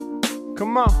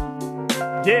Come on.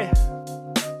 Yeah.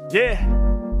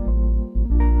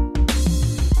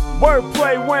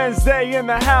 Wordplay Wednesday in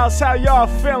the house. How y'all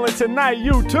feeling tonight,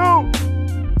 YouTube?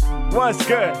 What's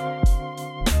good?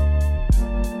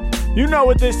 You know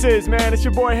what this is, man. It's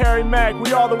your boy Harry Mack.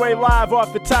 We all the way live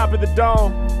off the top of the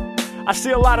dome. I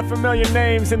see a lot of familiar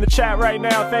names in the chat right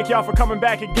now. Thank y'all for coming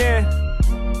back again.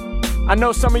 I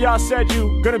know some of y'all said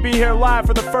you gonna be here live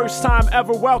for the first time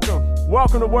ever. Welcome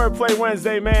to Wordplay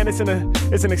Wednesday, man. It's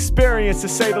an experience to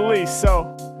say the least.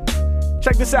 So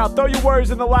check this out. Throw your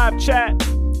words in the live chat.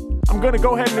 I'm gonna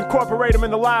go ahead and incorporate them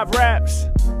in the live raps,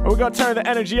 and we're gonna turn the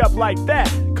energy up like that.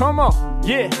 Come on,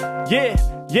 yeah.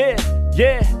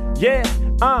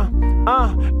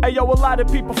 Hey yo, a lot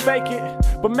of people fake it,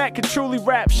 but Matt can truly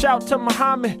rap. Shout to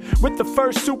Muhammad with the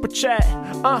first super chat.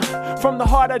 From the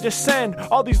heart I just send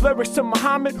all these lyrics to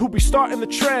Muhammad, who be starting the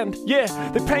trend. Yeah,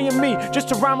 they paying me just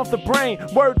to rhyme off the brain.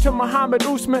 Word to Muhammad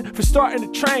Usman for starting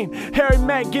the train. Harry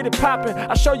Mack, get it poppin',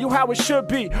 I'll show you how it should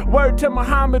be. Word to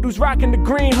Muhammad who's rocking the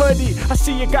green hoodie. I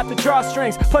see you got the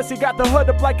drawstrings, plus you got the hood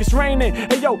up like it's raining.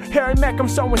 Hey yo, Harry Mack, I'm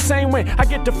so insane when I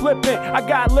get to flipping. I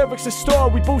got lyrics in store,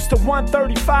 we boost to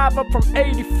 135 up from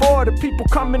 84. The people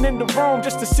coming in the room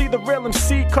just to see the real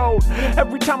MC code.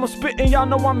 Every time I'm spitting, y'all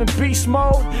know I'm in beast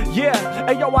mode. Yeah,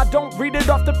 hey yo, I don't read it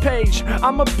off the page.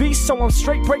 I'm a beast, so I'm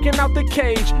straight breaking out the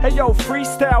cage. Hey yo,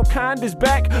 freestyle kind is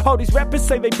back. All these rappers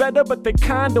say they better, but they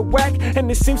kinda whack.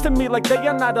 And it seems to me like they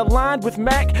are not aligned with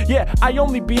Mac. Yeah, I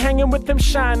only be hanging with them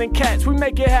shining cats. We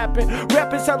make it happen.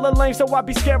 Rappers hella lame, so I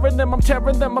be scaring them. I'm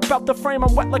tearing them about the frame.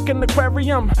 I'm wet like an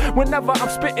aquarium. Whenever I'm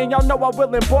spitting, y'all know I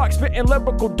will embark. Spitting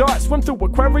lyrical darts, swim through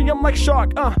aquarium like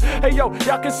shark. Hey yo,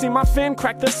 y'all can see my fin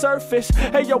crack the surface.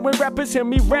 Hey yo, when rappers hear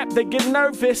me rap, they get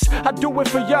nervous. I do it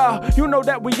for y'all, you know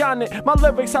that we on it. My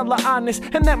lyrics are honest,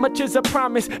 and that much is a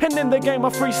promise. And in the game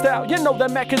of freestyle, you know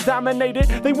that Mac is dominated.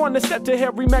 They want to step to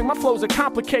Harry Mack, my flows are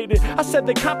complicated. I said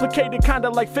they complicated, kinda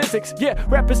like physics. Yeah,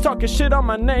 rappers talking shit on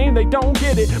my name, they don't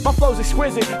get it. My flow's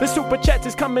exquisite, the super chats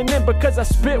is coming in because I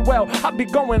spit well. I be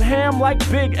going ham like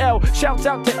Big L. Shouts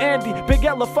out to Andy, Big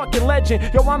L a fucking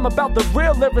legend. Yo, I'm about the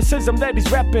real lyricism that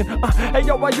he's rapping. Hey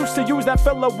yo, I used to use that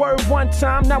filler word one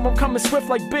time. Now I'm coming swift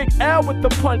like Big L with the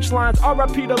punchlines.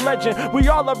 R.I.P. the legend, we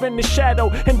all are in the shadow.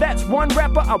 And that's one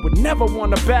rapper I would never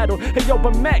want to battle. Hey yo,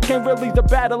 but Matt ain't really the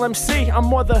battle MC. I'm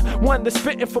more the one that's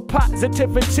spitting for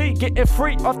positivity. Getting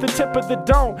free off the tip of the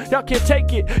dome. Y'all can't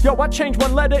take it. Yo, I change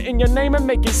one letter in your name and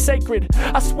make it sacred.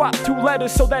 I swap two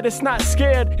letters so that it's not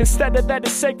scared. Instead of that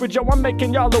it's sacred. Yo, I'm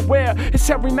making y'all aware. It's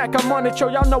Harry Mack, I'm on it. Yo,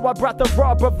 y'all know I brought the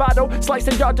raw bravado.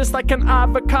 Slicing y'all just like an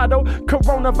avocado.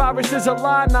 Coronavirus is a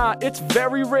lie, nah, it's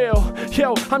very real.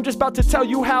 Yo, I'm just about to tell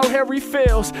you how Harry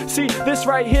feels. See, this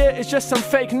right here is just some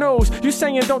fake news. You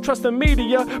saying don't trust the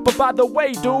media, but by the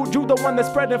way, dude, you the one that's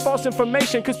spreading false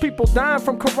information. Cause people dying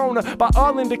from corona by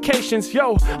all indications.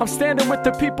 Yo, I'm standing with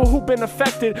the people who've been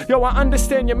affected. Yo, I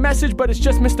understand your message, but it's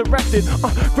just misdirected.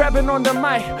 Grabbing on the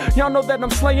mic, y'all know that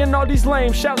I'm slaying all these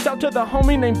lames. Shouts out to the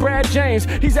homie named Brad James.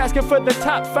 He's asking for the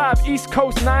top 5 East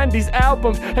Coast 90s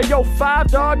albums. Hey yo, 5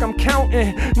 dog, I'm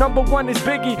counting. Number 1 is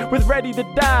Biggie with Ready to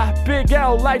Die. Big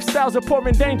L, lifestyles are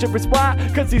pouring dangerous. Why?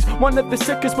 Cause he's one of the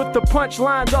sickest with the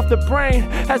punchlines off the brain.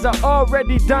 As I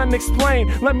already done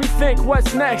explained, let me think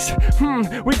what's next.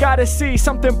 We gotta see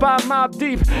something by Mobb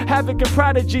Deep, Havoc and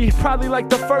Prodigy, probably like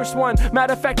the first one.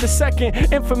 Matter of fact, the second,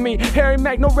 Infamy. Harry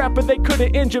Mack, no rapper, they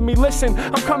couldn't injure me. Listen,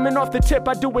 I'm coming off the tip,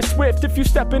 I do it swift. If you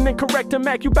stepping incorrect to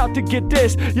Mac, you about to get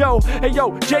this. Yo, hey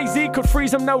yo, Jay-Z could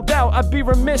freeze him, no doubt. I'd be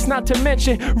remiss not to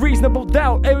mention Reasonable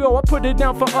Doubt. Hey yo, I put it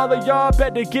down for all of y'all,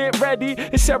 better get ready.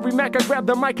 It's Harry Mack, I grab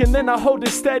the mic and then I hold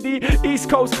it steady. East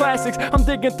Coast classics, I'm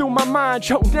digging through my mind.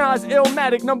 Yo, Nas,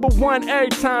 Illmatic, number 1 every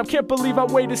time. Can't believe I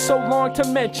waited so long to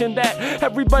mention that.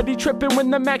 Everybody tripping when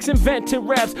the Max invented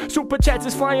raps. Super chats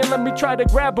is flying, let me try to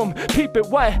grab them. Peep it,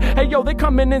 what? Hey yo, they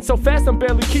coming in so fast, I'm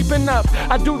barely keeping up.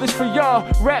 I do this for y'all,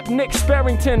 rap Nick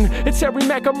Sparrington. It's Harry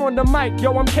Mack, I'm on the mic.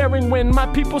 Yo, I'm caring when my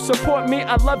people support me.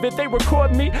 I love it, they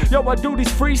record me. Yo, I do these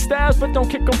freestyles, but don't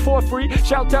kick them for free.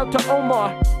 Shout out to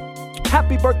Omar.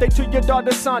 Happy birthday to your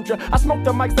daughter Sandra. I smoke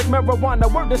the mics like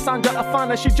marijuana. Word to Sandra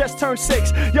Afana, she just turned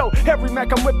 6. Yo, Harry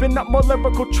Mack, I'm whipping up more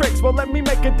lyrical tricks. Well, let me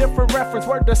make a different reference.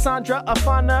 Word to Sandra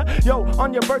Afana. Yo,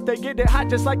 on your birthday, get it hot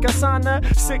just like a sauna.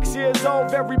 6 years old,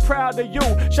 very proud of you.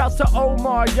 Shouts to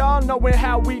Omar, y'all knowing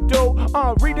how we do.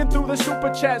 Reading through the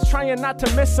super chats, trying not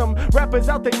to miss them. Rappers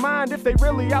out their mind if they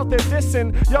really out there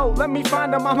dissing. Yo, let me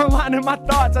find them, I'm aligning my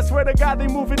thoughts. I swear to God, they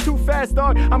moving too fast,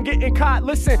 dog. I'm getting caught.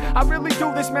 Listen, I really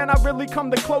do this, man, I really really come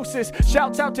the closest.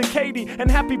 Shouts out to Katie and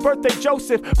happy birthday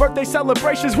Joseph. Birthday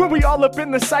celebrations when we all up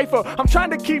in the cypher. I'm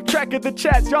trying to keep track of the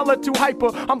chats, y'all are too hyper.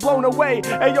 I'm blown away.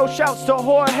 Hey yo, shouts to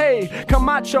Jorge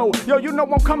Camacho. Yo, you know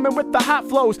I'm coming with the hot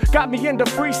flows. Got me into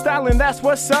freestyling, that's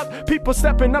what's up. People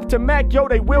stepping up to Mac, yo,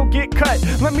 they will get cut.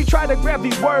 Let me try to grab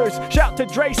these words. Shout to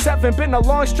Dre 7. Been a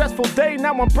long stressful day,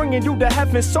 now I'm bringing you to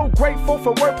heaven. So grateful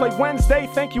for Wordplay Wednesday.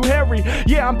 Thank you, Harry.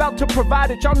 Yeah, I'm about to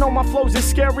provide it. Y'all know my flows is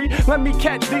scary. Let me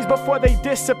catch these before they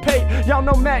dissipate. Y'all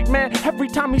know Mac, man, every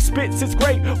time he spits, it's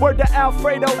great. Word to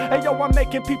Alfredo. Hey yo, I'm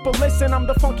making people listen. I'm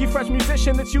the funky fresh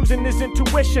musician that's using his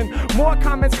intuition. More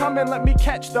comments coming, let me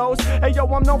catch those. Hey yo,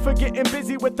 I'm known for getting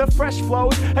busy with the fresh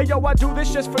flows. Hey yo, I do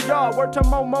this just for y'all. Word to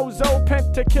Momozo,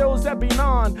 Pentakills,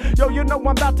 Ebinon. Yo, you know I'm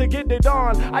about to get it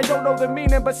on. I don't know the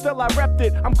meaning, but still I repped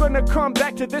it. I'm gonna come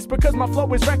back to this because my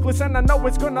flow is reckless, and I know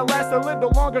it's gonna last a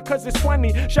little longer cause it's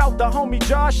 20. Shout the homie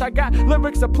Josh, I got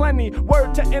lyrics aplenty.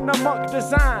 Word to Inner Monk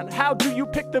Design. How do you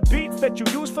pick the beats that you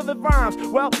use for the rhymes?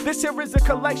 Well, this here is a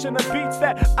collection of beats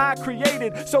that I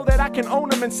created so that I can own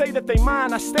them and say that they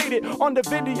mine. I stated on the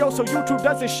video so YouTube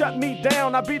doesn't shut me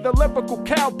down. I be the lyrical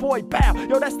cowboy, bow.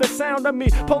 Yo, that's the sound of me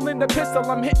pulling the pistol.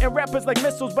 I'm hitting rappers like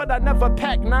missiles, but I never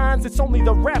pack nines. It's only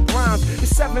the rap rhymes.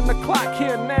 It's 7 o'clock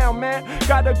here now, man.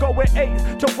 Gotta go at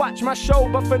 8 to watch my show,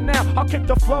 but for now, I'll kick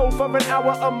the flow for an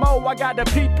hour or more. I gotta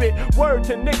peep it. Word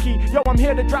to Nikki, yo, I'm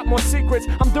here to drop more secrets.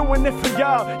 I'm doing it for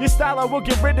y'all. Your style, I will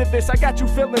get rid of this. I got you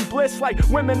feeling bliss like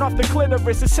women off the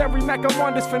clitoris. It's Harry Mack, I'm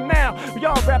on this for now.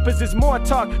 Y'all rappers is more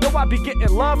talk. Yo, I be getting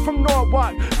love from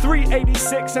Norwalk.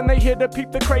 386, and they here to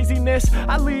peep the craziness.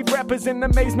 I leave rappers in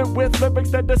amazement with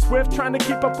lyrics that are swift, trying to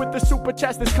keep up with the super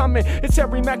chats that's coming. It's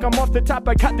Harry Mack, I'm off the top.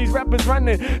 I got these rappers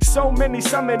running. So many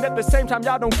summon at the same time,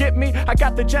 y'all don't get me. I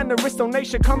got the generous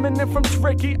donation coming in from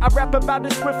Tricky. I rap about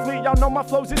it swiftly, y'all know my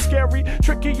flows is scary.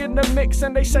 Tricky in the mix,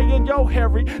 and they saying, yo,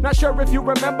 Harry. Not sure if you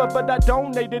remember, but I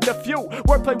donated a few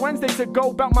Wordplay Wednesdays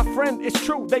ago about my friend. It's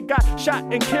true, they got shot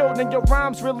and killed, and your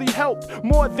rhymes really helped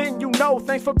more than you know.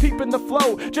 Thanks for peeping the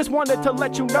flow. Just wanted to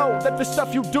let you know that the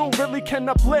stuff you do really can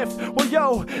uplift. Well,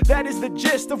 yo, that is the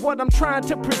gist of what I'm trying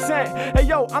to present. Hey,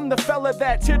 yo, I'm the fella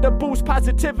that's here to boost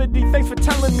positivity. Thanks for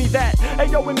telling me that. Hey,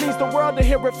 yo, it means the world to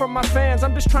hear it from my fans.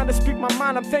 I'm just trying to speak my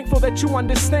mind. I'm thankful that you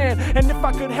understand. And if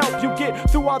I could help you get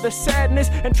through all the sadness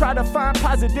and try to find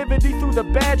positivity through the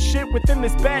bad shit within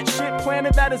this bad shit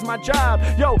planet, that is my job.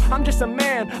 Yo, I'm just a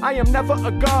man. I am never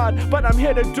a god, but I'm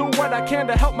here to do what I can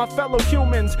to help my fellow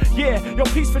humans. Yeah, yo,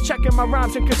 peace for checking my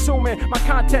rhymes and consuming my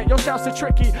content. Yo, shouts to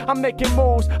Tricky, I'm making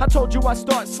moves. I told you I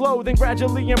start slow, then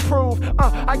gradually improve.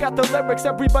 I got the lyrics,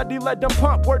 everybody let them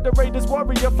pump. Word to Raiders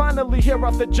Warrior, finally here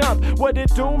off the jump. What it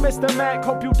do, Mr. Mac?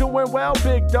 Hope you doing well,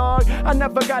 big dog. I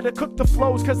never gotta cook the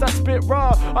flows cause I spit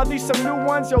raw. Are these some new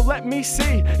ones? Yo, let me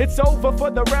see. It's over for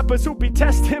the rappers who be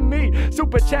testing me.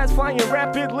 Super chats flying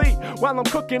rapidly while I'm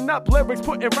cooking up lyrics,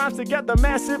 putting rhymes together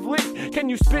massively. Can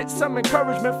you spit some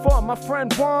encouragement for my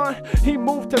friend Juan? He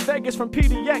moved to Vegas from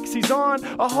PDX, he's on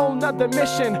a whole nother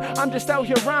mission. I'm just out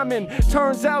here rhyming.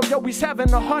 Turns out, yo, he's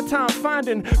having a hard time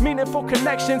finding meaningful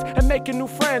connections and making new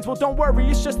friends. Well, don't worry,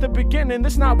 it's just the beginning.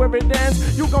 This not where it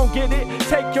ends. You gon' get it.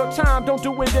 Take your time, don't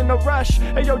do it in a rush.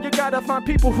 Hey, yo, you gotta find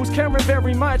people who's caring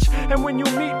very much. And when you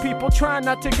meet people, try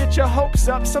not to get your hopes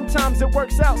up. Sometimes it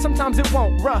works out, sometimes it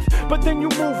won't. Rough, but then you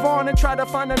move on and try to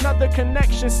find another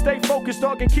connection. Stay focused,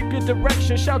 dog, and keep your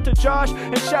direction. Shout to Josh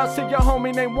and shouts to your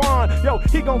homie named Juan. Yo,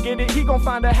 he gon' get it, he gon'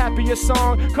 find a happier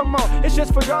song. Come on, it's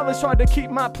just for y'all, it's hard to keep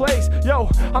my place. Yo,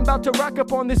 I'm about to rock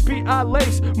up on this beat I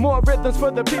lace. More rhythms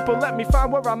for the people, let me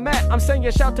find where I'm at. I'm saying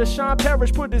shout to Sean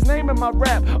Parrish, put his name in my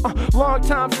rap. Long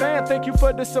time fan, thank you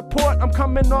for the support. I'm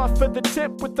coming off for the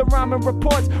tip with the rhyming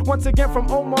reports. Once again from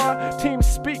Omar, Team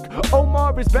Speak.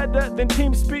 Omar is better than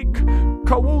Team Speak.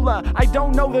 Koula, I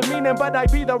don't know the meaning, but I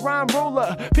be the rhyme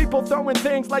ruler. People throwing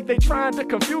things like they trying to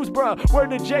confuse, bruh. Word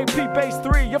to JP Base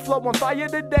 3, your flow on fire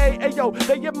today. Ayo,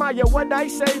 they admire what I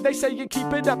say. They say you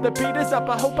keep it up, the beat is up.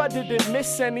 I hope I didn't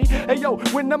miss any.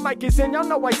 Ayo, when the mic is in, y'all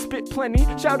know I spit plenty.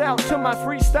 Shout out to my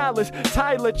freestylers,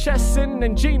 Tyler, Chesson,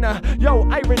 and Gina. Yo,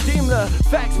 I redeem the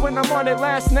facts when I'm on it.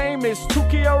 Last name is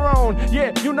Tukiaron.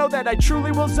 Yeah, you know that I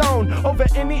truly will zone over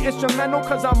any instrumental,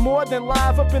 cause I'm more than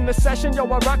live up in the session. Yo,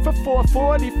 I rock for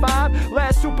 445.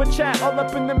 Last super chat, all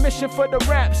up in the mission for the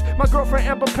raps. My girlfriend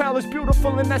Amber Powell is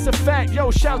beautiful, and that's a fact.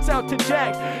 Yo, shouts out to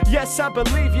Jack. Yes, I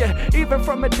believe ya. Even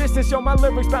from a distance, yo, my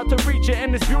lyrics about to reach ya.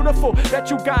 And it's beautiful that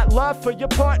you got love for your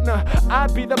partner. I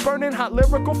be the burning hot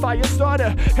lyrical fire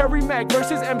starter. Harry Mack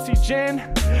versus MC Jin.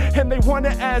 And they wanna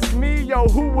ask me, yo,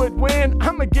 who would win?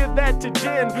 I'ma give that to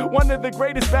Jin, one of the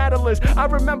greatest battlers. I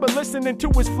remember listening to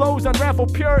his flows unravel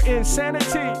pure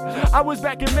insanity. I was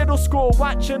back in middle school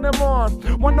watching him on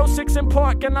 106 in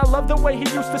Park, and I love the way he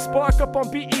used to spark up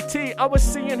on BET. I was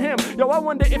seeing him, yo, I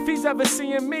wonder if he's ever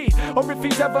seeing me, or if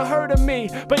he's ever heard of me.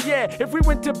 But yeah, if we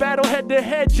went to battle head to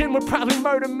head, Jin would probably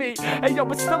murder me. Hey yo,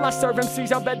 but still I serve MCs,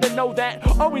 y'all better know that.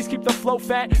 Always keep the flow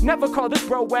fat, never call this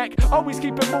bro whack. Always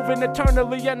keep it moving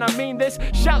eternally, and I mean this.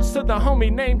 Shouts to the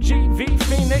homie named GV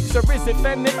Phoenix, or is it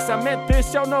Phoenix? I meant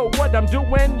this, y'all know what I'm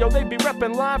doing. Yo, they be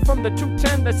reppin' live from the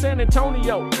 210 to San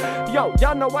Antonio. Yo,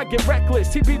 y'all know I get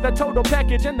reckless. He be the total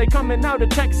package, and they coming out of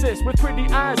Texas with pretty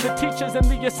eyes. The teachers and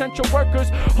the essential workers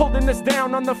holding us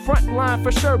down on the front line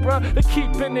for sure, bruh. They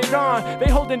keeping it on, they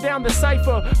holding down the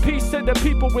cipher. Peace to the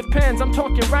people with pens, I'm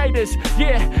talking writers,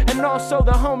 yeah. And also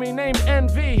the homie named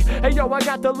Envy. Hey yo, I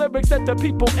got the lyrics that the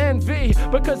people envy,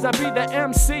 because I be the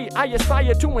MC. I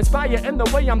aspire to inspire, and the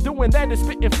way I'm doing that is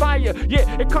spitting fire.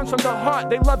 Yeah, it comes from the heart,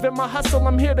 they loving my hustle,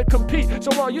 I'm here to compete.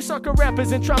 So all you sucker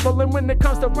rappers in trouble, and when it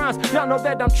comes to rhymes, y'all know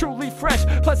that I'm truly fresh.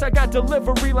 Plus I got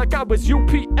delivery like I was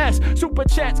UPS. Super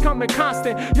chats coming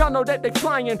constant, y'all know that they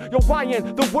flying. Yo, why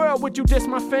in the world would you diss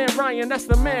my fan Ryan? That's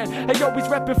the man. Hey yo, he's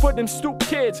repping for them stoop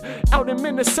kids out in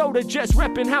Minnesota, just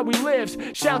repping how he lives.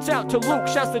 Shouts out to Luke,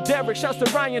 shouts to Derek, shouts to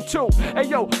Ryan too. Hey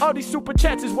yo, all these super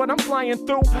chats is what I'm flying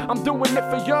through. I'm doing it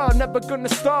for y'all, never gonna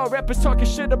stall. Rappers talking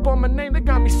shit up on my name, they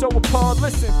got me so appalled.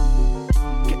 Listen,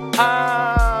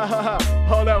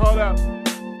 hold up.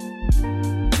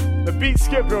 The beat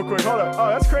skipped real quick, hold up. Oh,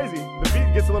 that's crazy. The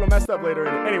beat gets a little messed up later.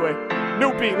 Anyway,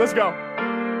 new beat, let's go.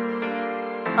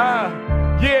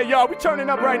 Yeah, y'all, we turning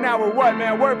up right now with what,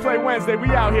 man? Wordplay Wednesday, we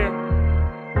out here.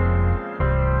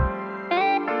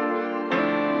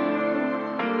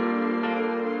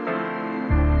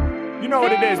 You know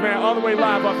what it is, man. All the way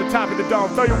live off the top of the dome.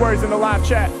 Throw your words in the live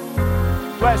chat.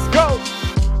 Let's go.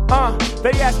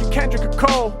 They asking Kendrick or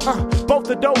Cole. Both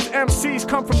of those MCs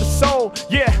come from the soul.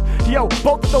 Yeah, yo,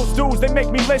 both of those dudes, they make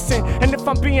me listen. And if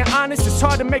I'm being honest, it's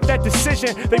hard to make that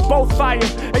decision. They both fire,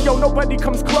 and yo, nobody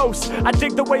comes close. I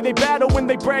dig the way they battle when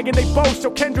they brag and they boast.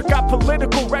 Yo, Kendrick got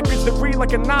political records that read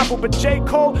like a novel, but J.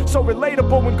 Cole, so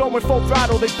relatable when going full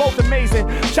throttle. They both amazing.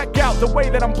 Check out the way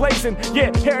that I'm blazing.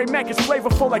 Yeah, Harry Mack is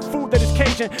flavorful like food that is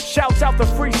Cajun. Shouts out the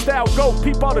freestyle GOAT,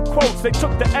 peep all the quotes. They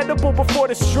took the edible before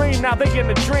the stream, now they in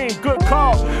the dream. Good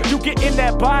call, you get in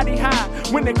that body high.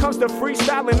 When it comes to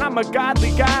freestyling, I'm a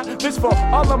godly guy. This for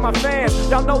all of my fans,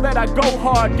 y'all know that I go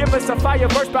hard. Give us a fire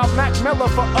verse about Mac Miller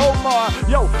for Omar.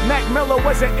 Yo, Mac Miller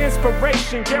was an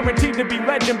inspiration, guaranteed to be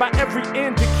legend by every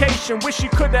indication. Wish he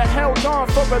could have held on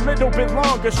for a little bit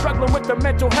longer. Struggling with the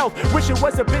mental health, wish it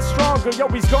was a bit stronger. Yo,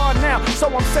 he's gone now, so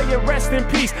I'm saying rest in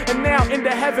peace. And now into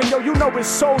heaven, yo, you know his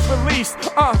soul's released.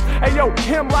 Hey yo,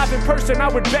 him live in person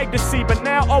I would beg to see, but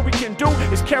now all we can do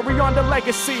is carry on the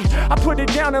legacy. I put it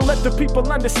down and let the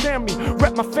people understand me.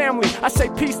 Rep my family, I say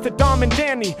peace to Dom and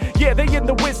Danny. Yeah, they in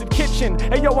the Wizard Kitchen.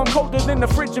 Hey yo, I'm colder than the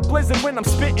frigid blizzard when I'm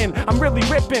spitting. I'm really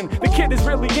ripping, the kid is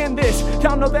really in this.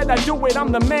 Y'all know that I do it,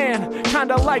 I'm the man.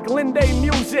 Kinda like Linde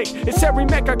music. It's Harry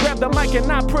Mack, I grab the mic and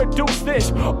I produce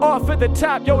this. Off at the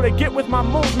top, yo, to get with my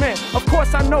movement. Of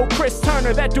course I know Chris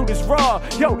Turner, that dude is raw.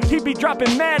 Yo, he be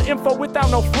dropping mad info without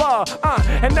no flaw.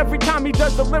 And every time he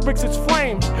does the lyrics, it's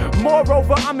flame.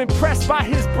 Moreover, I'm impressed by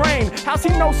his brain. How's he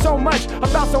know so much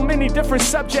about so many different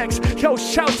subjects? Yo,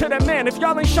 shout to that man. If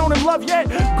y'all ain't shown him love yet,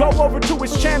 go over to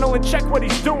his channel and check what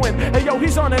he's doing. Hey yo,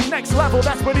 he's on the next level,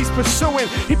 that's what he's pursuing.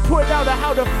 He put out a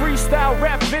how to freestyle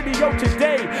rap video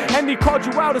today, and he called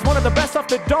you out as one of the best off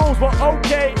the domes. Well,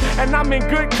 okay, and I'm in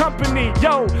good company.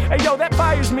 Yo, hey yo, that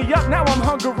fires me up, now I'm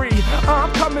hungry.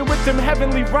 I'm coming with them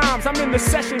heavenly rhymes. I'm in the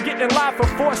session getting live for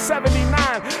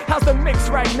 479. How's the mix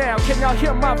right now? Can y'all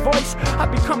hear my voice? I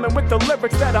be coming with the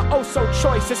lyrics that are oh so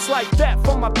choice. It's like that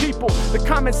for my people. The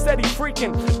comments steady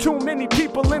freaking. Too many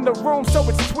people in the room, so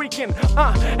it's tweaking.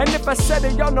 And if I said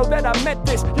it, y'all know that I meant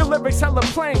this. Your lyrics hella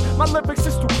plain, my lyrics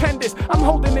is stupendous. I'm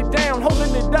holding it down,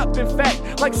 holding it up, in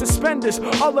fact, like suspenders,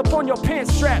 all up on your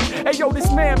pants strap. Hey yo,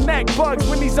 this man Mac bugs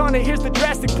when he's on it. Here's the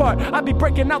drastic part. I be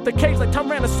breaking out the cage like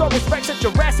Tyrannosaurus Rex at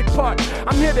Jurassic Park.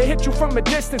 I'm here to hit you from a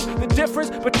distance. The difference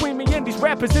between me and these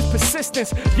rappers is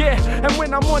persistence. Yeah, and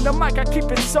when I'm on the mic, I keep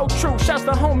it so true. Shouts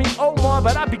to homie Omar,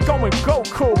 but I be going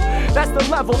Goku. That's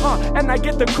the level, and I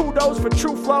get the kudos for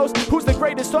true flows. Who's the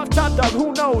greatest off top, dog?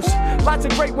 Who knows? Lots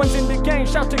of great ones in the game.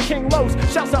 Shout to King Los.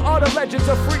 Shouts to all the legends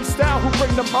of freestyle who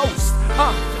bring the most.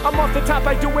 I'm off the top,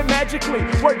 I do it magically.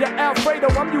 Word to Alfredo,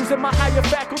 I'm using my higher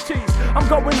faculties. I'm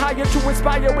going higher to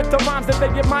inspire with the rhymes that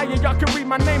they admire. Y'all can read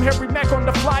my name, Harry Mack, on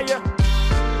the flyer.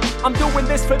 I'm doing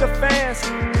this for the fans.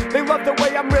 They love the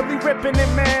way I'm really ripping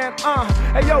it, man.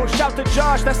 Hey yo, shout to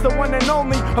Josh, that's the one and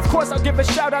only. Of course I'll give a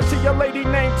shout out to your lady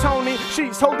named Tony.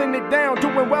 She's holding it down,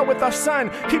 doing well with our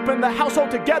son, keeping the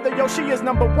household together, yo, she is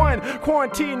 #1.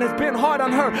 Quarantine has been hard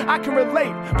on her, I can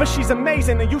relate, but she's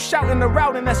amazing and you shouting her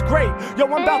out and that's great. Yo,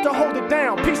 I'm about to hold it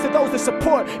down, peace to those that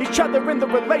support each other in the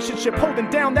relationship, holding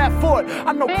down that fort.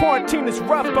 I know quarantine is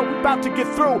rough, but we about to get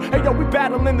through. Hey yo, we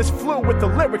battling this flu with the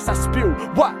lyrics I spew.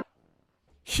 What?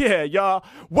 Yeah, y'all.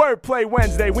 Wordplay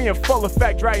Wednesday, we in full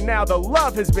effect right now. The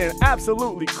love has been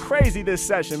absolutely crazy this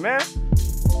session, man.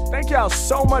 Thank y'all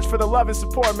so much for the love and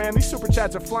support, man. These super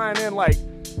chats are flying in like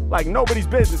nobody's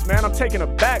business, man. I'm taken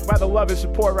aback by the love and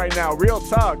support right now. Real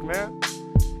talk, man.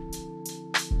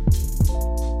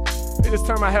 Let me just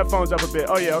turn my headphones up a bit.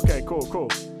 Oh yeah, okay, cool.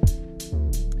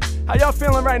 How y'all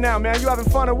feeling right now, man? You having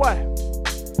fun or what?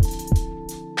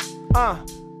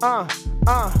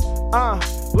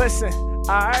 Listen,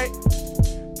 alright?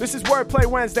 This is Wordplay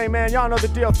Wednesday, man. Y'all know the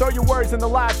deal. Throw your words in the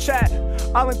live chat.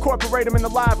 I'll incorporate them in the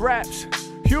live raps.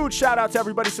 Huge shout out to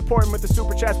everybody supporting with the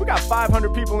super chats. We got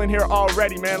 500 people in here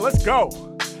already, man. Let's go.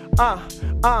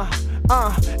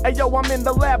 Hey yo, I'm in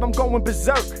the lab, I'm going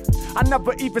berserk. I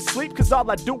never even sleep cause all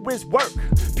I do is work.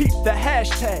 Peep the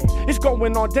hashtag, it's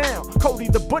going on down. Cody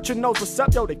the Butcher knows what's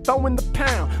up, yo, they throwing the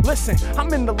pound. Listen,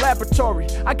 I'm in the laboratory,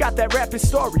 I got that rapping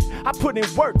story. I put in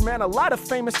work, man, a lot of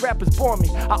famous rappers bore me.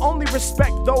 I only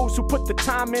respect those who put the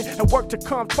time in and work to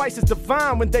come twice as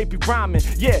divine when they be rhyming.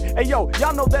 Yeah, hey yo,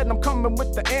 y'all know that I'm coming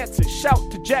with the answers. Shout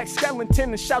to Jack Skellington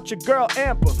and shout your girl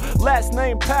Amber. Last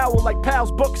name Powell like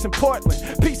Powell's Books in Portland.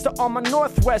 Peace to all my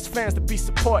Northwest fans to be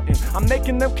supporting. I'm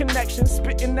making them connections,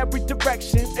 spitting every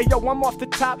direction. Hey yo, I'm off the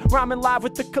top, rhyming live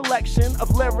with the collection of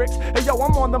lyrics. Hey yo,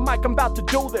 I'm on the mic, I'm about to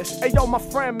do this. Hey yo, my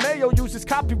friend Mayo uses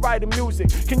copyrighted music.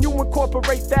 Can you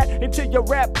incorporate that into your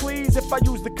rap, please? If I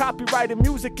use the copyrighted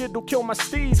music, it'll kill my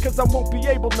steez, cause I won't be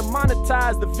able to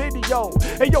monetize the video.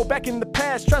 Hey yo, back in the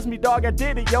past, trust me dog, I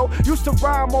did it, yo. Used to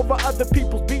rhyme over other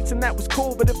people's beats and that was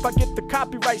cool, but if I get the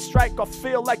copyright strike, I'll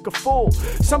feel like a fool.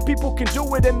 Some people can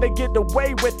do it and they get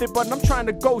away with it, but I'm trying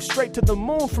to go straight to the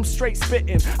moon from straight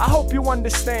spitting. I hope you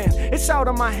understand, it's out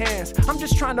of my hands. I'm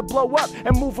just trying to blow up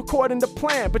and move according to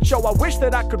plan. But yo, I wish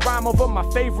that I could rhyme over my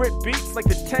favorite beats like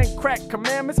the 10 crack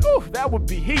commandments. Ooh, that would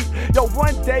be heat. Yo,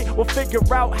 one day we'll figure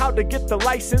out how to get the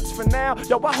license. For now,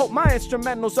 yo, I hope my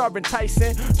instrumentals are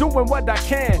enticing. Doing what I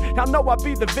can, y'all know I'll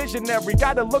be the visionary.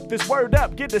 Gotta look this word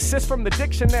up, get assist from the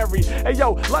dictionary. Hey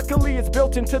yo, luckily it's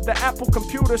built into the Apple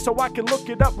computer, so I can look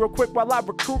it up real quick while I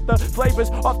recruit the flavors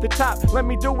off the top. Let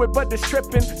me do it, but it's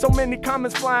tripping. So many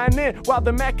comments flying in while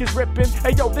the Mac is ripping.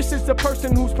 Hey yo, this is the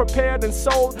person who's prepared and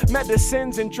sold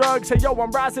medicines and drugs. Hey yo,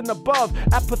 I'm rising above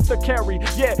apothecary.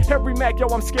 Yeah, Harry Mac, yo,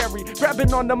 I'm scary.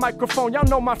 Grabbing on the microphone, y'all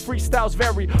know my freestyles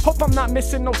vary. Hope I'm not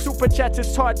missing no super chats,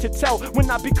 it's hard to tell. When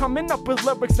I be coming up with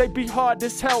lyrics, they be hard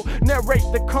as hell.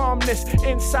 Narrate the calmness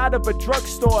inside of a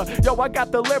drugstore. Yo, I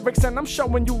got the lyrics and I'm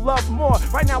showing you love more.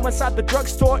 Right now inside the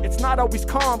drugstore, it's not always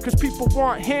calm, cause people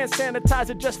want hand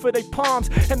sanitizer just for their palms,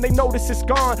 and they notice it's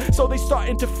gone, so they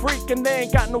starting to freak and they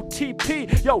ain't got no TP.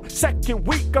 Yo, second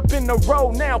week up in a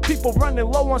row now, people running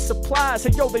low on supplies.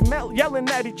 Hey yo, they yelling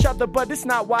at each other, but it's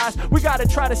not wise. We gotta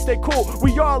try to stay cool,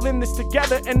 we all in this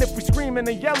together, and if we screaming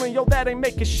and yelling, yo, that ain't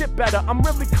making shit better. I'm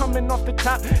really coming off the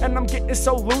top and I'm getting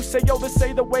so loose. Hey yo, they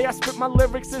say the way I spit my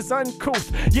lyrics is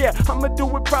uncouth. Yeah, I'ma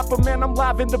do it proper, man, I'm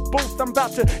live in the booth. I'm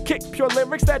about to kick pure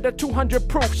lyrics that are 200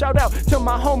 proof. Shout out to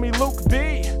my homie Luke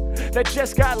B that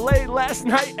just got laid last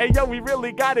night. Hey yo, we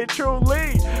really got it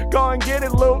truly. Go and get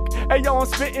it, Luke. Hey yo, I'm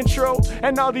spitting true,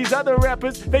 and all these other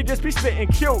rappers, they just be spitting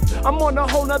cute. I'm on a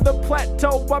whole nother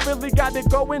plateau, I really got it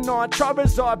going on.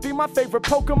 Charizard be my favorite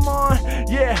Pokemon.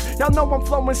 Yeah, y'all know I'm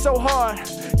flowing so hard.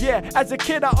 Yeah, as a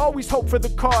kid I always hoped for the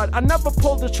card. I never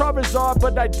pulled a Charizard,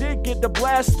 but I did get the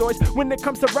Blastoise. When it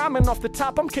comes to rhyming off the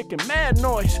top, I'm kicking mad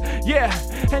noise. Yeah,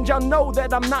 and y'all know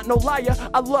that I'm not no liar.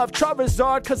 I love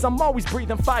Charizard cause I'm always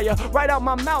breathing fire right out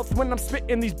my mouth when I'm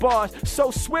spitting these bars. So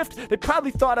swift, they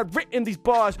probably thought I'd written these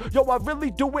bars. Yo, I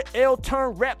really do it ill,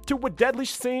 turn rap to a deadly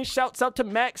scene. Shouts out to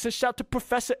Max and shout to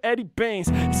Professor Eddie Beans.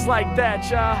 It's like that,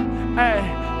 y'all. Hey,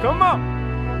 come on.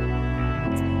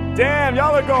 Damn,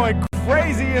 y'all are going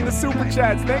crazy in the super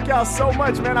chats. Thank y'all so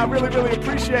much, man. I really, really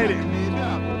appreciate it.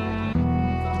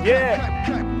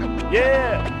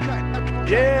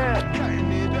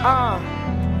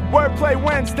 Wordplay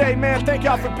Wednesday, man. Thank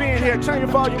y'all for being here. Turn your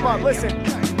volume up. Listen.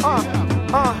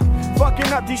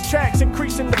 Fucking up these tracks,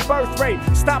 increasing the birth rate.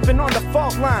 Stopping on the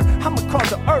fault line, I'ma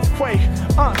cause an earthquake.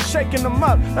 Shaking them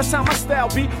up, that's how my style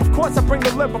be. Of course I bring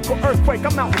the lyrical earthquake.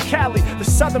 I'm out in Cali, the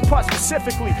southern part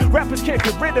specifically. Rappers can't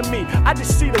get rid of me. I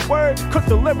just see the word, cook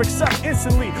the lyrics up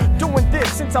instantly. Doing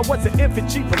this since I was an infant,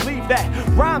 G, believe that.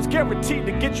 Rhymes guaranteed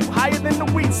to get you higher than the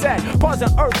weed sack. Causing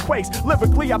earthquakes,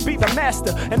 lyrically I be the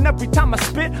master. And every time I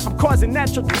spit, I'm causing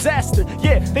natural disaster.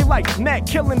 Yeah, they like Nat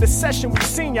killing the session with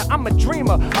Senior. I'm a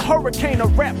dreamer, a hurricane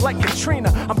of rap like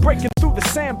Katrina. I'm breaking through the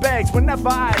sandbags whenever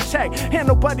I attack. Ain't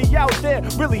nobody out there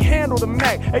really handle the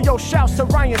Mac. Hey yo, shouts to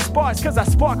Ryan Sparks, cause I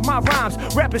spark my rhymes.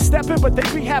 Rappers stepping, but they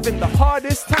be having the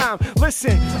hardest time.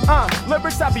 Listen,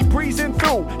 lyrics I be breezing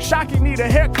through. Shocky need a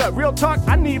haircut, real talk,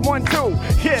 I need one too.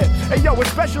 Yeah, hey yo,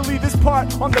 especially this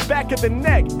part on the back of the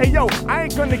neck. Hey yo, I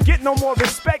ain't gonna get no more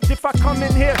respect if I come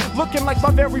in here looking like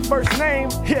my very first name.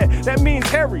 Yeah, that means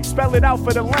Harry, spell it out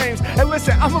for the lames. Hey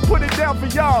listen, I'ma put it down for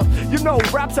y'all. You know,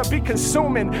 raps I be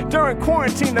consuming. During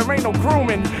quarantine, there ain't no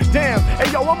grooming. Damn,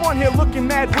 hey yo, I'm on here looking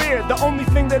mad weird. The only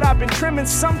thing that I've been trimming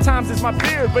sometimes is my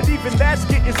beard, but even that's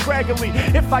getting scraggly.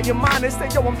 If I am honest, hey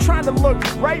yo, I'm trying to look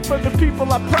right for the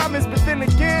people I promise, but then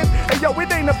again, hey yo,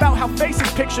 it ain't about how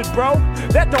faces pictured, bro.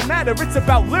 That don't matter, it's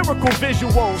about lyrical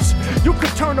visuals. You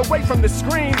could turn away from the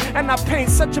screen, and I paint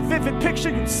such a vivid picture,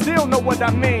 you'd still know what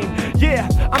I mean. Yeah,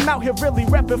 I'm out here really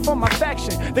repping for my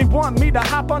faction. They want me to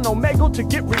hop on Omegle to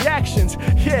get reactions.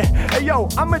 Yeah, hey yo,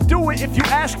 I'ma do it if you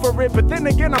ask for it, but then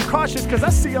again, I'm cautious cause I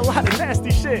see a lot of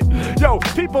nasty shit. Yo,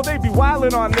 people, they be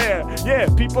wildin' on there. Yeah,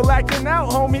 people acting out,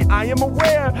 homie, I am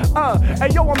aware. Hey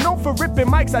yo, I'm known for ripping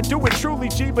mics, I do it truly,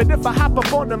 G, but if I hop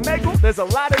up on Omegle, there's a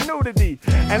lot of nudity.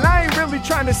 And I ain't really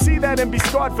trying to see that and be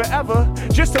scarred forever,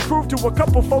 just to prove to a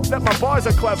couple folks that my bars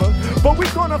are clever. But we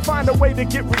gonna find a way to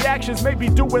get reactions, maybe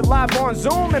do it live on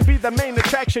Zoom and be the main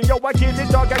attraction. Yo, I get it,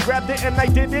 dog, I grabbed it and I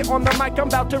did it on the mic, I'm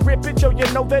about to rip it. Yo, you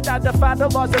know that I defy the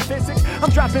laws of physics. I'm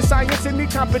dropping science in the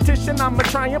competition, I'm a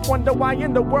triumph. Wonder why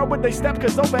in the world would they step,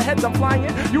 cause overheads I'm flying.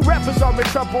 You rappers are in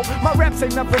trouble, my raps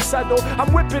ain't never settle.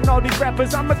 I'm whipping all these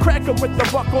rappers, I'ma crack them with the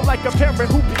buckle like a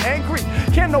parent who be angry.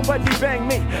 Can't nobody bang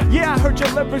me. Yeah, I heard your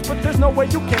lyrics, but there's no way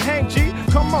you can hang, G.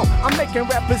 Come on, I'm making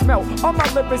rappers melt. All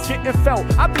my lyrics getting felt.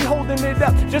 I be holding it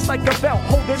up just like a belt,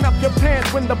 holding up your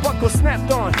pants when the buckle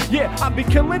snapped on. Yeah, I be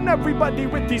killing everybody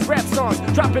with these rap songs,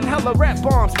 dropping hella rap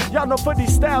bombs. Y'all know for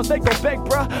these styles, they go beg,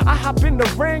 bruh. I hop in the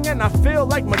ring and I feel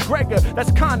like McGregor.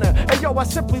 That's Conor. Hey yo, I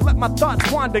simply let my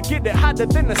thoughts wander. Get it hotter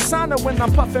than the sauna when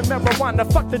I'm puffing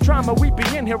marijuana. Fuck the drama, we be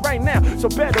in here right now, so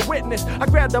better witness. I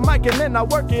grab the mic and then I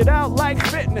work it out like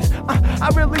fitness. I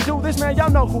really do this, man, y'all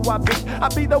know who I be. I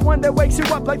be the one that wakes you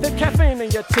up like the caffeine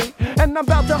in your tea. And I'm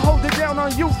about to hold it down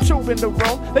on YouTube in the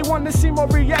room. They want to see more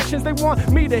reactions, they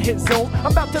want me to hit Zoom.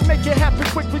 I'm about to make it happen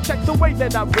quickly, check the way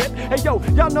that I rip. Hey yo,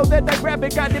 y'all know that I grab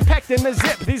it, got it packed in a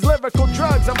zip. These lyrical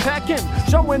drugs I'm packing,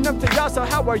 showing them to y'all, so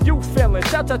how are you feeling?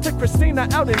 Shout out to Christina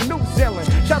out in New Zealand.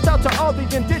 Shout out to all the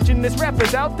indigenous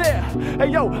rappers out there. Hey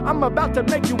yo, I'm about to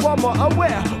make you all more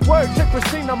aware. Word to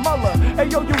Christina Muller. Hey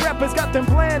yo, you rappers got them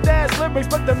bland ass lyrics,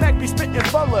 but the Mac be spitting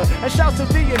fuller. And shouts to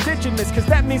the indigenous, cause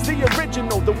that means the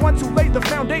original. The ones who laid the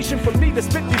foundation for me to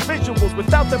spit these visuals.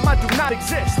 Without them I do not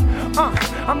exist.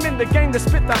 I'm in the game to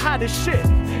spit the hottest shit.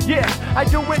 Yeah, I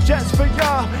do it just for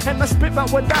y'all, and I spit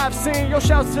about what I've seen. Yo,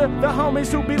 shouts to the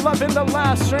homies who be loving the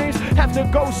live streams. Have to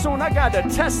go soon, I got a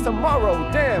test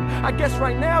tomorrow. Damn, I guess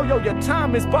right now, yo, your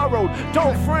time is borrowed.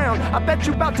 Don't frown, I bet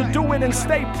you about to do it and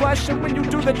stay plush. And when you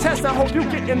do the test, I hope you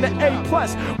get in the A+,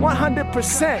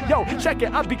 100%. Yo, check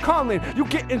it, I be calling. You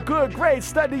getting good grades,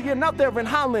 studying out there in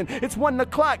Holland. It's 1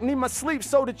 o'clock, need my sleep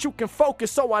so that you can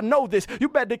focus. So I know this, you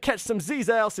better catch some Z's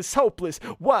or else it's hopeless.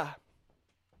 What?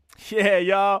 Yeah,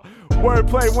 y'all.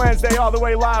 Wordplay Wednesday all the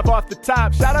way live off the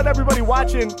top. Shout out everybody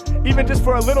watching, even just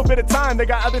for a little bit of time. They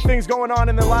got other things going on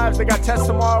in their lives. They got tests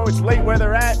tomorrow. It's late where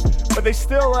they're at, but they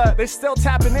still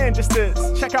tapping in just to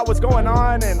check out what's going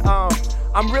on. And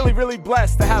I'm really, really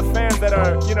blessed to have fans that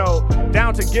are, you know,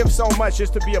 down to give so much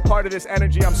just to be a part of this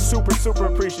energy. I'm super, super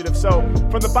appreciative. So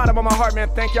from the bottom of my heart, man,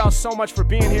 thank y'all so much for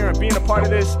being here and being a part of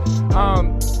this.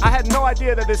 I had no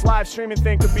idea that this live streaming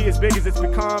thing could be as big as it's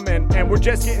become, and we're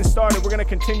just getting started. We're going to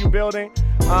continue building.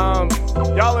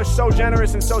 Y'all are so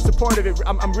generous and so supportive.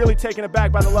 I'm really taken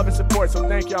aback by the love and support, so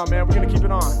thank y'all, man. We're going to keep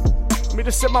it on. Let me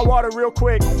just sip my water real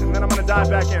quick, and then I'm going to dive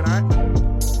back in, all right?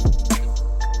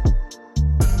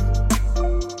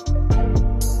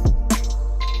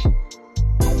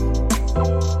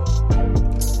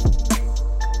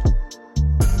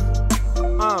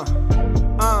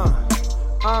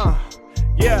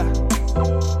 Yeah.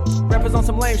 Rappers on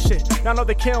some lame shit. Y'all know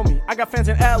they kill me. I got fans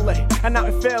in LA and out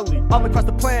in Philly, all across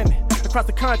the planet. across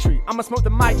the country. I'ma smoke the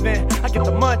mic then, I get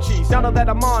the munchies. Y'all know that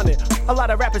I'm on it. A lot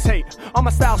of rappers hate. All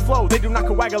my styles flow, they do not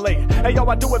coagulate. Hey yo,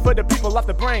 I do it for the people off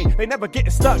the brain. They never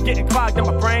getting stuck, getting clogged in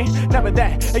my brain. Never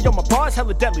that. Hey yo, my bars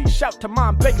hella deadly. Shout to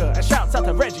Mom Baker and shouts out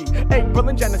to Reggie, April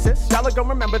and Genesis. Y'all are gonna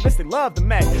remember this, they love the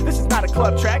Mac. This is not a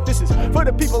club track, this is for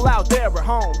the people out there at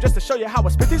home. Just to show you how I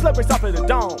spit these lyrics off of the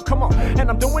dome. Come on, and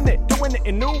I'm doing it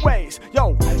in new ways.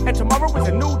 Yo, and tomorrow is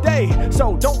a new day.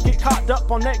 So don't get caught up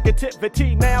on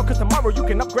negativity now, cause tomorrow you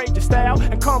can upgrade your style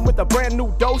and come with a brand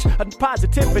new dose of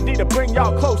positivity to bring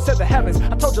y'all close to the heavens.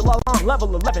 I told you all I'm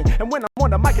level 11, and when I'm on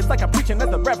the mic it's like I'm preaching as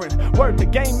a reverend. Word to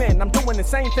game in, I'm doing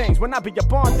insane things. When I be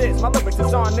up on this, my lyrics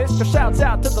is on this. So shouts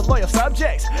out to the loyal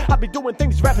subjects. I be doing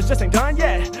things these rappers just ain't done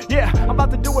yet. Yeah, I'm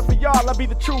about to do it for y'all, I be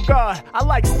the true God. I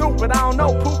like Snoop, but I don't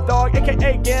know Poop Dog,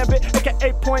 aka Gambit,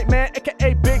 aka Point Man,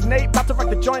 aka Big Nate. About to rock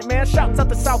the joint, man. Shouts out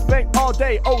to South Bank all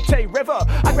day, Otay River.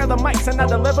 I grab the mics and I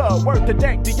deliver. Word to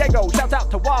Dank Diego, shouts out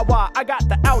to Wawa. I got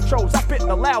the outros, I spit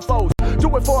the loud foes.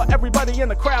 Do it for everybody in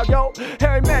the crowd, yo.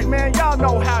 Harry Mack, man, y'all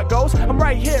know how it goes. I'm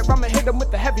right here, I'ma hit him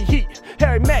with the heavy heat.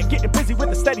 Harry Mack getting busy with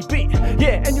the steady beat.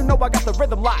 Yeah, and you know I got the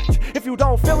rhythm locked. If you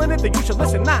don't feel it, then you should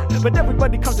listen not. But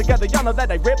everybody comes together, y'all know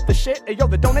that I rip the shit. And yo,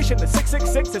 the donation is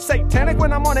 666 is satanic.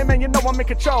 When I'm on it, man, you know I'm in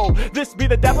control. This be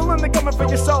the devil and they coming for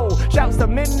your soul. Shouts to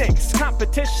Minix,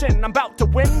 competition, I'm about to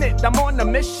win it. I'm on a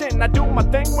mission, I do my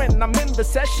thing when I'm in the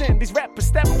session. These rappers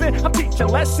stepping, I'm teaching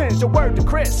lessons. Your word to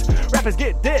Chris, rappers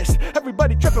get this.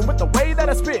 Everybody tripping with the way that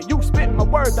I spit. You spit my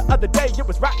word the other day, it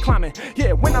was rock climbing.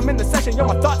 Yeah, when I'm in the session, yo,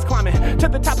 my thoughts climbing. To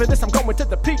the top of this, I'm going to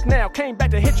the peak now. Came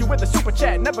back to hit you with a super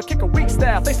chat, never kick a weak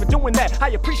style. Thanks for doing that, I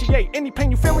appreciate. Any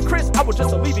pain you feeling, Chris, I will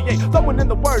just alleviate. Throwing in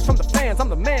the words from the fans, I'm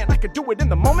the man. I can do it in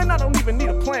the moment, I don't even need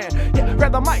a plan. Yeah,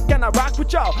 grab the mic and I rock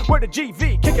with y'all. We're the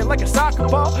GV, kick it like a soccer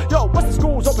ball. Yo, once the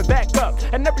school's open back up,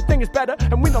 and everything is better,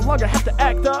 and we no longer have to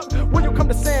act up. When you come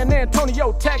to San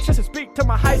Antonio, Texas, and speak to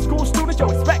my high school students, yo,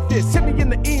 expect this. Hit me in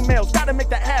the emails, gotta make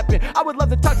that happen. I would love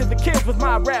to talk to the kids with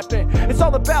my rapping. It's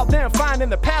all about them finding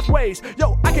the pathways.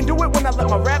 Yo, I can do it when I let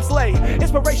my raps lay.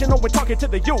 Inspirational when talking to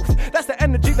the youth. That's the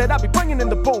energy that I be bringing in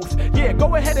the booth. Yeah,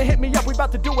 go ahead and hit me up, we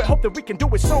about to do it. Hope that we can do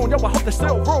it soon. Yo, I hope there's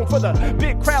still room for the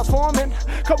big crowds forming.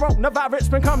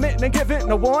 Coronavirus been coming and giving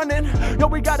no warning. Yo,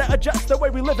 we gotta adjust the way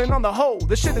we living on the whole.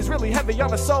 The shit is really heavy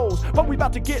on the souls, but we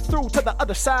about to get through to the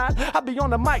other side. I be on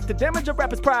the mic to damage a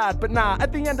rapper's pride, but nah,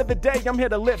 at the end of the day, I'm here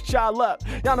to lift y'all up.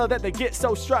 Y'all know that they get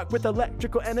so struck with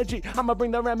electrical energy. I'ma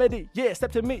bring the remedy. Yeah,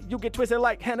 step to me, you get twisted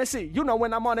like Hennessy. You know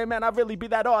when I'm on it, man, I really be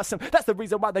that awesome. That's the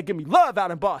reason why they give me love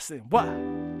out in Boston. What?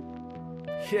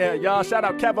 Yeah, y'all, shout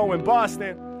out Kevo in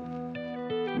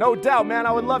Boston. No doubt, man,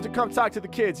 I would love to come talk to the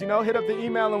kids, you know, hit up the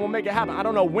email and we'll make it happen. I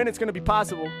don't know when it's gonna be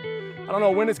possible.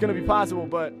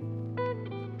 But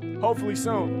hopefully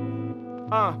soon.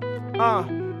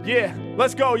 Yeah,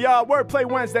 let's go, y'all. Wordplay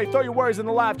Wednesday, throw your words in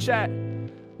the live chat.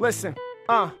 Listen,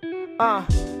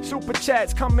 super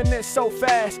chats coming in so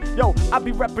fast. Yo, I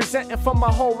be representing for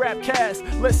my whole rap cast.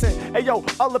 Listen, hey yo,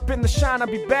 all up in the shine I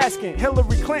be basking.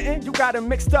 Hillary Clinton, you got her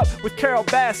mixed up with Carol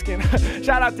Baskin.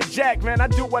 Shout out to Jack, man, I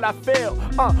do what I feel.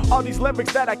 All these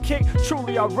lyrics that I kick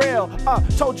truly are real.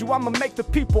 Told you I'ma make the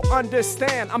people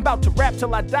understand. I'm about to rap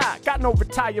till I die, got no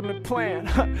retirement plan.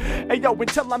 Hey yo,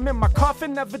 until I'm in my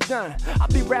coffin, never done. I'll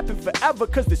be rapping forever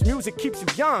cause this music keeps you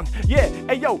young. Yeah,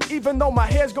 hey yo, even though my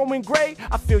hair's going gray,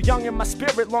 I feel young in my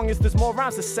spirit long as there's more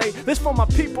rhymes to say. This for my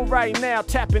people right now,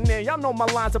 tapping in. Y'all know my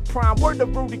lines are prime. Word to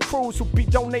Rudy Cruz who be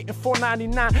donating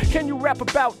 $4.99. Can you rap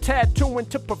about tattooing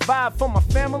to provide for my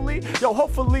family? Yo,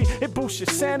 hopefully it boosts your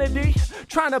sanity.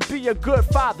 Trying to be a good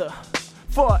father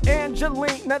for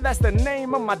Angelina, that's the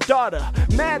name of my daughter.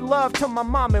 Mad love to my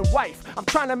mom and wife. I'm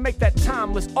trying to make that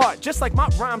timeless art, just like my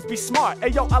rhymes be smart. Hey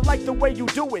yo, I like the way you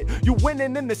do it. You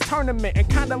winning in this tournament, and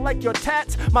kinda like your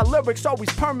tats, my lyrics always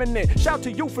permanent. Shout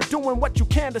to you for doing what you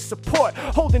can to support,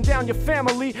 holding down your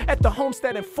family at the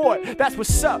homestead and fort. That's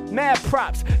what's up, mad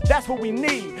props, that's what we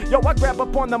need. Yo, I grab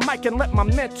up on the mic and let my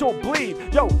mental bleed.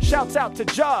 Yo, shouts out to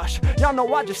Josh, y'all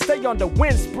know I just stay on the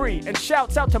win spree. And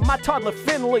shouts out to my toddler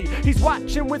Finley, he's watching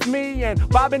with me and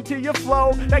bobbing to your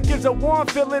flow. That gives a warm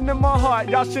feeling in my heart,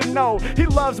 y'all should know. He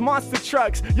loves monster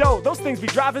trucks. Yo, those things be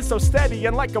driving so steady,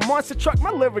 and like a monster truck,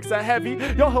 my lyrics are heavy.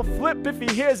 Yo, he'll flip if he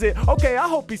hears it. Okay, I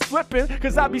hope he's flipping,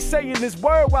 cause I be saying this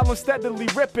word while I'm steadily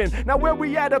ripping. Now where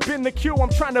we at up in the queue, I'm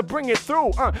trying to bring it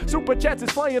through. Super chats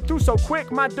is flying through so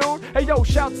quick, my dude. Hey yo,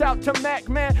 shouts out to Mac,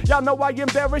 man. Y'all know I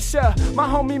embarrass ya. My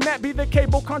homie Matt be the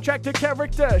cable contractor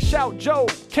character. Shout Joe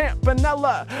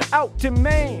Campanella out to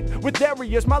Maine with that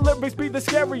hilarious. My lyrics be the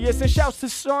scariest. And shouts to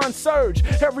Sean Surge,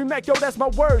 Harry Mack, yo, that's my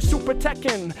word, super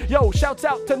Tekken. Yo, shouts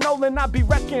out to Nolan, I be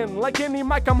wrecking. Like any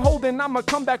mic I'm holding, I'ma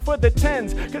come back for the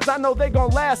 10s. Cause I know they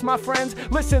gon' last, my friends.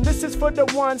 Listen, this is for the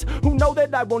ones who know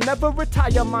that I will never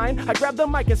retire mine. I grab the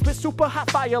mic and spit super hot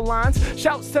fire lines.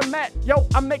 Shouts to Matt, yo,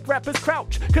 I make rappers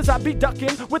crouch. Cause I be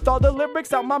ducking with all the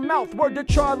lyrics out my mouth. Word to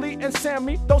Charlie and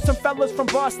Sammy, those some fellas from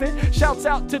Boston. Shouts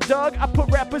out to Doug, I put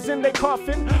rappers in their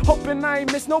coffin. Hoping I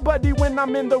ain't miss nobody when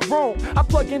I'm in the room. I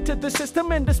plug into the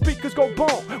system and the speakers go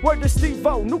boom. Word to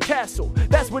Steve-O, Newcastle,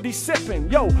 that's what he's sipping.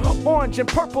 Yo, orange and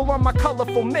purple on my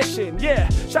colorful mission. Yeah,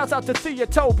 shouts out to Thea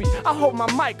Toby, I hold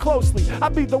my mic closely. I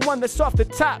be the one that's off the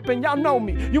top and y'all know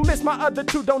me. You missed my other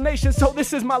 2 donations, so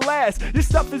this is my last. Your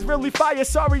stuff is really fire,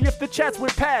 sorry if the chats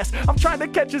went past. I'm trying to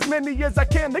catch as many as I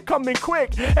can, they coming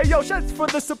quick. Hey yo, shouts for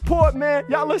the support, man,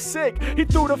 y'all are sick. He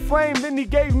threw the flame, then he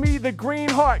gave me the green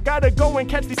heart. Gotta go and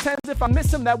catch these 10s, if I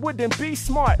miss them that wouldn't be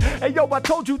smart. Hey yo, I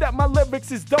told you that my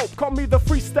lyrics is dope. Call me the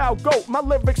freestyle goat, my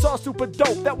lyrics all super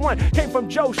dope. That one came from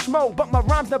Joe Schmo, but my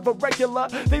rhymes never regular.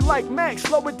 They like Max,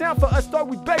 slow it down for us, dog,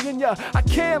 we begging ya. I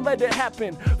can't let it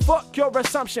happen, fuck your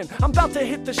assumption. I'm about to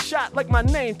hit the shot like my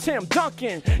name Tim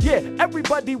Duncan. Yeah,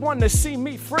 everybody wanna see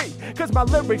me free, cause my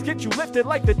lyrics get you lifted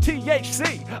like the THC.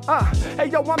 Hey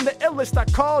yo, I'm the illest, I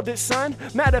called it, son.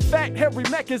 Matter of fact, Harry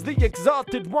Mack is the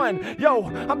exalted one. Yo,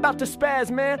 I'm about to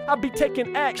spaz, man, I be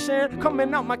taking action.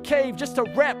 Coming out my cave just to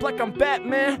rap like I'm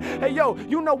Batman. Hey yo,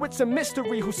 you know it's a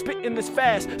mystery who's spitting this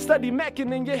fast. Study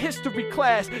Mackin in your history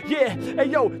class. Yeah, hey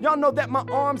yo, y'all know that my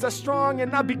arms are strong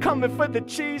and I be coming for the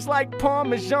cheese like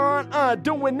Parmesan.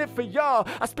 Doing it for y'all.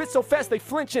 I spit so fast they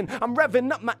flinching. I'm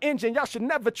revving up my engine. Y'all should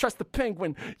never trust the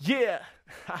penguin. Yeah.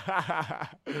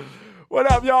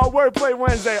 What up, y'all? Wordplay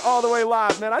Wednesday, all the way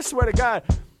live, man. I swear to God,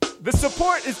 the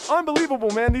support is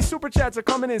unbelievable, man. These super chats are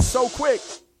coming in so quick.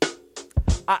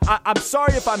 I'm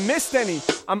sorry if I missed any.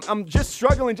 I'm just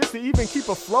struggling just to even keep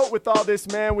afloat with all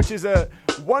this, man, which is a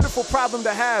wonderful problem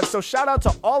to have. So shout out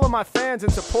to all of my fans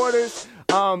and supporters.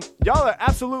 Y'all are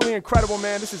absolutely incredible,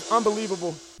 man. This is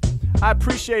unbelievable. I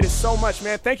appreciate it so much,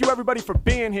 man. Thank you, everybody, for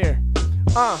being here.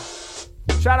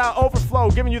 Shout out Overflow,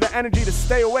 giving you the energy to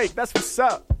stay awake. That's what's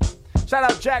up. Shout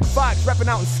out Jack Fox, repping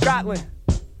out in Scotland.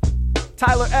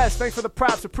 Tyler S., thanks for the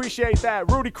props. Appreciate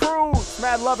that. Rudy Cruz,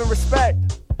 mad love and respect.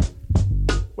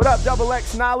 What up, Double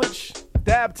X Knowledge?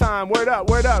 Dab time. Word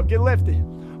up, get lifted.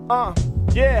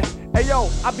 Yeah. Hey, yo,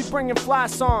 I be bringing fly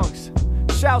songs.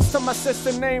 Shouts to my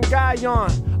sister named Guyon.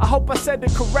 I hope I said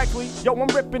it correctly. Yo, I'm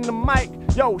ripping the mic.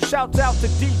 Yo, shouts out to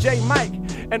DJ Mike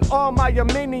and all my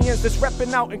Armenians that's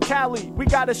repping out in Cali. We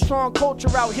got a strong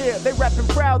culture out here, they rapping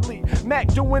proudly. Mac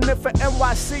doing it for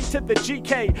NYC to the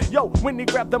GK. Yo, when he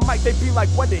grab the mic, they be like,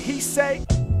 what did he say?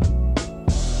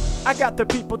 I got the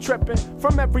people tripping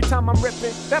from every time I'm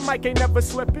ripping. That mic ain't never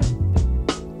slipping.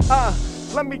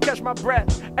 Let me catch my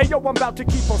breath. Hey yo, I'm about to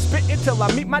keep on spitting till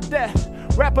I meet my death.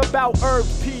 Rap about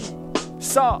herbs, pea,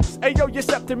 sauce. Hey yo, you're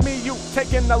up to me, you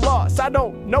taking the loss. I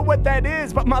don't know what that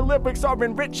is, but my lyrics are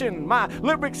enriching. My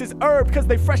lyrics is herb cause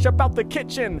they fresh up out the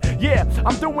kitchen. Yeah,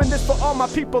 I'm doing this for all my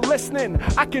people listening.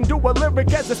 I can do a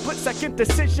lyric as a split-second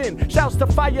decision. Shouts to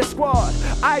Fire Squad,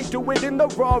 I do it in the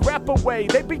raw rapper way.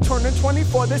 They be turning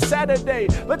 24 this Saturday.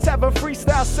 Let's have a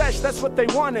freestyle sesh, that's what they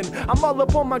wantin'. I'm all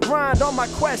up on my grind, on my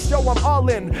quest, yo, I'm all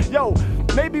in. Yo,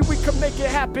 maybe we could make it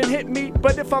happen, hit me.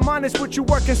 But if I'm honest with you,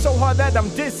 working so hard that I'm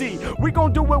dizzy. We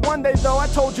gon' do it one day though, I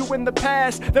told you in the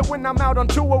past that when I'm out on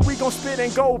tour, we gon' spit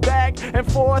and go back and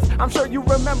forth. I'm sure you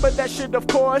remember that shit, of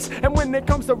course. And when it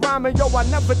comes to rhyming, yo, I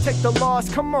never take the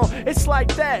loss. Come on, it's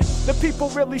like that, the people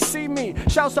really see me.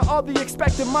 Shouts to all the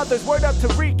expected mothers, word up to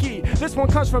Riki. This one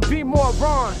comes from B. More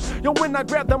Ron. Yo, when I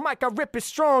grab the mic, I rip it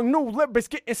strong. New lyrics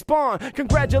getting spawned.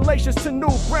 Congratulations to new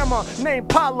grandma named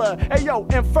Paula. Hey yo,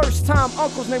 and first time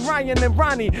uncles named Ryan and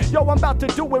Ronnie. Yo, I'm about to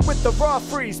do it with the raw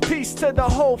freeze. Peace to the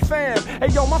whole fam. Hey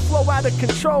yo, my flow out of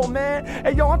control, man.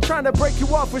 Hey yo, I'm trying to break you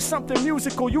off with something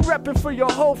musical. You repping for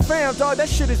your whole fam, dog. That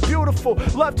shit is beautiful.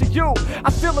 Love to you.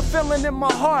 I feel a feeling in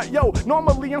my heart. Yo,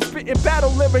 normally I'm spitting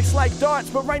battle lyrics like darts,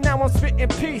 but right now I'm spitting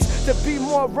peace to be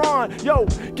more Ron. Yo,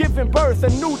 giving birth, a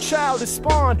new child is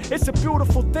spawned. It's a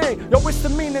beautiful thing. Yo, it's the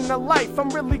meaning of life. I'm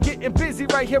really getting busy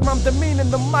right here. I'm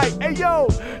demeaning the mic. Hey yo,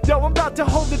 I'm about to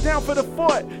hold it down for the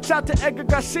fort. Shout to Edgar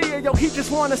Garcia, yo, he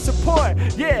just wanna support.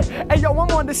 Yeah, hey yo,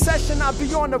 I'm on the session, I'll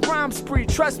be on the rhyme spree.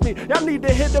 Trust me, y'all need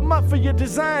to hit him up for your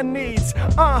design needs.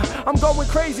 I'm going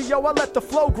crazy, yo, I let the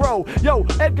flow grow. Yo,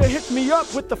 Edgar hit me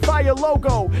up with the fire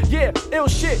logo. Yeah, ill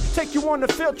shit, take you on the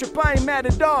field trip, I ain't mad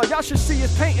at all. Y'all should see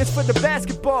his paintings for the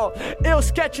basketball. Ill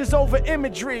sketches over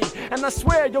imagery. And I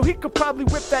swear, yo, he could probably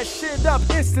whip that shit up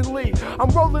instantly. I'm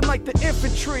rolling like the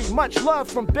infantry, much love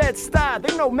from Bed-Stuy.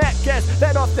 They know Matt Guess,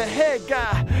 that off the head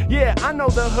guy. Yeah, I know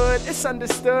the hood, it's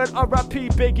understood. R.I.P.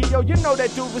 Biggie, yo, you know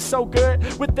that dude was so good.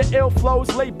 With the ill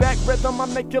flows, laid back rhythm, I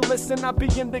make you listen. I be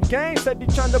in the game, said he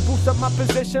trying to boost up my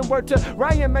position. Word to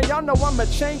Ryan, man, y'all know I'ma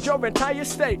change your entire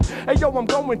state. Hey yo, I'm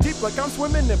going deep like I'm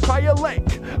swimming in Prior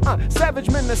Lake. Savage,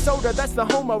 Minnesota, that's the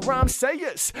home of rhyme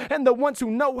sayers. And the ones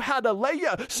who know how to lay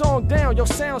a song down, your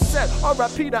sound set.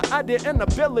 R.I.P. the idea and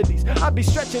abilities. I be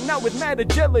stretching out with mad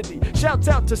agility. Shouts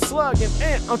out to Slug and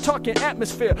Ant, I'm talking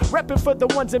atmosphere. Reppin' for the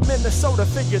ones in Minnesota,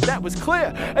 figured that was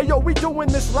clear. Hey yo, we doing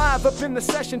this live up in the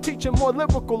session, teaching more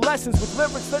lyrical lessons with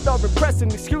lyrics that are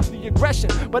impressing. Excuse the aggression,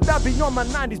 but I be on my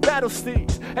 90s battle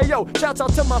steeds. Hey yo, shouts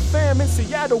out to my fam in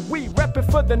Seattle, we reppin'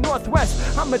 for the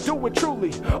Northwest. I'ma do it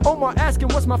truly. Omar asking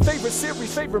what's my favorite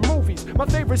series, favorite movies. My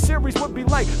favorite series would be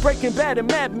like Breaking Bad and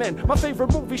Mad Men. My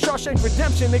favorite movie, Shawshank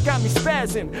Redemption, it got me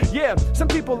spazzing. Yeah, some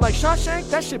people like Shawshank,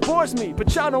 that shit bores me,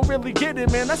 but y'all don't really get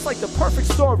it, man. That's like the perfect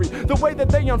story. The way that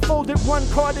they unfolded one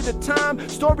card at a time.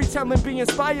 Storytelling be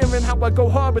inspiring, how I go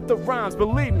hard with the rhymes,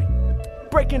 believe me.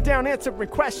 Breaking down, answering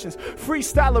questions.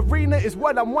 Freestyle arena is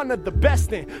what I'm one of the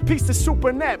best in. Peace to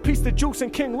Super Nat, peace to Juice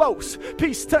and King Los.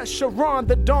 Peace to Sharon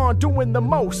the Dawn doing the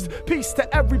most. Peace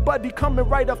to everybody coming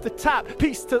right off the top.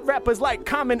 Peace to rappers like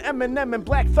Common, Eminem, and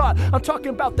Black Thought. I'm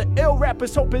talking about the ill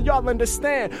rappers, hoping y'all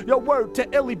understand. Your word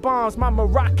to Illy Bombs, my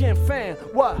Moroccan fan.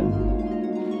 What?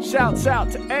 Shouts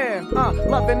out to Am,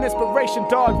 love and inspiration,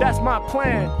 dog, that's my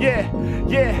plan. Yeah,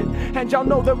 and y'all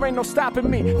know there ain't no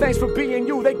stopping me. Thanks for being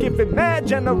you, they giving mad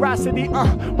generosity.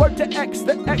 Word to X,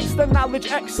 the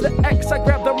knowledge, X, the X. I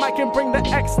grab the mic and bring the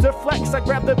X to flex. I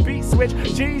grab the beat switch,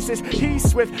 Jesus, he's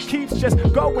swift, keeps just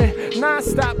going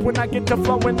non-stop when I get to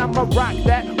flowing. I'ma rock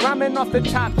that, rhyming off the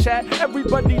top chat.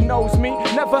 Everybody knows me,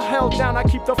 never held down, I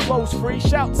keep the flows free.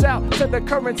 Shouts out to the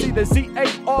currency, the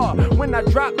Z-A-R. When I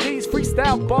drop these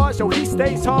freestyle bars, yo, he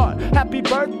stays hard. Happy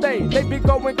birthday, they be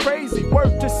going crazy.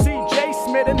 Word to CJ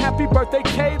Smith and happy birthday,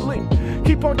 Kaylee.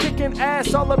 Keep on kicking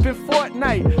ass all up in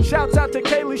Fortnite. Shouts out to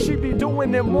Kaylee, she be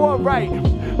doing it more right.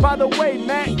 By the way,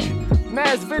 Mac,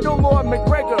 Masvidal or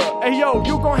McGregor, hey yo,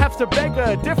 you gon' have to beg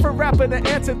a different rapper to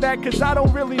answer that, cause I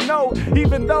don't really know.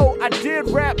 Even though I did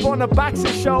rap on a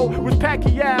boxing show with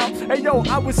Pacquiao, hey yo,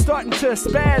 I was starting to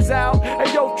spaz out.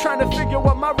 Hey yo, trying to figure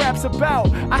what my rap's about.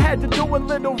 I had to do a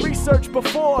little research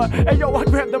before. Hey yo, I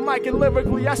grabbed the mic and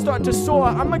lyrically I start to soar.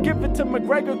 I'ma give it to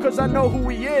McGregor cause I know who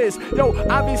he is. Yo,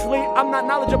 obviously I'm not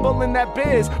knowledgeable in that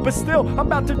biz, but still I'm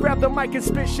about to grab the mic and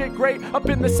spit shit great. Up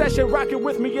in the session, rockin'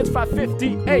 with me, it's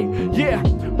 5:58. Yeah,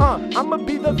 I'ma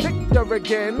be the victor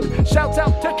again. Shouts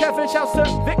out to Kevin, shouts to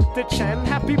Victor Chen.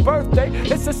 Happy birthday,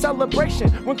 it's a celebration.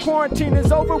 When quarantine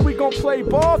is over, we gon' play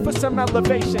ball for some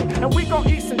elevation. And we gon'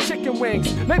 eat some chicken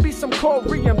wings, maybe some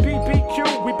Korean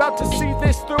BBQ. We about to see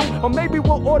this through, or maybe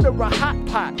we'll order a hot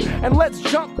pot. And let's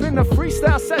jump in a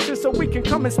freestyle session so we can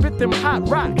come and spit them hot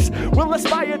rocks. We'll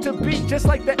aspire to be just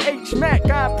like the H-Mac.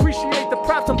 I appreciate the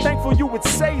props, I'm thankful you would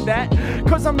say that,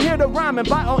 cause I'm here to rhyme, and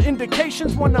by all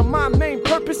indications, one of my main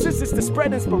purposes is to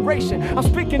spread inspiration. I'm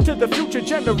speaking to the future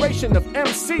generation of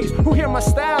MCs who hear my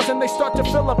styles and they start to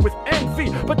fill up with envy.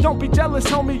 But don't be jealous,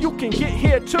 homie, you can get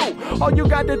here too. All you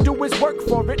gotta do is work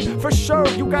for it. For sure,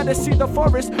 you gotta see the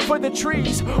forest for the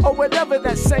trees, or whatever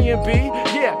that saying be.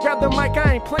 Yeah, grab the mic,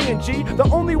 I ain't playing G. The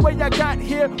only way I got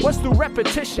here was through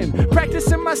repetition,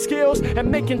 practicing my skills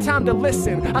and making time to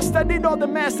listen. I studied all the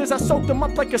masters, I soaked them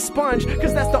up like a sponge,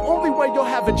 cause that's the only way you'll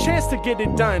have a chance to get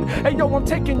it done. Hey yo, I'm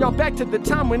taking y'all back to the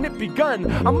time when it begun.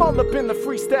 I'm all up in the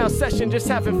freestyle session, just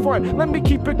having fun. Let me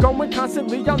keep it going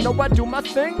constantly, y'all know I do my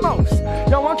thing most.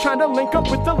 Yo, I'm trying to link up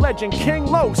with the legend King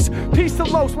Los. Peace to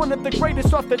Los, one of the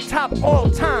greatest off the top all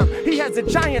time. He has a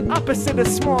giant opposite of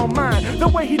small mind. The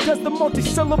way he does the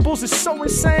multi-syllables is so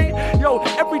insane. Yo,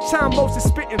 every time Los is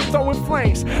spitting, throwing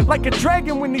flames like a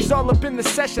dragon when he's all up in the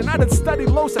session. I done studied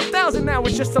Los 1,000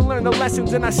 hours just to learn the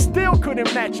lessons, and I still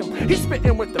couldn't match him. He's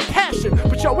spitting with the passion,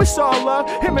 but yo, it's all love.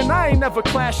 Him and I ain't never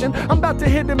clashing. I'm about to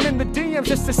hit him in the DMs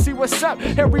just to see what's up.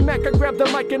 Harry Mack, I grab the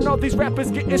mic and all these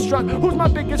rappers getting struck. Who's my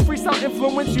biggest freestyle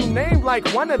influence? You named like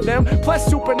one of them. Plus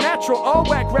Supernatural, all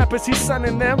whack rappers, he's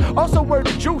sunning them. Also word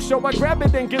of juice, so I grab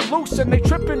it and get loose. And they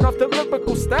tripping off the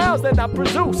lyrical styles that I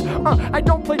produce. I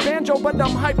don't play banjo, but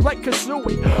I'm hyped like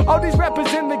Kasui. All these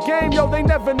rappers in the game, yo, they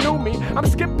never knew me. I'm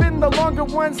skipping the longer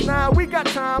ones, nah, we got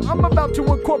time. I'm about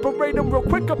to incorporate them real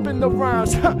quick up in the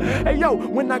rhymes. Hey yo,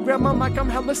 when I grab my mic, I'm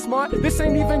hella smart. This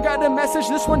ain't even got a message,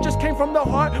 this one just came from the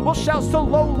heart. Well, shouts to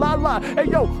Low La La. Hey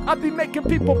yo, I be making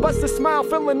people bust a smile,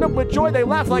 filling them with joy, they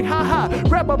laugh like ha ha.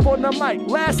 Grab up on the mic,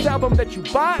 last album that you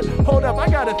bought? Hold up, I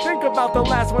gotta think about the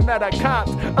last one that I copped.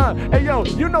 Hey yo,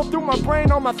 you know through my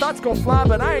brain all my thoughts gon' fly,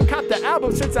 but I ain't copped the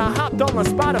album since I hopped on my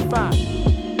Spotify.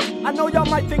 I know y'all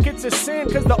might think it's a sin,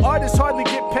 cause the artists hardly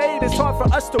get paid, it's hard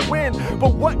for us to win.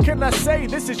 But what can I say,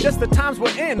 this is just the times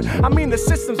we're in. I mean the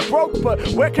system's broke, but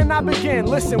where can I begin?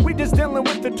 Listen, we just dealing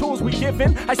with the tools we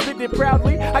given. I spit it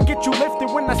proudly, I get you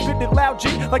lifted when I spit it loud, G.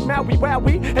 Like Maui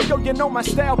Wowie, hey yo, you know my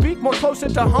style be more closer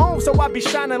to home, so I be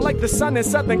shining like the sun in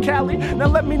Southern Cali. Now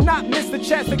let me not miss the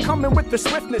chance to come in with the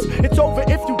swiftness. It's over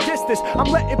if you diss this,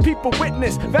 I'm letting people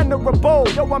witness. Venerable,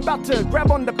 yo, I'm about to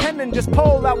grab on the pen and just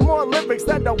pull out more lyrics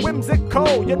that are whimsical.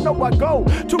 You know I go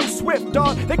too swift,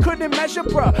 dog. They couldn't measure,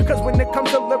 bruh. Cause when it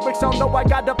comes to lyrics, y'all know I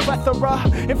got a plethora.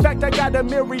 In fact, I got a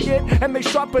myriad, and they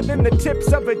sharper than the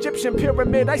tips of Egyptian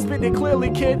pyramid. I spit it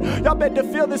clearly, kid. Y'all better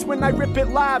feel this when I rip it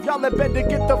live. Y'all had better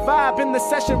get the vibe in the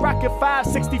session. Rockin'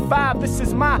 565. This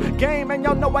is my game, and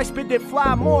y'all know I spit it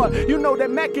fly more. You know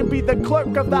that Mac can be the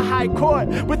clerk of the high court.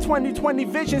 With 20/20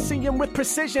 vision, seeing with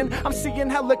precision. I'm seeing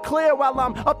hella clear while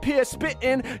I'm up here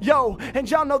spitting. Yo, and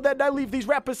y'all know that I leave these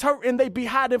rappers hurting. They be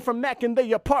hiding from Mac in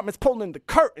their apartments, pulling the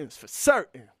curtains for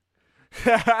certain.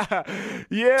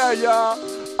 Yeah, y'all.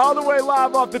 All the way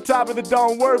live off the top of the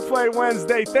dome, Wordplay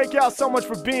Wednesday. Thank y'all so much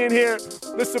for being here.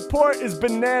 The support is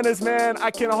bananas, man. I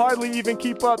can hardly even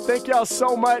keep up. Thank y'all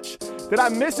so much. Did I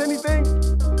miss anything?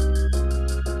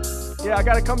 Yeah, I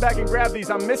gotta come back and grab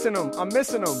these. I'm missing them.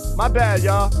 My bad,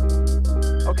 y'all.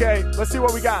 Okay, let's see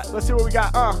what we got.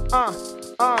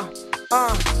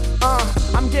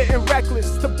 I'm getting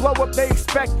reckless. To blow up, they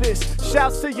expect this.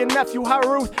 Shouts to your nephew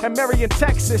Haruth and Marion,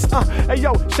 Texas. Hey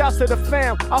yo, shouts to the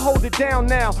fam. I hold it down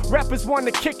now. Rappers want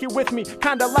to kick it with me,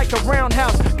 kinda like a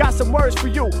roundhouse. Got some words for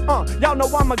you. Y'all know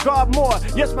I'm a god more.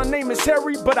 Yes, my name is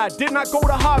Harry, but I did not go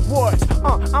to Hogwarts.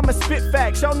 I'm a spit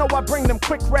facts. Y'all know I bring them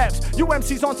quick raps. You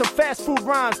MCs on some fast food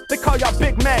rhymes. They call y'all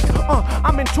Big Mac.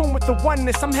 I'm in tune with the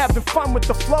oneness. I'm having fun with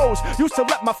the flows. Used to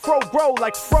let my fro grow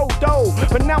like Frodo,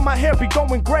 but now my hair be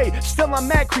going gray. Still I'm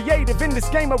mad creative in this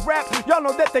game of rap. Y'all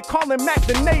know that they callin' Mac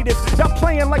the native. Y'all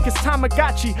playing like it's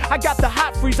Tamagotchi. I got the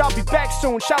hot freeze, I'll be back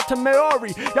soon. Shout to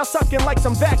Maori, y'all sucking like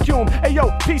some vacuum. Hey yo,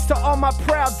 peace to all my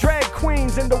proud drag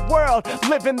queens in the world,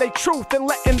 living they truth and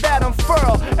letting that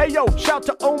unfurl. Hey yo, shout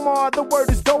to Omar, the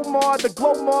word is Domar, the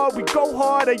Glomar, we go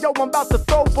hard. Hey yo, I'm about to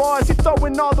throw bars. He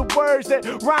throwing all the words that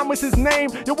rhyme with his name.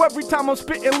 Yo, every time I'm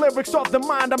spitting lyrics off the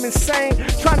mind, I'm insane.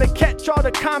 Trying to catch all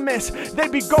the comments, they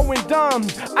be going dumb.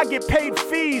 I get paid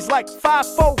fees like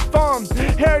 5-4 thumb.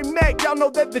 Harry Mack, y'all know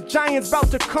that the Giants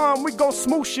about to come. We gon'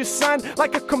 smoosh your son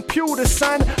like a computer,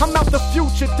 son. I'm out the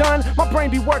future done. My brain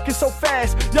be working so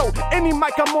fast. Yo, any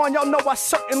mic I'm on, y'all know I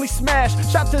certainly smash.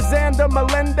 Shout to Xander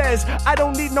Melendez. I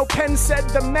don't need no pen, said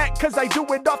the Mac, cause I do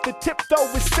it off the tip though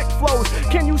with sick flows.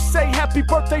 Can you say happy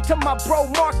birthday to my bro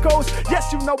Marcos?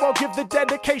 Yes, you know I'll give the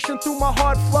dedication through my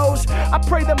hard flows. I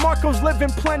pray that Marcos living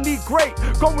plenty great.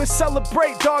 Go and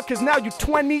celebrate, dog, cause now you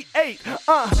 28.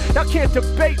 Y'all can't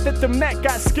debate that the Mac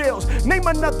got skills. Name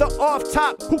another off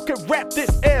top who could rap this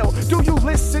ill. Do you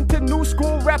listen to new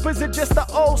school rappers or just the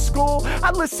old school?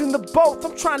 I listen to both,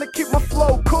 I'm trying to keep my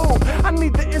flow cool. I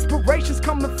need the inspirations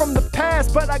coming from the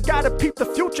past, but I gotta peep the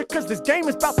future cause this game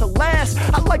is about to last.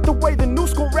 I like the way the new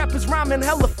school rappers rhyming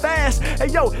hella fast. Hey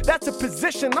yo, that's a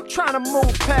position I'm trying to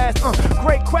move past.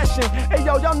 Great question. Hey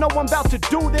yo, y'all know I'm about to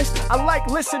do this. I like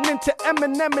listening to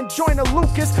Eminem and Joyner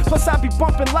Lucas. Plus I be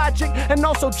bumping Logic and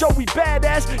also Joey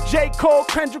Badass, J. Cole,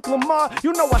 Kendrick Lamar.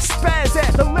 You know I spaz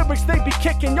at the lyrics they be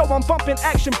kicking. Yo, I'm bumping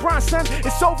Action Bronson.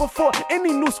 It's over for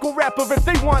any new school rapper if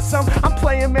they want some. I'm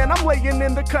playing, man, I'm laying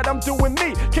in the cut, I'm doing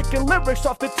me. Kicking lyrics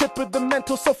off the tip of the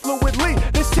mental so fluidly.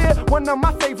 This here, one of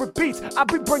my favorite beats. I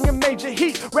be bringing major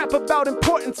heat. Rap about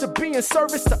importance of being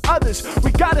service to others.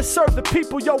 We gotta serve the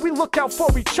people, yo, we look out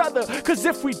for each other. Cause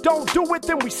if we don't do it,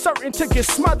 then we certain to get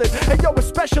smothered. Hey yo,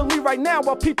 especially right now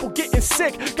while people getting sick.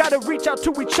 sick. Gotta reach out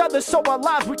to each other so our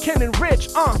lives we can enrich.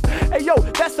 Hey yo,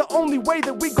 that's the only way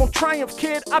that we gon' triumph,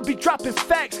 kid. I be dropping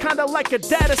facts, kinda like a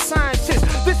data scientist.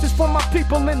 This is for my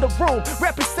people in the room.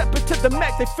 Rappers stepping to the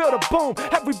max, they feel the boom.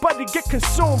 Everybody get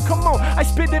consumed, come on. I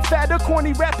spit it fatter,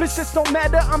 corny rappers just don't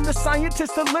matter. I'm the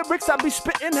scientist of lyrics, I be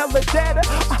spitting hella data.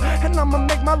 And I'ma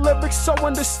make my lyrics so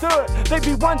understood. They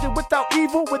be wondering, without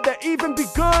evil, would that even be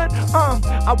good?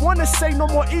 I wanna say no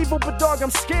more evil, but dog, I'm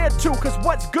scared too. Cause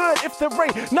what's good if there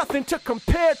ain't nothing to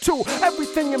compare to?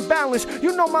 Everything in balance,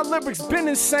 you know my lyrics been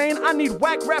insane. I need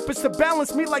whack rappers to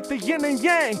balance me like the yin and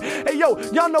yang. Hey yo,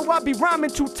 y'all know I be rhyming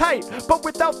too tight. But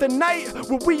without the night,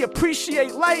 would we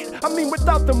appreciate light? I mean,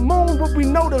 without the moon, would we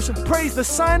notice and praise the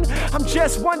sun? I'm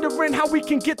just wondering how we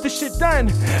can get this shit done.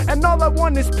 And all I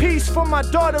want is peace for my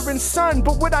daughter and son.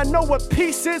 But would I know what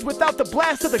peace is without the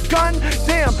blast of the gun?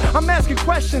 Damn, I'm asking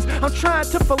questions, I'm trying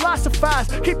to philosophize.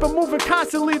 Keep it moving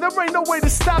constantly, there ain't no way to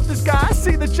stop this guy. I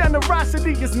see the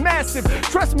generosity is massive.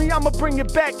 Trust me, I'ma bring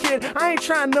it back, kid. I ain't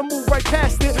trying to move right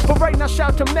past it. But right now,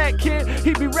 shout to Matt, kid.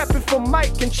 He be repping for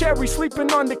Mike and Cherry,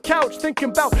 sleeping on the couch, thinking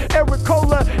about Eric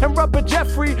Cola and Rubber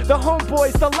Jeffrey, the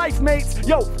homeboys, the life mates.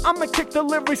 Yo, I'ma kick the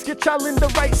lyrics, get y'all in the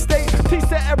right state. Peace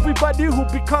to everybody who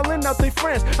be calling out their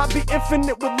friends. I be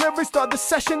infinite with lyrics, thought the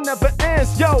session never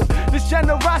ends. Yo, this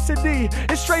generosity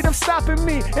is straight up stopping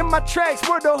me in my tracks.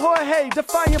 Word of Jorge,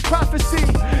 defying prophecy.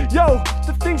 Yo,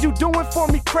 the things you doing for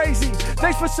me crazy.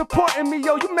 Thanks for supporting me,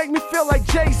 yo. You make me feel like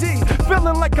Jay-Z,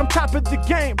 feeling like I'm top of the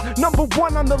game, number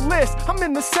one on the list. I'm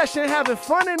in the session having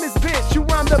fun in this bitch. You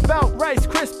rhymed about Rice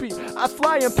Krispie, I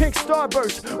fly in pink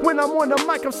starburst. When I'm on the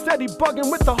mic, I'm steady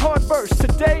bugging with the hard verse.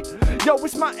 Today, yo,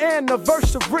 it's my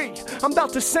anniversary. I'm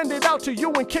about to send it out to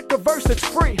you and kick a verse that's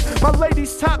free. My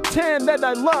lady's top 10 that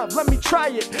I love, let me try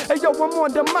it. Hey yo, I'm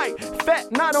on the mic,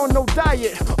 fat, not on no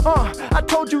diet. I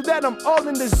told you that I'm all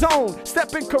in the zone.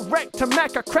 Stepping correct to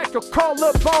Mac, I crack your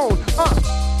collarbone.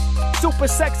 Super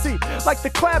sexy, like the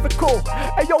clavicle.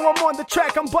 Hey yo, I'm on the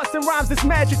track, I'm busting rhymes, it's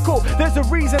magical. There's a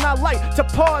reason I like to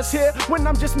pause here when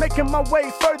I'm just making my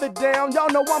way further down. Y'all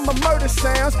know I'm a murder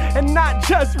sounds and not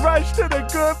just rush to the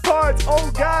good parts. Oh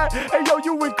God, hey yo,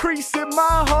 you increasing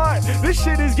my heart. This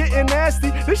shit is getting nasty,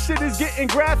 this shit is getting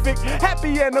graphic.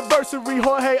 Happy anniversary,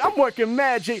 Jorge, I'm working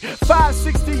magic.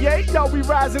 568, yo, we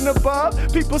rising above.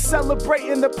 People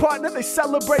celebrating the partner, they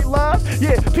celebrate love.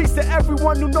 Yeah, peace to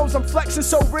everyone who knows I'm flexing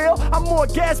so real. I'm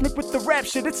orgasmic with the rap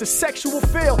shit, it's a sexual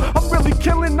feel. I'm really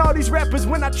killing all these rappers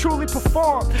when I truly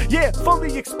perform. Yeah,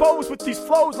 fully exposed with these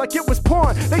flows like it was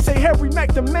porn. They say Harry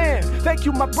Mack the man, thank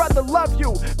you my brother, love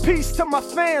you. Peace to my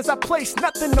fans, I place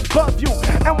nothing above you.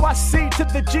 NYC to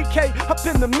the GK, up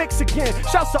in the mix again.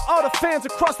 Shouts to all the fans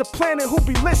across the planet who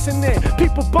be listening.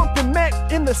 People bumping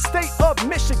Mac in the state of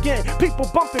Michigan. People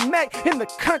bumping Mac in the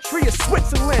country of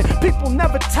Switzerland. People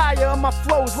never tire of my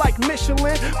flows like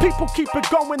Michelin. People keep it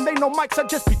going, they know mics, I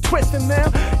just be twisting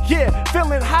them. Yeah,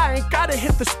 feeling high, ain't gotta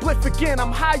hit the spliff again.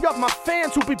 I'm high up, my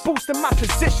fans who be boosting my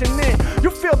positioning.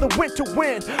 You feel the winter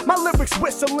wind, my lyrics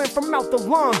whistling from out the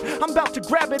lung. I'm about to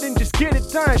grab it and just get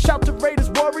it done. Shout to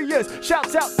Raiders Warriors,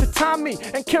 shouts out to Tommy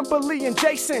and Kimberly and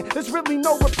Jason. There's really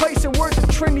no replacing. Word to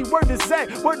Trini, word to Zach,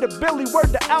 word to Billy,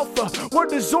 word to Alpha, word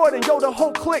to Zordon, yo, the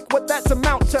whole clique, what that's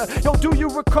amount to. Yo, do you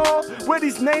recall where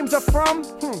these names are from?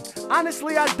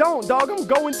 Honestly, I don't, dog, I'm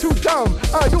going too dumb.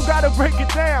 You gotta break it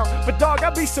down, but dog, I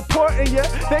be supporting ya.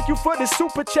 Thank you for the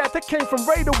super chat that came from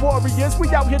Raider Warriors. We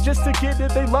out here just to get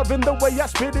it, they loving the way I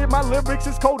spit it. My lyrics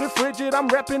is cold and frigid, I'm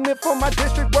repping it for my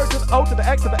district. Word to the O to the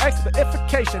X to the X to the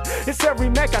ification. It's every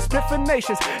Mac, I spit for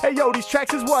nations. Hey yo, these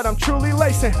tracks is what I'm truly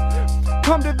lacing.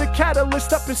 Come to the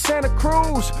Catalyst up in Santa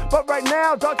Cruz. But right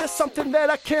now, dog, that's something that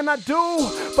I cannot do.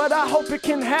 But I hope it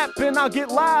can happen, I'll get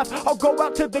live. I'll go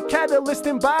out to the Catalyst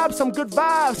and vibe some good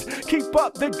vibes. Keep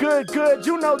up the good,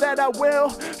 you know that I will.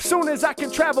 Soon as I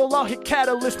can travel, I'll hit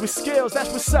Catalyst with skills.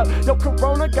 That's what's up. Yo,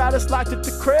 Corona got us locked at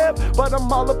the crib, but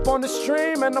I'm all up on the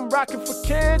stream and I'm rocking for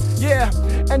kids. Yeah,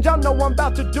 and y'all know I'm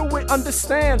about to do it,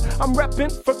 understand. I'm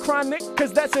repping for Chronic,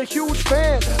 cause that's a huge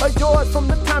fan of yours from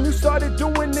the time you started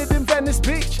doing it in Venice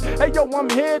Beach. Hey yo, I'm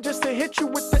here just to hit you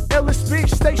with the illest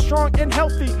speech. Stay strong and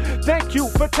healthy, thank you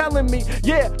for telling me.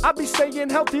 Yeah, I be staying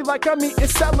healthy like I'm eating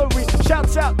celery.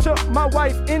 Shouts out to my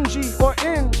wife Ingy or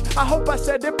Inge, I hope I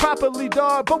said it properly,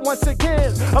 dog, but once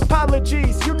again,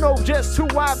 apologies. You know just who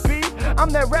I be. I'm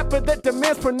that rapper that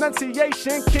demands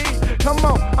pronunciation key. Come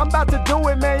on, I'm about to do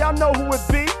it, man. Y'all know who it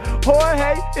be.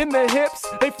 Jorge in the hips,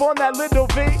 they form that little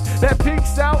V that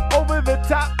peeks out over the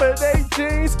top of they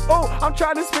jeans. Oh, I'm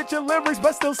trying to spit your lyrics,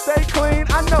 but still stay clean.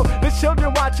 I know the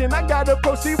children watching, I gotta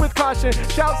proceed with caution.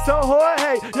 Shouts to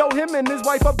Jorge, yo, him and his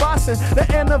wife are bossing. The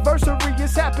anniversary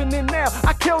is happening now.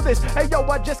 I kill this. Hey, yo,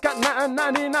 I just got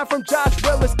 $9.99 from Josh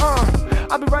Willis.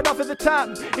 I'll be right off at the top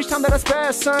each time that I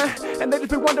spaz, son. And they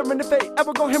just be wondering if they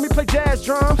ever gonna hear me play jazz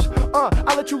drums.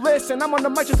 I'll let you listen. I'm on the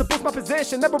mic just to boost my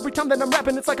position. Every time that I'm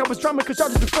rapping, it's like I was drumming, cause y'all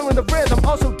just be feeling the rhythm.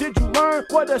 Also, did you learn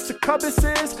what a succubus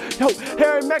is? Yo,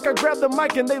 Harry Mack, I grabbed the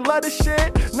mic and they love the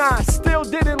shit. Nah, still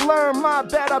didn't learn, my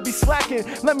bad, I'll be slacking.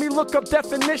 Let me look up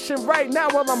definition right now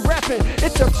while I'm rapping.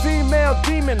 It's a female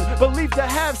demon, believed to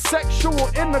have sexual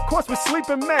intercourse with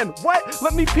sleeping men. What?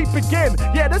 Let me peep again.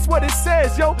 Yeah, that's what it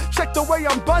says, yo. Check the way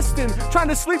I'm busting. Trying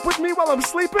to sleep with me while I'm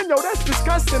sleeping? Yo, that's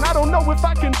disgusting. I don't know if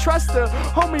I can trust her.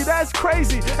 Homie, that's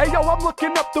crazy. Hey, yo, I'm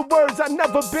looking up the words. I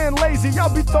never been lazy.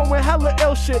 Y'all be throwing hella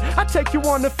ill shit. I take you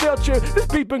on the field trip. This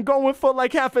beat been going for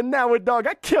like half an hour, dog.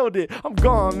 I killed it. I'm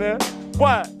gone, man.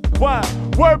 What?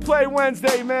 Wordplay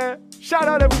Wednesday, man. Shout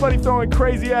out everybody throwing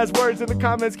crazy ass words in the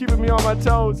comments, keeping me on my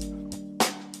toes.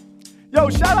 Yo,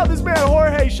 shout out this man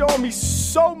Jorge showing me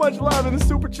so much love in the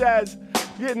super chats.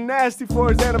 Getting nasty for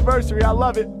his anniversary. I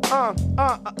love it.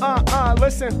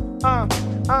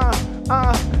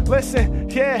 Listen,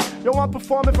 yeah, yo, I'm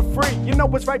performing for free. You know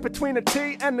what's right between a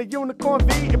T and the unicorn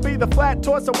V? It be the flat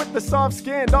torso with the soft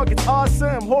skin, dog, it's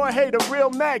awesome. Jorge, the real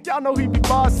Mac, y'all know he be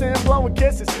bossing, blowing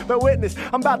kisses. But witness,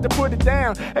 I'm about to put it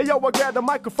down. Hey, yo, I grab the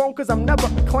microphone cause I'm never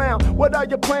a clown. What are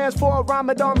your plans for a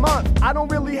Ramadan month? I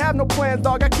don't really have no plans,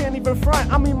 dog, I can't even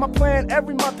front. I mean, my plan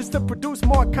every month is to produce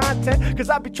more content, cause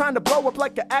I be trying to blow up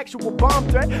like an actual bomb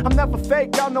threat. I'm never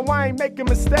fake, y'all know I ain't making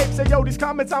mistakes. Hey, yo, these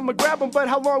comments, I'ma grab them, but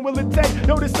how long will it take?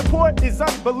 Yo, the support is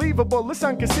unbelievable, it's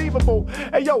inconceivable.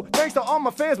 Hey, yo, thanks to all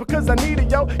my fans because I need it,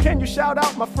 yo. Can you shout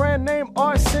out my friend named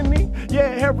Arsini? Yeah,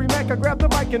 Harry Mack, I grab the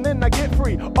mic and then I get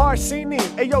free. Arsini,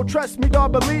 hey, yo, trust me,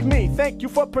 dog, believe me. Thank you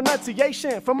for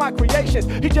pronunciation, for my creations.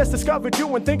 He just discovered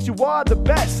you and thinks you are the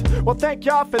best. Well, thank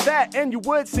y'all for that, and you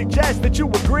would suggest that you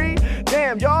agree?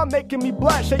 Damn, y'all making me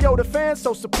blush. Hey, yo, the fans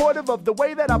so supportive of the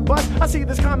way that I bust. I see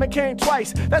this comment came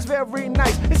twice, that's very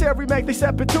nice. It's Harry Mack, they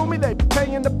step it to me, they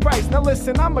paying the price. Now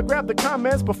listen, I'ma grab the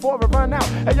comments before I run out.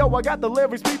 Hey, yo, I got the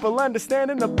lyrics people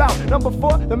understanding about. Number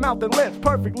 4, the mouth and lips,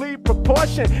 perfectly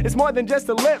proportioned. It's more than just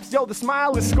the lips, yo, the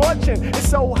smile is scorching. It's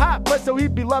so hot, but so he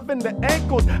be loving the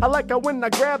ankles. I like how when I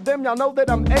grab them, y'all know that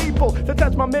I'm able to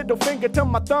touch my middle finger to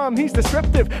my thumb, he's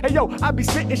descriptive. Hey, yo, I be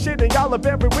spitting shit and y'all are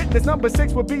very witness. Number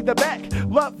 6 would be the back,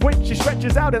 love when she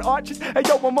stretches out and arches. Hey,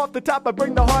 yo, I'm off the top, I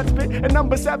bring the hard spit. And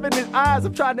number 7 is eyes,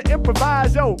 I'm trying to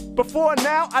improvise, yo. Before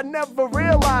now, I never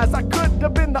realized I could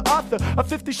have been the author of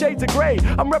 50 Shades of Grey.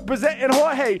 I'm representing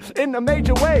Jorge in a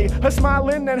major way. Her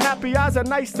smiling and happy eyes are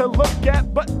nice to look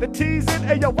at, but the teasing,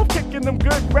 hey, yo, I'm kicking them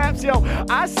good raps, yo.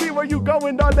 I see where you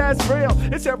going, dog, that's real.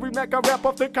 It's Harry Mack, I rap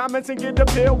off the comments and get the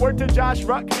pill. Word to Josh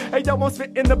Ruck, hey, yo, I'm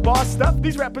spitting the boss stuff.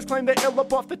 These rappers claim they ill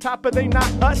up off the top, but they not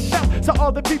us. Shout to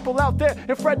all the people out there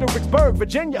in Fredericksburg,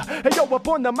 Virginia. Hey, yo, up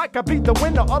on the mic, I beat the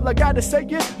winner. All I gotta say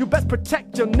is, you best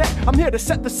protect your neck. I'm here to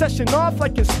set the session off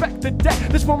like Inspector Deck.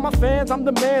 This for my fans, I'm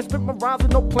the man, spit my rhymes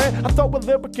with no plan. I throw a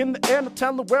lyric in the air, no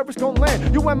telling where it's gonna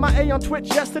land. You MIA on Twitch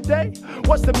yesterday?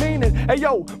 What's the meaning? Hey,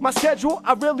 yo, my schedule,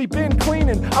 I really been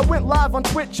cleaning. I went live on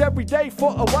Twitch every day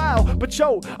for a while, but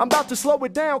yo, I'm about to slow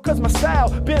it down cause my style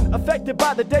been affected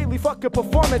by the daily fucking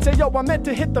performance. Hey, yo, I meant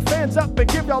to hit the fans up and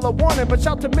give y'all a warning, but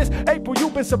shout to Miss April, you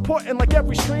been supporting like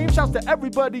every stream. Shouts to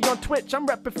everybody on Twitch, I'm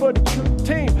repping for the true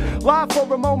team. Live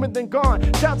for a moment then gone.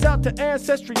 Shouts out to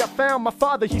Ancestry, I found my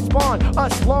father, he spawned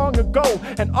us long ago.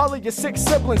 And all of your 6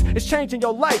 siblings is changing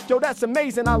your life. Yo, that's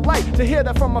amazing, I like to hear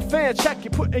that from my fans. Check you,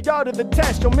 putting y'all to the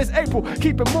test. Yo, Miss April,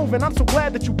 keep it moving, I'm so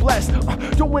glad that you blessed.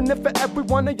 Doing it for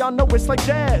everyone and y'all know it's like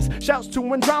jazz. Shouts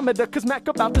to Andromeda, cause Mac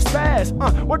about to spaz.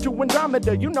 We're to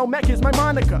Andromeda, you know Mac is my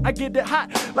moniker. I get it hot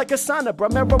like a sauna, bruh,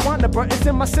 marijuana, bruh. It's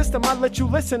in my system, I let you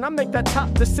listen. I make that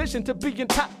top decision to be in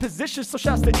top position. So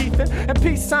shouts to Ethan, and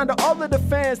peace sign to all of the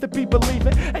fans that be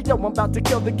believing. Hey, yo, I'm about to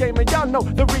kill the game, and y'all know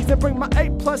the reason. Bring my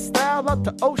A+ style out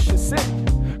to Ocean City.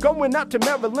 Going out to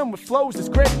Maryland with flows is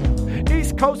gritty.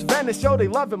 East Coast Venice, yo, they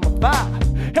loving my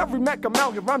vibe. Harry Mack, I'm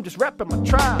out here, I'm just rapping my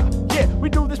tribe. Yeah, we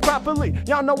do this properly.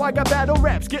 Y'all know I got battle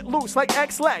raps. Get loose like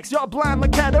X-Lax. Y'all blind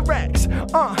like cataracts.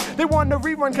 They want to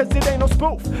rerun cause it ain't no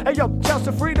spoof. Hey yo, shouts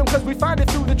to freedom cause we find it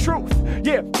through the truth.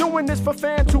 Yeah, doing this for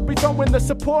fans who be throwing the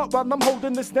support while I'm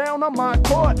holding this down on my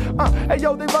court. Hey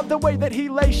yo, they love the way that he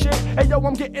lay shit. Hey yo,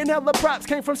 I'm getting hella props.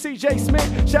 Came from CJ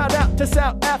Smith. Shout out to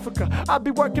South Africa. I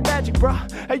be working magic,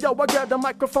 bruh. Hey yo, I grab the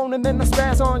microphone and then I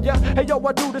spaz on ya. Hey yo,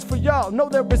 I do this for y'all. No,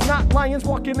 there is not lions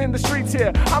walking in the streets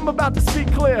here. I'm about to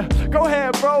speak clear. Go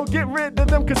ahead, bro. Get rid of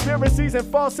them conspiracies and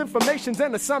false informations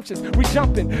and assumptions. We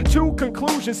jumping to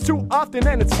conclusions too often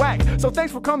and it's whack. So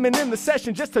thanks for coming in the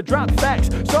session just to drop facts.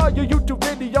 Saw your YouTube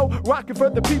video rocking for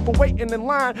the people waiting in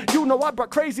line. You know I brought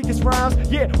craziest rhymes.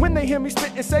 Yeah, when they hear me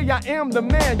spit and say I am the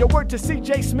man. Your word to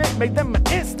CJ Smith made them an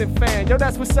instant fan. Yo,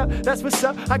 that's what's up. That's what's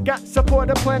up. I got support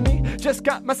aplenty. Just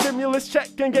got my stimulus check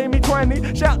and gave me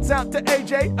 20. Shouts out to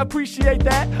AJ, appreciate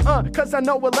that. Cause I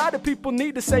know a lot of people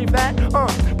need to save that.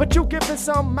 But you giving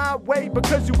some my way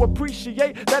because you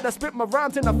appreciate that I spit my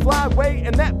rhymes in a fly way.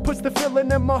 And that puts the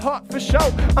feeling in my heart for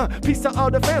show. Peace to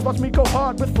all the fans, watch me go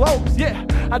hard with flows. Yeah,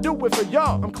 I do it for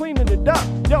y'all, I'm cleaning it up.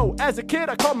 Yo, as a kid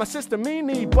I called my sister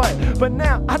Meanie, but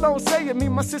now I don't say it, me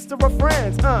and my sister are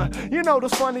friends. You know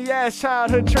those funny ass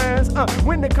childhood trends.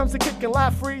 When it comes to kicking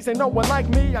live freeze, ain't no one like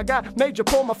me. I got major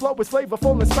pull, my flow is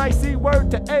flavorful and spicy. Word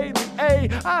to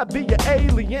alien, I be an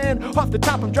alien. Off the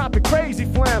top I'm dropping crazy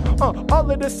flam. All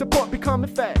of this support be coming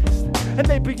fast. And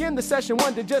they begin the session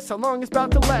wondering just how long it's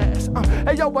about to last.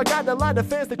 Hey yo, I got a lot of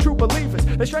fans, they true believers.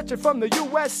 They stretching from the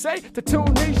USA to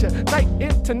Tunisia, night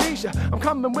in Tunisia. I'm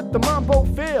coming with the mambo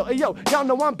feel. Hey yo, y'all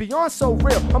know I'm beyond so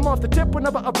real. I'm off the tip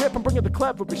whenever I rip, I'm bringing the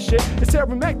cleverest shit. It's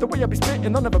Harry Mack, the way I be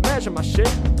spitting, I'll never measure my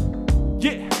shit.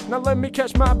 Yeah, now let me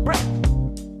catch my breath.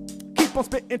 Keep on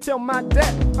spitting till my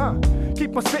death.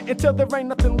 Keep on spitting till there ain't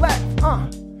nothing left.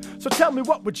 So tell me,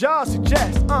 what would y'all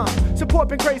suggest? Support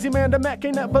been crazy, man, the Mac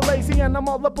ain't never lazy. And I'm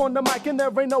all up on the mic and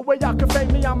there ain't no way y'all can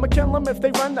fake me. I'ma kill them if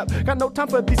they run up. Got no time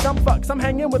for these dumb fucks. I'm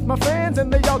hanging with my fans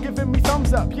and they all giving me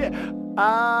thumbs up. Yeah.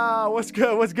 What's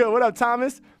good? What up,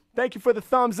 Thomas? Thank you for the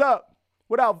thumbs up.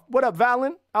 What up,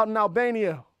 Valen? Out in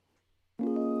Albania.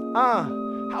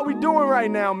 How we doing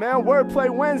right now, man? Wordplay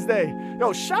Wednesday.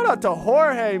 Yo, shout out to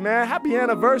Jorge, man. Happy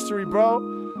anniversary, bro.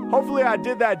 Hopefully I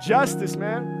did that justice,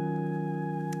 man.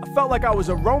 I felt like I was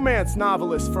a romance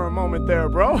novelist for a moment there,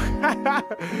 bro.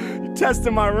 You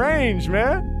tested my range,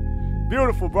 man.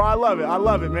 Beautiful, bro. I love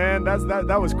it, man.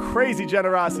 That was crazy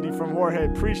generosity from Jorge.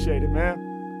 Appreciate it,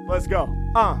 man. Let's go.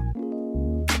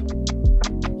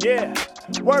 Yeah.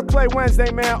 Wordplay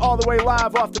Wednesday, man. All the way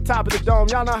live off the top of the dome.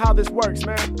 Y'all know how this works,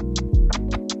 man.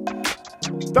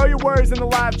 Throw your words in the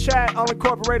live chat. I'll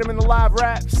incorporate them in the live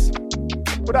raps.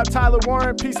 What up, Tyler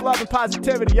Warren? Peace, love, and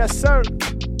positivity. Yes, sir.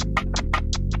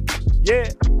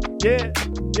 Yeah.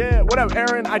 What up,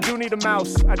 Aaron? I do need a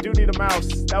mouse.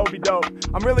 That would be dope.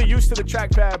 I'm really used to the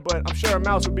trackpad, but I'm sure a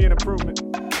mouse would be an improvement.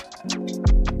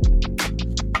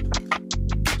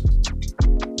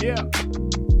 Yeah.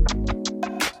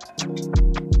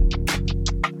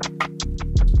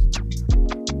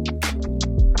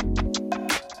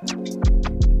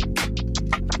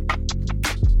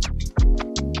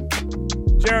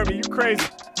 Jeremy, you crazy.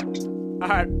 All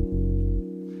right.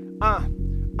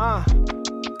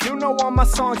 You know all my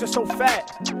songs are so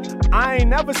fat. I ain't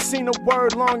never seen a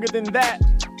word longer than that.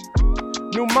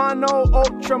 Pneumano,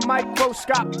 ultra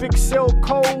microscopic,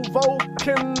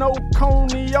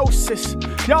 volcanoconiiosis.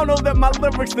 Y'all know that my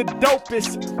lyrics the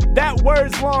dopest. That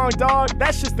word's long, dog.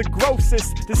 That's just the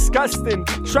grossest. Disgusting.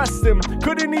 Trust him.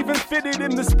 Couldn't even fit it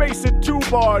in the space of 2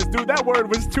 bars. Dude, that word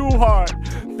was too hard.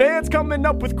 Fans coming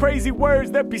up with crazy words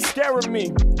that be scaring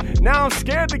me. Now I'm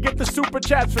scared to get the super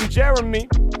chats from Jeremy.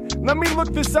 Let me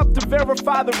look this up to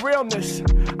verify the realness.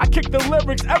 I kick the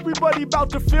lyrics, everybody about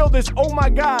to feel this. Oh my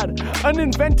god,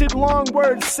 uninvented long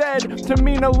word said to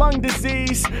mean a lung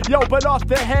disease. Yo, but off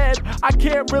the head, I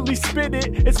can't really spit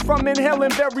it. It's from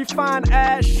inhaling very fine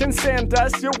ash and sand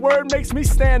dust. Your word makes me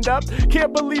stand up.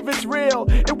 Can't believe it's real.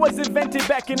 It was invented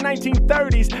back in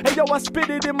 1930s. Hey yo, I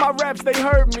spit it in my raps, they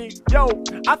heard me. Yo,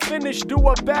 I finished, do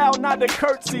a bow, not a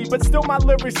curtsy, but still my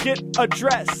lyrics get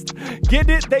addressed. Get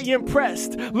it? They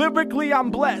impressed. Lyrically,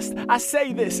 I'm blessed. I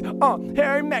say this,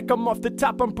 Harry Mack, I'm off the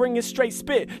top, I'm bringing straight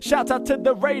spit. Shouts out to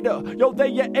the Raider, yo, they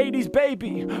your 80s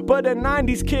baby, but a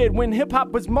 90s kid when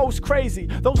hip-hop was most crazy.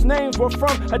 Those names were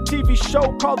from a TV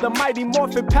show called The Mighty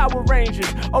Morphin Power Rangers.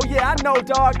 Oh yeah, I know,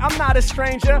 dog, I'm not a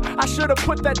stranger. I should've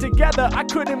put that together, I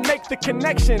couldn't make the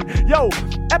connection. Yo,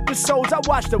 episodes, I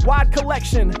watched a wide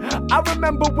collection. I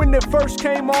remember when it first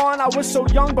came on, I was so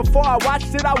young before I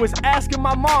watched it, I was asking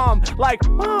my mom, like,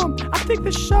 Mom, I think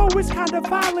this show know it's kinda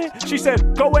violent. She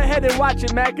said, go ahead and watch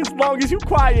it, Mac, as long as you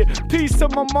quiet. Peace to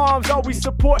my moms, always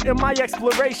supporting my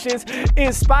explorations,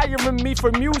 inspiring me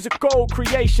for musical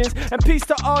creations. And peace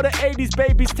to all the 80s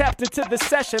babies tapped into the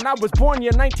session. I was born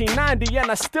in 1990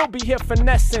 and I still be here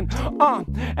finessing.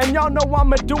 And y'all know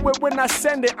I'ma do it when I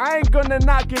send it. I ain't gonna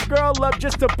knock your girl up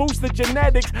just to boost the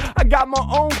genetics. I got my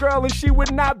own girl and she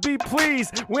would not be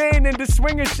pleased. We ain't into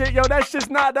swinging shit, yo, that's just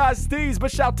not our steez.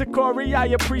 But shout to Corey, I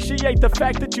appreciate the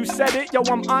fact that you said it. Yo,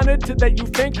 I'm honored that you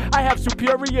think I have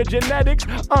superior genetics.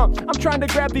 I'm trying to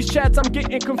grab these chats, I'm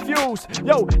getting confused.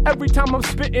 Yo, every time I'm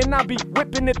spitting, I be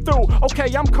whipping it through.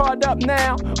 Okay, I'm caught up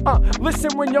now.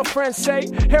 Listen when your friends say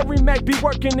Harry Mack be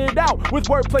working it out with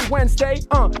Wordplay Wednesday.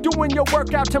 Doing your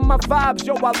workout to my vibes,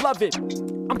 yo, I love it.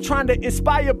 I'm trying to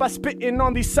inspire by spitting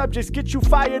on these subjects, get you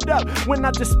fired up when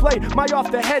I display my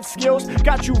off-the-head skills.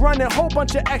 Got you running a whole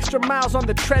bunch of extra miles on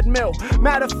the treadmill.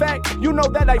 Matter of fact, you know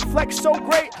that I flex so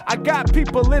great, I got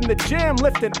people in the gym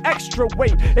lifting extra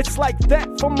weight. It's like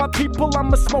that for my people,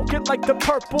 I'ma smoke it like the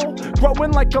purple.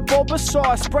 Growing like a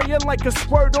Bulbasaur, spraying like a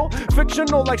Squirtle.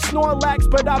 Fictional like Snorlax,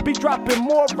 but I'll be dropping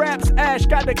more raps. Ash,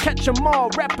 gotta catch them all.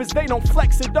 Rappers, they don't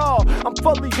flex at all. I'm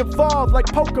fully evolved like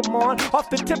Pokemon. Off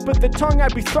the tip of the tongue, I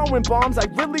be throwing bombs, I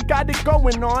really got it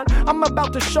going on. I'm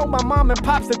about to show my mom and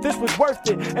pops that this was worth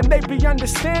it, and they be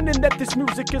understanding that this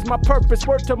music is my purpose.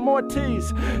 Word to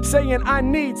Mortiz, saying I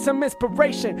need some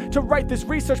inspiration to write this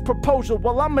research proposal.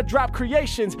 Well, I'ma drop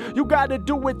creations, you gotta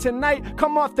do it tonight.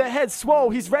 Come off the head swole,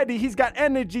 he's ready, he's got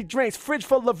energy drinks, fridge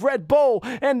full of Red Bull,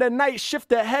 and the night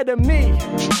shift ahead of me.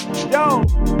 Yo,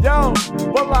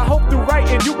 well I hope through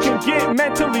writing you can get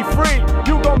mentally free.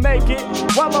 You gon' make it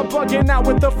while I'm bugging out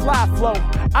with the fly flow.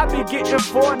 I be getting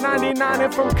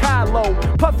 $4.99 from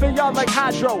Kylo, puffing y'all like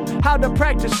hydro. How to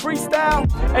practice freestyle?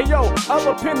 Hey yo, all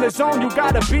up in the zone, you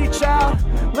gotta be child.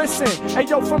 Listen, hey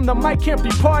yo, from the mic can't be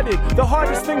parted. The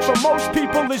hardest thing for most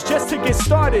people is just to get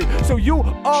started. So you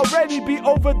already be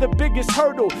over the biggest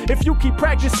hurdle. If you keep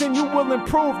practicing, you will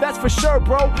improve, that's for sure,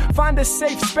 bro. Find a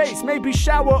safe space, maybe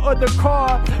shower or the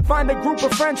car. Find a group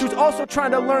of friends who's also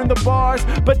trying to learn the bars.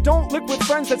 But don't live with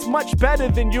friends that's much better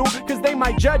than you, cause they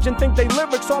might judge and think they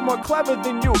lyrics are more clever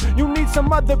than you. You need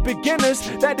some other beginners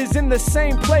that is in the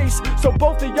same place, so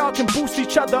both of y'all can boost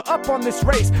each other up on this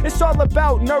race. It's all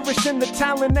about nourishing the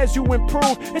talent as you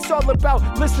improve. It's all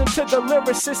about listening to the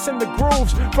lyricists and the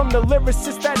grooves from the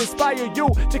lyricists that inspire you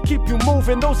to keep you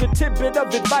moving. Those are tidbit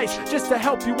of advice just to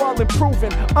help you all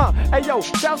improving. Hey yo,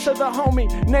 shouts to the homie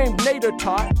named Nader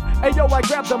Tot. Hey yo, I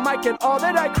grab the mic and all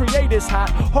that I create is hot.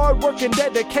 Hard work and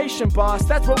dedication, boss,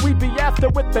 that's what we be after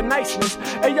with the niceness.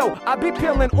 Hey yo, I be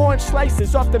peeling orange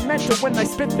slices off the mental when I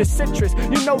spit the citrus.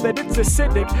 You know that it's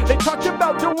acidic. They talked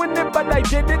about doing it, but I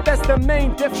did it, that's the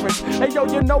main difference. Hey yo,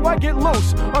 you know I get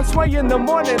loose. On Sway in the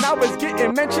morning, I was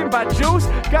getting mentioned by Juice.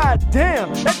 God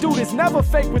damn, that dude is never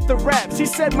fake with the raps. He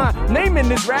said my name in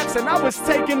his raps and I was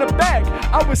taken aback.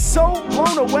 I was so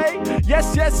blown away.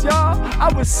 Yes, y'all.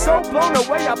 I was so blown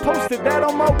away, I posted that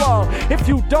on my wall. If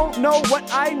you don't know what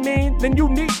I mean, then you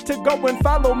need to go and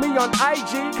follow me on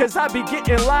IG, cause I be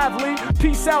getting lively.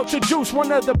 Peace out to Juice,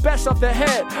 one of the best off the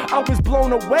head. I was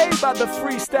blown away by the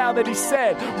freestyle that he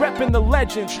said, repping the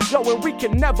legends, yo, and we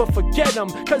can never forget them,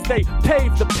 cause they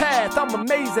paved the path. I'm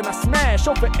amazing, I smash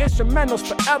over instrumentals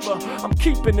forever. I'm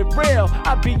keeping it real,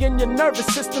 I be in your nervous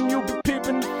system, you be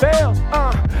peeping the fails.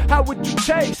 How would you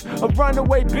chase a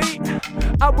runaway beat?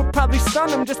 I would probably stun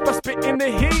him just by spitting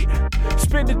the heat.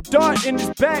 Spit a dart in his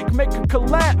back, make him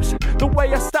collapse. The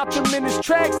way I stopped him in his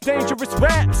tracks, dangerous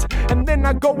raps. And then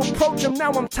I go approach him,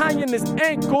 now I'm tying his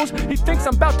ankles. He thinks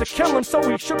I'm about to kill him, so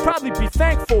he should probably be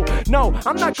thankful. No,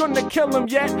 I'm not gonna kill him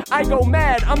yet, I go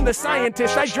mad, I'm the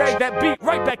scientist. I drag that beat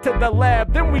right back to the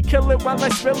lab, then we kill it while I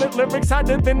spill it. Lyrics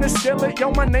hotter than the skillet,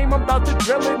 yo, my name, I'm about to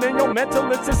drill it. And your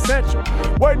mental, it's essential.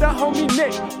 Word to homie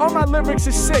Nick, all my lyrics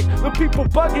is sick. The people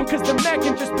bugging cause the Mac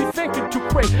can just be thinking too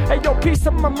quick. Hey yo, peace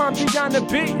to my mom beyond the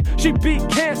beat, she beat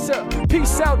cancer.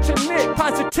 Peace out to Nick,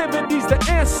 positivity's the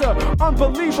answer.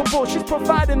 Unbelievable, she's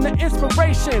providing the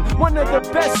inspiration. One of the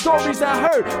best stories I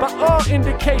heard by all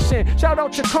indication. Shout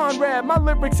out to Conrad, my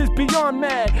lyrics is beyond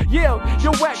mad. Yeah,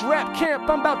 your whack rap camp,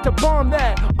 I'm about to bomb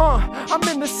that. I'm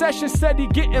in the session steady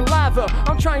getting liver.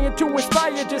 I'm trying to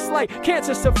inspire just like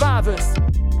cancer survivors.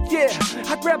 yeah,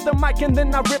 I grab the mic and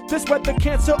then I rip this. Whether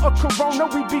cancer or corona,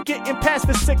 we be getting past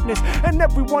the sickness. And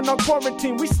everyone on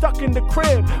quarantine, we stuck in the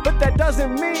crib. But that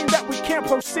doesn't mean that we can't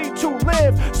proceed to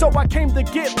live. So I came to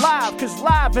get live, cause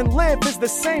live and live is the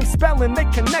same spelling. They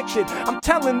connected, I'm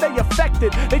telling they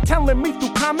affected. They telling me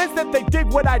through comments that they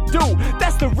dig what I do.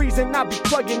 That's the reason I be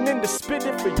plugging in to spit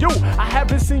it for you. I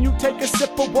haven't seen you take a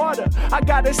sip of water. I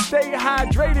gotta stay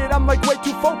hydrated, I'm like way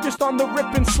too focused on the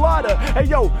rip and slaughter. Hey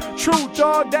yo, true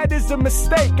dog, that is a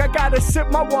mistake. I gotta sip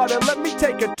my water, let me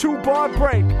take a 2-bar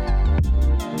break.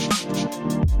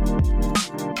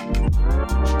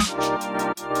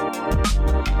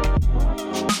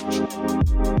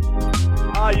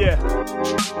 Oh yeah.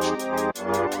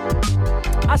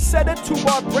 I said a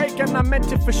 2-bar break and I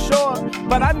meant it for sure.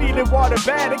 But I needed water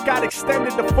bad, it got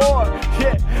extended to 4.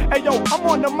 Yeah, hey yo, I'm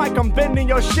on the mic, I'm bending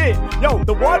your shit. Yo,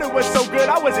 the water was so good,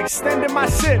 I was extending my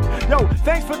sip. Yo,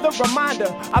 thanks for the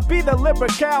reminder. I be the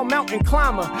lyrical mountain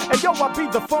climber. Hey yo, I be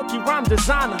the funky rhyme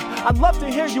designer. I'd love to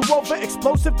hear you over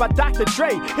Explosive by Dr.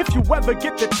 Dre. If you ever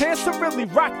get the chance to really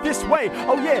rock this way.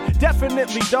 Oh yeah,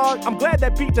 definitely dog, I'm glad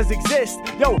that beat does exist.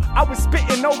 Yo, I was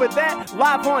spitting over that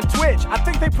live on Twitch. I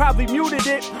think they probably muted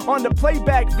it on the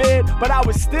playback vid, but I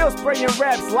was still spraying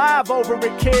raps live over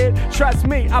it, kid. Trust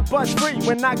me, I bust free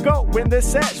when I go in the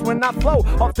sesh. When I flow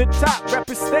off the top,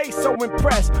 rappers stay so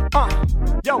impressed.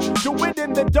 Yo, do it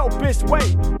in the dopest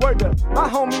way. Word up, my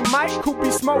homie Mike, who be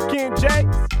smoking J.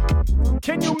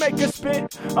 Can you make a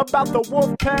spit about the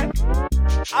wolf pack?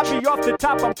 I be off the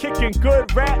top, I'm kicking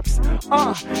good raps.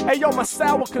 Hey yo, my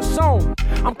sour consume.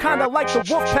 I'm kinda like the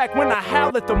wolf pack when I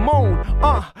howl at the moon.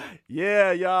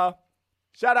 Yeah, y'all.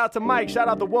 Shout out to Mike, shout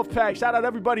out to Wolfpack, shout out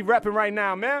everybody rapping right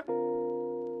now, man.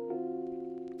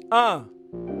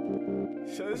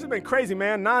 So this has been crazy,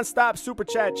 man. Non-stop super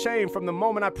chat chain from the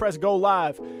moment I press go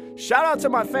live. Shout out to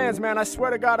my fans, man. I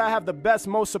swear to God, I have the best,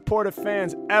 most supportive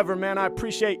fans ever, man. I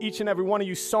appreciate each and every one of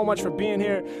you so much for being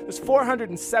here. There's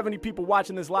 470 people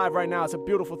watching this live right now. It's a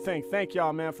beautiful thing. Thank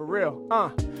y'all, man, for real.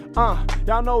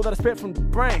 Y'all know that I spit from the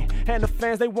brain. And the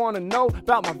fans, they want to know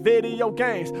about my video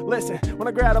games. Listen, when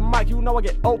I grab a mic, you know I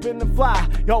get open and fly.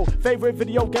 Yo, favorite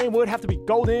video game would have to be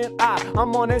Golden Eye.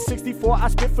 I'm on N64, I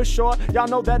spit for sure. Y'all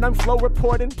know that I'm flow reporting.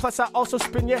 Plus, I also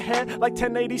spin your head like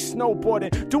 1080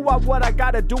 snowboarding. Do what I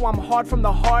gotta do, I'm hard from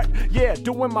the heart. Yeah,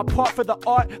 doing my part for the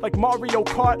art like Mario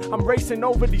Kart. I'm racing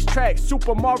over these tracks,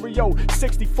 Super Mario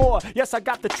 64. Yes, I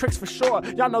got the tricks for sure.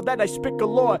 Y'all know that I spit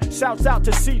galore. Shouts out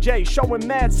to CJ, showing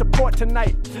mad support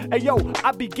tonight. Hey yo,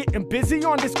 I be getting busy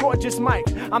on this gorgeous mic.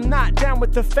 I'm not down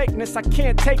with the fakeness, I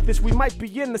can't take this. We might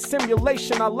be in the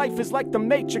simulation. Our life is like the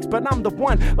Matrix, but I'm the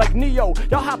one like Neo.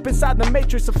 Y'all hop inside the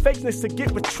matrix of fakeness to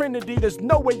get with Trinity. There's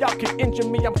no way y'all can injure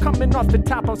me. I'm coming off the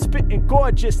top, I'm spitting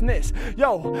gorgeousness.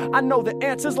 Yo, I know the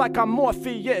answers like I'm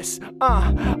Morpheus.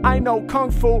 I know Kung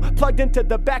Fu plugged into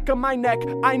the back of my neck.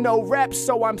 I know rap,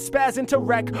 so I'm spazzing to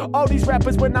wreck all these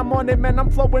rappers when I'm on it, man. I'm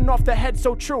flowing off the head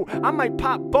so true. I might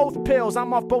pop both pills,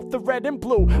 I'm off both the red and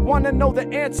blue. Wanna know the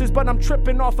answers, but I'm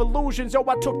tripping off illusions. Yo,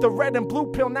 I took the red and blue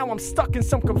pill, now I'm stuck in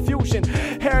some confusion.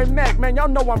 Harry Mack, man, y'all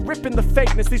know I'm ripping the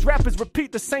fakeness. These rappers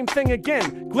repeat the same thing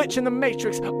again. Glitch in the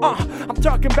matrix. I'm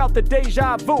talking about the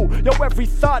deja vu. Yo, every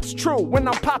thought's true when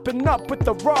I'm popping up with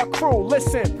the raw crew.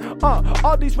 Listen,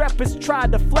 all these rappers try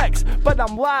to flex, but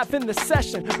I'm live in the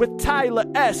session with Tyler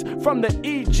S from the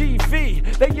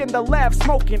EGV. They in the lab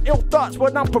smoking ill thoughts,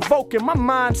 what I'm provoking. My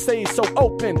mind stays so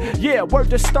open. Yeah, word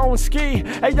to Stone Ski.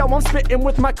 Hey yo, I'm spitting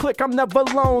with my clique, I'm never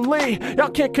lonely. Y'all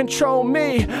can't control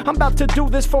me. I'm about to do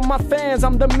this for my fans.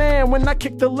 I'm the man when I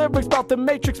kick the lyrics about the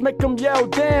Matrix, make them yell,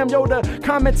 damn. Yo, the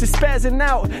comments is spazzing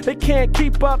out. They can't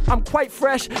keep up, I'm quite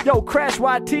fresh. Yo, Crash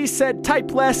YT said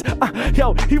type less.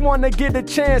 Yo, he wanna get a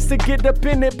chance to get up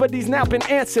in it, but he's now been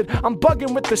answered. I'm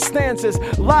bugging with the stanzas,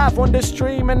 live on the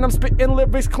stream, and I'm spitting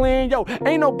lyrics clean. Yo,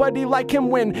 ain't nobody like him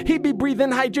when he be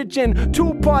breathing hydrogen.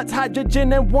 2 parts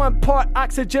hydrogen and 1 part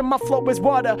oxygen. My flow is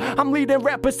water, I'm leading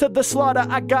rappers to the slaughter.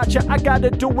 I gotcha, I gotta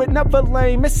do it, never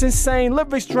lame. It's insane,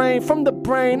 lyrics drain from the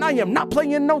brain. I am not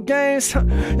playing no games.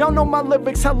 Y'all know my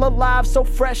lyrics hella live, so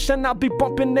fresh, and I'll be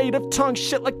bumping native tongue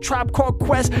shit like Tribe Called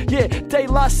Quest. Yeah, De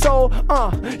La Soul,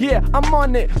 yeah, I'm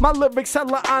on it. My lyrics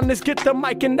hella honest, get the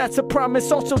mic and that's a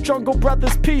promise. Also Jungle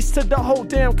Brothers, peace to the whole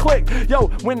damn clique. Yo,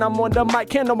 when I'm on the mic,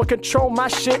 can't no one control my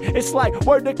shit. It's like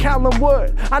word to Callum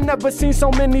Wood. I never seen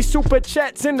so many super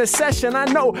chats in the session. I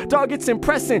know, dog, it's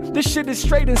impressing. saying? This shit is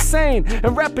straight insane,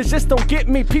 and rappers just don't get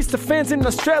me. Peace to fans in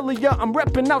Australia, I'm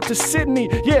repping out to Sydney.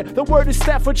 Yeah, the word is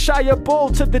Staffordshire Bull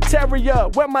to the Terrier.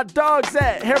 Where my dog's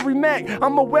at, Harry Mack,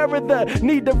 I'm aware of the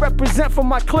need to represent for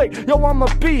my clique. Yo, I'm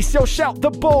a beast, yo, shout the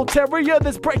Bull Terrier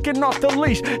that's breaking off the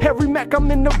leash. Harry Mack, I'm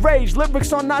in the rage,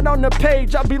 lyrics are not on the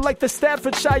page. I'll be like the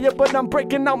Staffordshire, but I'm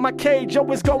breaking out my cage. Yo,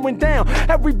 it's going down,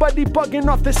 everybody bugging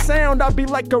off the sound. I'll be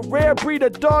like a rare breed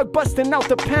of dog busting out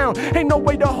the pound. Ain't no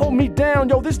way to hold me down,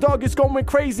 yo, this dog is going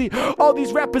crazy. All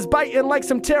these rappers biting like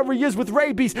some terriers with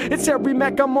rabies. It's Harry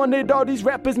Mack, I'm on it. All these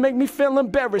rappers make me feel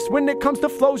embarrassed. When it comes to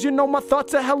flows, you know my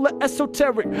thoughts are hella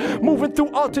esoteric. Moving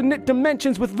through alternate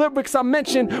dimensions with lyrics I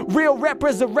mention. Real rap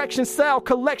resurrection style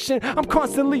collection. I'm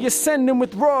constantly ascending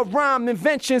with raw rhyme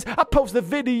inventions. I post the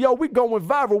video, we going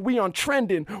viral, we on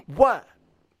trending. What?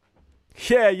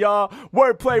 Yeah, y'all.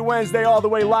 Wordplay Wednesday all the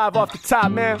way live off the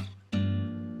top, man.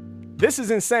 This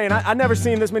is insane. I never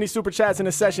seen this many super chats in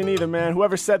a session either, man.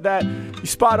 Whoever said that, you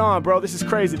spot on, bro. This is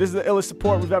crazy. This is the illest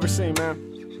support we've ever seen,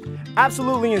 man.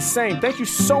 Absolutely insane. Thank you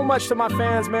so much to my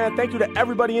fans, man. Thank you to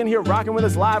everybody in here rocking with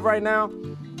us live right now.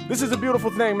 This is a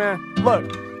beautiful thing, man.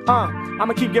 Look,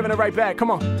 I'ma keep giving it right back. Come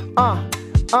on.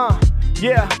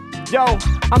 Yeah. Yo,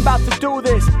 I'm about to do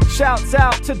this. Shouts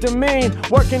out to Demean,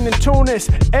 working in Tunis.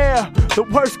 Air, the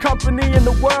worst company in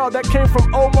the world that came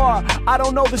from Omar. I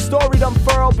don't know the story to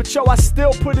unfurl, but yo, I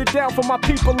still put it down for my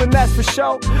people, and that's for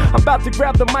sure. I'm about to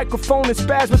grab the microphone and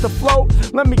spaz with the flow.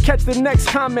 Let me catch the next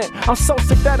comment. I'm so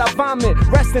sick that I vomit.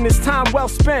 Resting is time well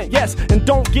spent, yes, and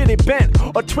don't get it bent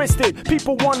or twisted.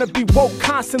 People wanna be woke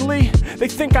constantly. They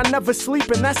think I never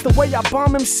sleep, and that's the way I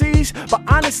bomb MCs. But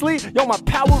honestly, yo, my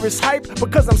power is hype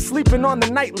because I'm sleeping on the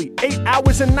nightly, 8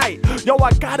 hours a night. Yo,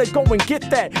 I gotta go and get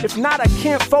that. If not, I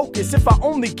can't focus. If I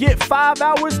only get 5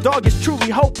 hours, dog, is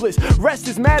truly hopeless. Rest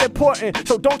is mad important,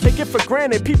 so don't take it for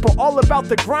granted. People all about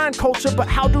the grind culture, but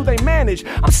how do they manage?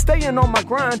 I'm staying on my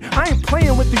grind. I ain't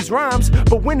playing with these rhymes,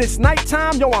 but when it's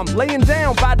nighttime, yo, I'm laying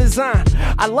down by design.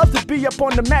 I love to be up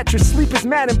on the mattress. Sleep is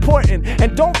mad important,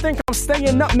 and don't think I'm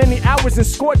staying up many hours and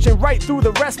scorching right through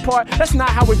the rest part. That's not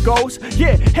how it goes.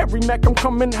 Yeah, Harry Mack, I'm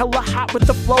coming hella hot with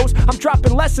the flows. I'm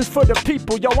dropping lessons for the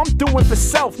people, yo, I'm doing for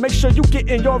self. Make sure you get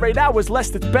in your 8 hours,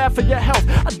 lest it's bad for your health.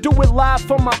 I do it live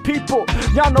for my people.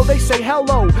 Y'all know they say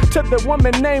hello to the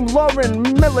woman named Lauren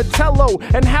Militello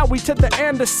and Howie to the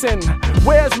Anderson.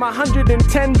 Where's my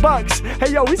 110 bucks?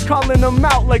 Hey, yo, he's calling them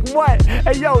out like what?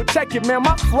 Hey, yo, check it, man,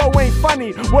 my flow ain't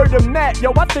funny. Word of Matt,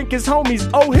 yo, I think his homies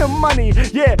owe him money.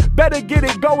 Yeah, better get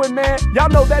it going, man. Y'all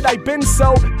know that I been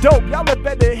so dope. Y'all had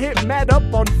better hit Matt up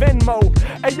on Venmo.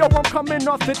 Hey, yo, I'm coming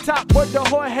off the top, word to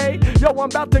Jorge. Yo, I'm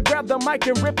about to grab the mic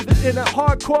and rip it in a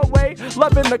hardcore way.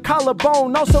 Loving the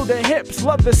collarbone, also the hips.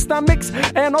 Love the stomachs,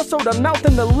 and also the mouth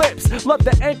and the lips. Love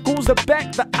the ankles, the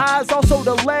back, the eyes, also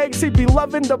the legs. He be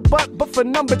loving the butt, but for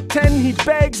number 10 he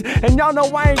begs. And y'all know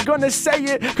I ain't gonna say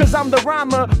it, cause I'm the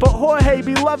rhymer. But Jorge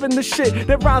be loving the shit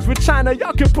that rhymes with China.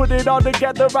 Y'all can put it all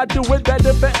together, I do it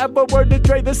better forever. Word to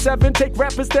Dre the 7, take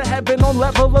rappers to heaven on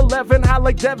level 11. I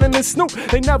like Devin and Snoop,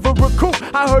 they never recruit.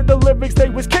 I heard the lyrics they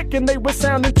was kicking, they was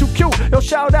sounding too cute. Yo,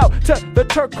 shout out to the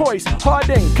Turquoise,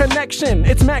 Harding, Connection.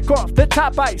 It's Mac off the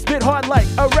top ice, spit hard like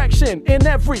erection in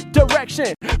every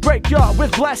direction. Break y'all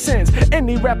with blessings.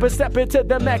 Any rapper step into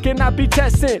the Mac and I be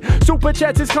testing. Super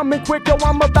chats is coming quick, yo,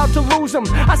 I'm about to lose them.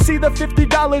 I see the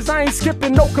 $50, I ain't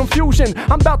skipping, no confusion.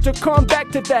 I'm about to come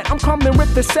back to that. I'm coming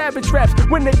with the savage raps.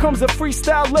 When it comes to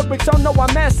freestyle lyrics, I know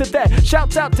I mastered that.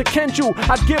 Shouts out to Kenju,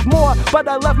 I'd give more, but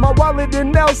I left my wallet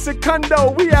in El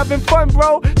Secundo. We having fun,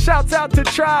 bro. Shouts out to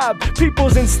Tribe,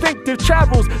 people's instinctive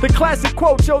travels. The classic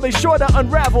quotes, yo, they sure to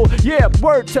unravel. Yeah,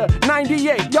 word to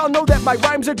 98. Y'all know that my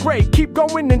rhymes are great. Keep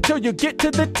going until you get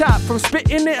to the top. From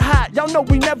spitting it hot, y'all know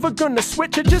we never gonna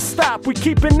switch or just stop. We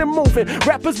keeping it moving.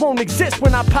 Rappers won't exist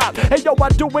when I pop. Hey, yo, I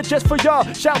do it just for y'all.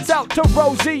 Shouts out to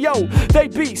Rosie, yo. They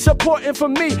be supporting for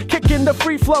me, kicking the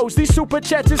free flows. These super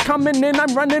chats is coming in.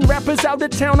 I'm running rappers out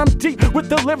of town. I'm deep with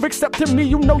the lyrics up to me.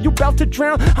 You know you bout to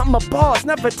drown. I'm a boss,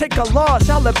 never take a loss.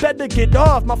 Y'all better get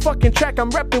off my fucking track. I'm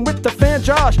repping with the fan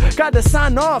Josh. Gotta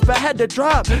sign off, I had to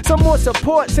drop some more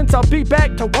support since I'll be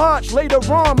back to watch later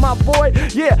on, my boy.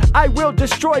 Yeah, I will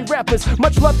destroy rappers.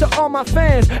 Much love to all my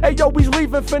fans. Hey, yo, he's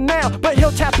leaving for now, but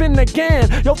he'll tap in again.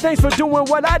 Yo, thanks for doing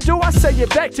what I do. I say it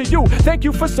back to you. Thank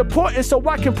you for supporting so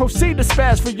I can proceed to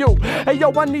spaz for you. Hey,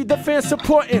 yo, I need the fans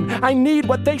supporting. I need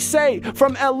what they say.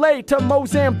 From LA to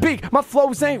Mozambique, my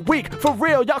flows ain't weak. For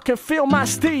real, y'all can feel my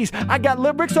steez. I got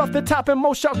lyrics off the top and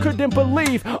most y'all couldn't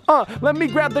believe. let me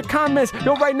grab the comments.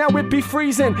 Yo, right now it be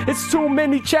freezing. It's too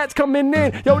many chats coming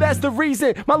in. Yo, that's the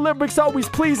reason. My lyrics always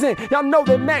pleasing. Y'all know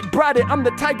that Mac brought it. I'm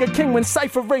the Tiger King when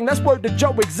ciphering. That's word to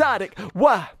Joe Exotic.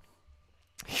 Why?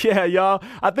 Yeah, y'all.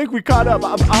 I think we caught up.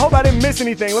 I hope I didn't miss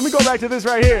anything. Let me go back to this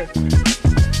right here.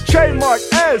 Trademark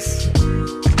S.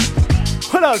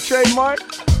 What up, Trademark?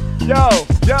 Yo.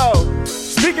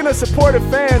 Speaking of supportive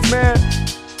fans, man,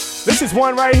 this is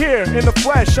one right here in the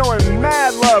flesh showing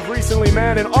mad love recently,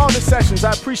 man, in all the sessions.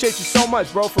 I appreciate you so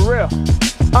much, bro, for real.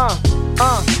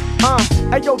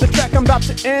 Hey, yo, the track I'm about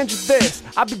to end is this.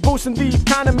 I be boosting the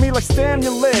economy like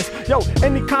stimulus. Yo,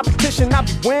 any competition, I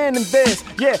be winning this.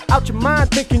 Yeah, out your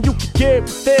mind thinking you can get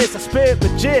with this. I spit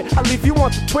legit, I leave you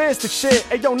on the twisted shit.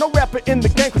 Hey, yo, no rapper in the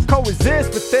game could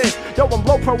coexist with this. Yo, I'm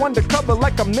low pro undercover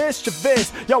like I'm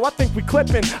mischievous. Yo, I think we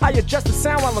clipping. I adjust the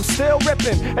sound while I'm still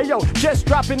ripping. Hey, yo, just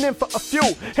dropping in for a few.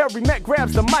 Harry Mack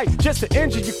grabs the mic just to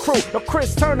injure your crew. Yo,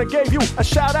 Chris Turner gave you a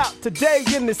shout out today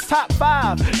in this top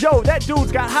 5. Yo, that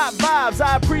dude's got hot vibes.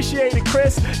 I appreciate it,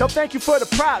 Chris. Yo, thank you for the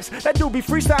props. That dude be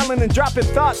freestyling and dropping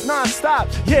thoughts non-stop.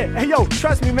 Yeah, hey, yo,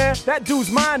 trust me, man. That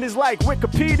dude's mind is like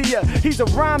Wikipedia. He's a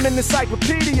rhyming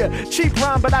encyclopedia. Cheap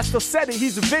rhyme, but I still said it.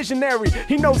 He's a visionary.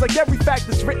 He knows like every fact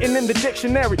that's written in the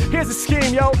dictionary. Here's a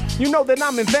scheme, yo. You know that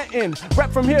I'm inventing. Rep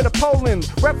from here to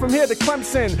Poland. Rep from here to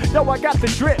Clemson. Yo, I got the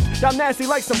drip. Y'all nasty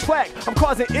like some plaque. I'm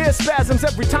causing ear spasms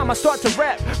every time I start to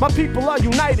rap. My people are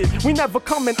united. We never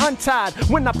coming untied.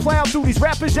 When I plow through these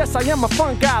rappers, yes, I am a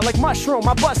fun guy like Mushroom.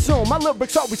 I bust soon. My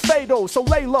lyrics always fatal, so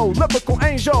lay low. Lyrical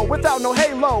angel without no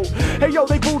halo. Hey, yo,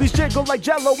 they booties jiggle like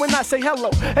Jello when I say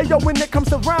hello. Hey, yo, when it comes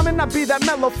to rhyming, I be that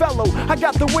mellow fellow. I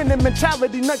got the winning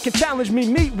mentality. None can challenge me.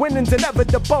 Meet winning's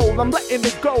inevitable. I'm letting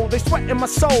it go. They sweat in my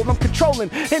soul. I'm controlling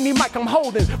any mic I'm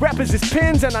holding. Rappers is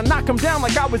pins and I knock them down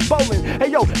like I was bowling. Hey,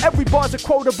 yo, every bar's a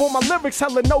quotable. My lyrics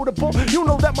hella notable. You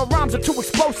know that my rhymes are too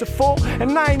explosive, fool.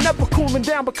 And I ain't never cooling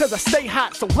down because I stay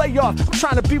hot. So lay off. I'm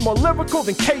trying to be more lyrical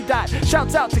than K-Dot.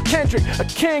 Shouts out to Kendrick, a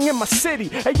king in my city.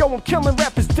 Hey, yo, I'm killing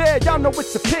rappers dead. Y'all know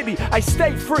it's a pity. I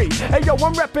stay free. Hey, yo,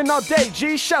 I'm repping all day.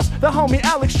 G. Shouts the homie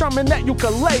Alex strumming that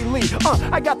ukulele.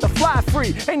 I got the fly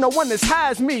free. Ain't no one as high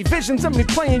as me. Visions of me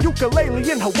playing ukulele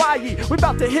in Hawaii. We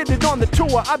about to hit it on the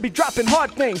tour. I be dropping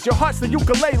hard things. Your heart's the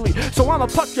ukulele, so I'ma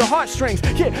pluck your heartstrings.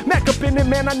 Yeah, Mac up in it,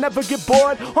 man. I never get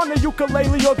bored. On the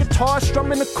ukulele or guitar,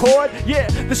 strumming a chord. Yeah,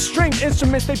 the string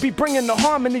instruments, they be bringing the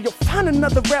harmony. You'll find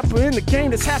another rapper in the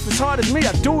game that's half as hard as me.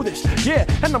 I do this, yeah,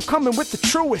 and I'm coming with the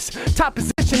truest. Top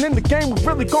position in the game, we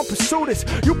really gon' pursue this.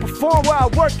 You perform where I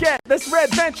work at, that's Red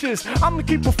Ventures. I'ma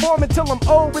keep performing till I'm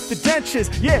old with the dentures.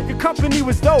 Yeah, your company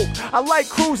was dope. I like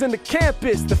cruising the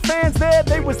campus. The fans there,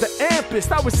 they was the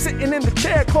ampest. I was sitting in the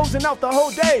chair, closing out the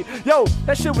whole day. Yo,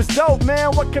 that shit was dope,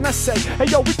 man. What can I say? Hey,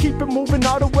 yo, we keep it moving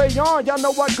all the way on. Y'all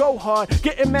know I go hard.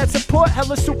 Getting mad support,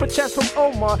 hella super chats from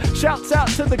Omar. Shouts out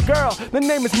to the girl, the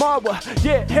name is Marwa.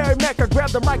 Yeah, Harry Mack, I grab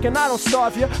the mic and I don't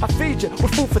starve you. I feed you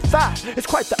with food for thought. It's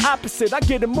quite the opposite. I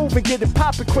get it moving, get it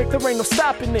popping quick. There ain't no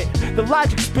stopping it. The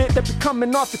logic spit that be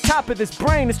coming off the top of this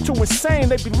brain is too insane.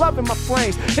 They be loving my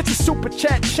flames. It's a super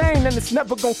chat chain and it's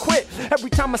never gonna quit. Every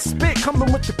time I spit,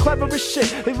 coming with the cleverest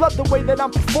shit. They love the way that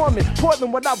I'm performing.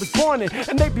 Portland, what I was born in,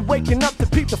 and they be waking up to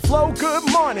peep the flow. Good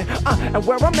morning. And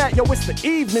where I'm at, yo, it's the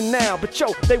evening now. But yo,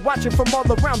 they watching from all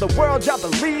around the world. Y'all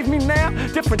believe me now?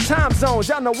 Different time zones.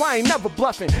 Y'all know I ain't never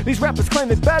bluffing. These rappers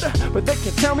claim it better, but they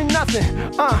can't tell me nothing.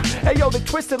 Hey yo, they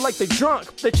twisted like they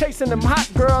drunk. They chasing them hot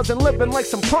girls and living like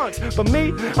some punks. But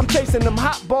me, I'm chasing them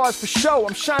hot bars for show.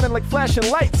 I'm shining like flashing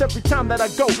lights every time that I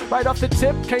go. Right off the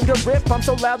tip, came to rip. I'm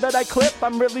so loud that I clip.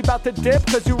 I'm really about to dip,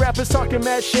 cause you rappers talking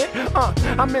mad shit.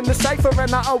 I'm in the cypher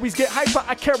and I always get hyper.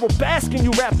 I Carol Baskin,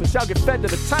 you rappers. Y'all get fed to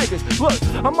the tigers. Look,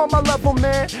 I'm on my level,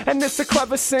 man, and it's a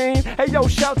clever scene. Hey yo,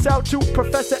 shouts out to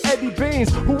Professor Eddie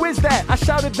Beans. Who is that? I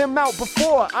shouted them out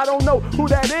before. I don't know who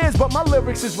that is, but my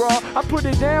lyrics is raw. I put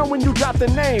it down when you drop the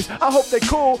names. I hope they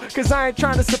cool, cause I ain't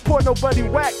trying to support nobody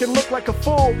whack and look like a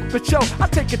fool. But yo, I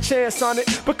take a chance on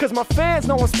it, because my fans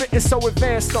know I'm spitting so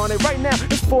advanced on it. Right now,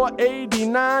 it's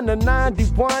 489 to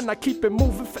 91. I keep it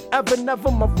moving forever,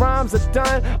 never. My rhymes are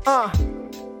done.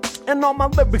 And all my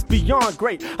lyrics beyond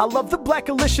great. I love the Black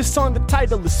Alicia song, the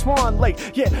title is Swan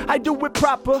Lake. Yeah, I do it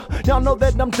proper. Y'all know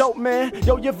that I'm dope, man.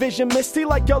 Yo, your vision misty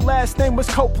like your last name was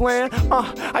Copeland.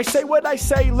 I say what I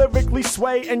say, lyrically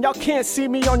sway, and y'all can't see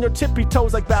me on your tippy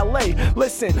toes like ballet.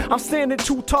 Listen, I'm standing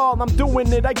too tall, I'm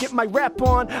doing it, I get my rap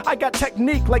on. I got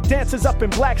technique like dancers up in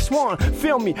Black Swan.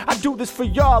 Feel me, I do this for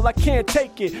y'all, I can't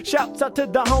take it. Shouts out to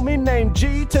the homie named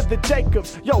G to the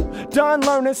Jacobs. Yo, done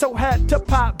learning, so had to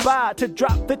pop by to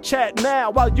drop the chat. that now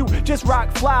while you just rock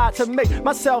fly to make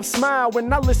myself smile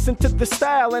when I listen to the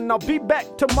style. And I'll be back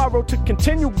tomorrow to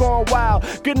continue going wild.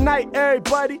 Good night,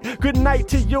 everybody. Good night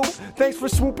to you. Thanks for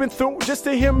swooping through just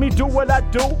to hear me do what I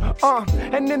do.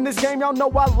 And in this game, y'all know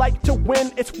I like to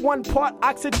win. It's 1 part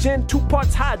oxygen, 2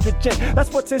 parts hydrogen.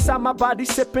 That's what's inside my body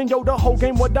sipping. Yo, the whole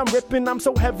game, what I'm ripping. I'm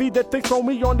so heavy that they throw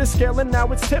me on the scale and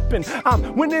now it's tipping.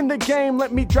 I'm winning the game,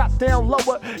 let me drop down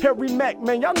lower. Harry Mack,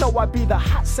 man, y'all know I be the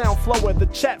hot sound flower. The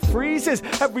chat freezes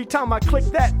every time I click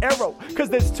that arrow, cause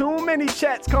there's too many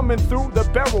chats coming through the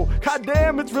barrel. God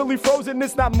damn, it's really frozen,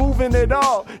 it's not moving at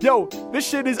all. Yo, this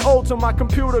shit is old, so my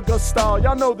computer go stall.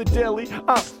 Y'all know the daily.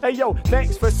 Hey yo,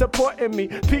 thanks for supporting me.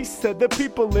 Peace to the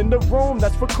people in the room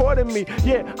that's recording me.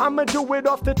 Yeah, I'ma do it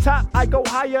off the top, I go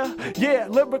higher. Yeah,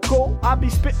 lyrical, I be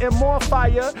spitting more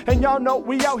fire. And y'all know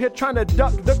we out here trying to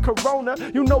duck the corona.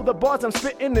 You know the bars I'm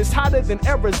spitting is hotter than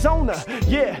Arizona.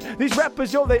 Yeah, these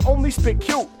rappers, yo, they only spit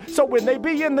cute. So when they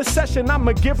be in the session,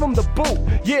 I'ma give them the boot.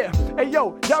 Yeah, hey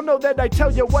yo, y'all know that I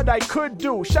tell you what I could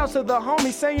do. Shouts to the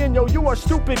homie saying, yo, you are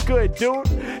stupid good, dude.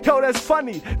 Yo, that's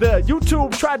funny. The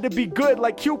YouTube tried to be good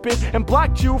like Cupid and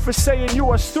blocked you for saying you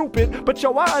are stupid. But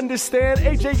yo, I understand,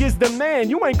 AJ is the man.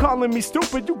 You ain't calling me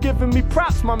stupid, you giving me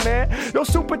props, my man. Yo,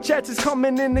 super chats is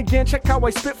coming in again. Check how I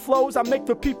spit flows. I make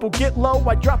the people get low.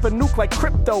 I drop a nuke like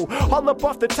crypto. All up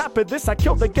off the top of this, I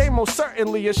killed the game most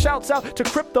certainly. A shouts out to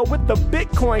crypto with the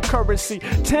Bitcoin currency.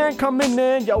 10 coming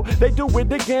in, yo, they do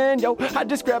it again, yo. I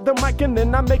just grab the mic and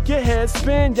then I make your head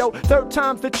spin, yo. 3rd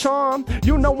time's the charm,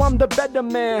 you know I'm the better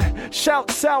man.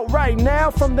 Shouts out right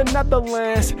now from the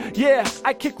Netherlands. Yeah,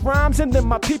 I kick rhymes and then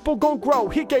my people gon' grow.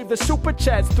 He gave the super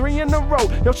chats 3 in a row.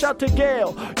 Yo, shout to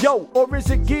Gail, yo, or is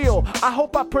it Gil? I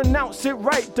hope I pronounce it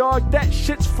right, dog. That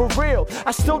shit's for real.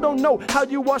 I still don't know how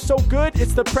you are so good,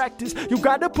 it's the practice. You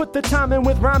gotta put the time in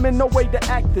with rhyming, no way to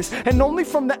act this. And only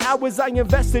from the hours I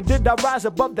invested did I rise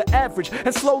above the average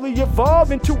and slowly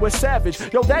evolve into a savage.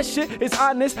 Yo, that shit is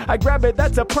honest, I grab it,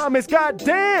 that's a promise. God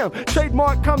damn,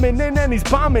 Trademark coming in and he's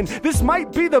bombing. This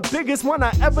might be the biggest one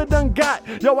I ever done got.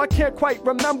 Yo, I can't quite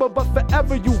remember, but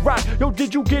forever you rock. Yo,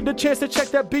 did you get a chance to check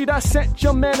that beat I sent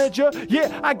your manager?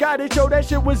 Yeah, I got it, yo, that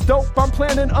shit was dope. I'm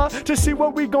planning to see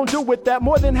what we gon' do with that.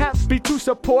 More than happy to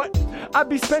support. I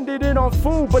be spending it on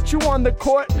food, but you on the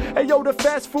court. Hey yo, the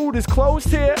fast food is closed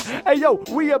here. Hey yo,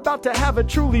 we about to have a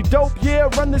truly dope year.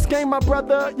 Run this game, my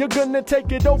brother, you're gonna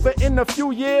take it over in a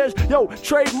few years. Yo,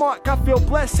 Trademark, I feel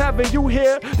blessed having you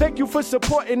here. Thank you for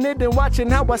supporting it and watching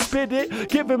how I spit it.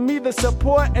 Giving me the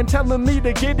support and telling me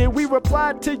to get it. We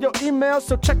replied to your email,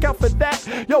 so check out for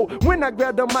that. Yo, when I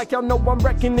grab the mic, y'all know I'm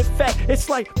wrecking it fat. It's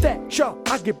like that, yo,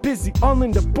 I get busy all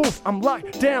in the booth. I'm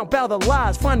locked down by the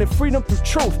lies, finding freedom through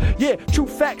truth. Yeah, true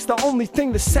facts, the only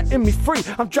thing that's setting me free.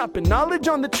 I'm dropping knowledge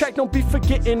on the track, don't be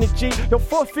forgetting it, G. Yo,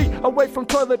 4 feet away from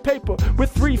toilet paper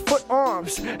with 3-foot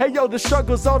arms. Hey yo, the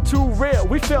struggle's all too real,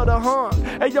 we feel the harm.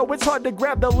 Hey yo, it's hard to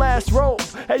grab the last roll.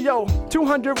 Hey yo,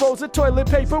 200 rolls of toilet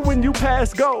paper when you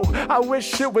pass go. I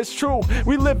wish it was true,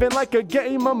 we living like a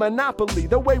game of Monopoly.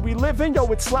 The way we living, yo,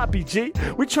 it's sloppy, G.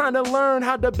 We trying to learn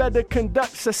how to better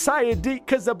conduct society,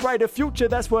 cause a brighter future,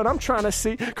 that's what I'm trying to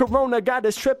see. Corona got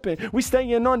us tripping, we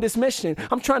staying on this mission.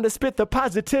 I'm trying to spit the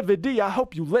positivity, I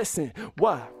hope you listen.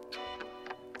 What?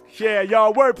 Yeah,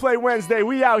 y'all, Wordplay Wednesday,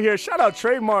 we out here. Shout out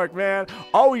Trademark, man.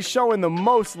 Always showing the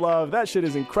most love. That shit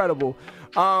is incredible.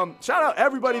 Shout out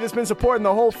everybody that's been supporting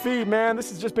the whole feed, man. This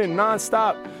has just been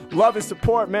non-stop love and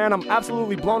support, man. I'm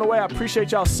absolutely blown away. I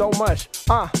appreciate y'all so much.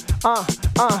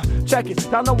 Check it.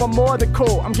 Y'all know I'm more than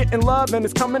cool. I'm getting love and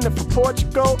it's coming in from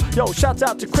Portugal. Yo, shouts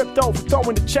out to Crypto for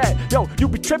throwing the chat. Yo, you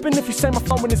be tripping if you say my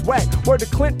flowing is whack. Word to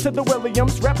Clint to the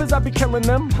Williams. Rappers, I be killing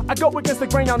them. I go against the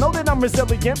grain. Y'all know that I'm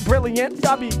resilient, brilliant.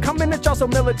 Y'all be coming at y'all so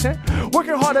militant.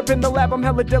 Working hard up in the lab, I'm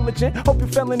hella diligent. Hope you're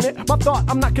feeling it. My thought,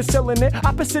 I'm not concealing it.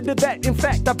 Opposite of that, in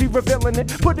fact, I be revealing it.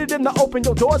 Put it in the open,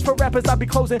 yo, doors for rappers, I be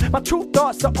closing. My true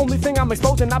thoughts, the only thing I'm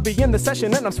exposing. I be in the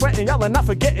session and I'm sweating, y'all are not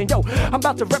forgetting. Yo, I'm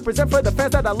about to represent for the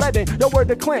fans that I let in. Yo, word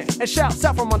to Clint and shouts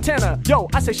out from Montana. Yo,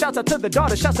 I say shouts out to the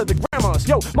daughters, shouts to the grandmas.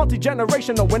 Yo,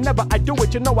 multi-generational, whenever I do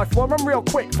it, you know I form them real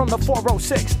quick from the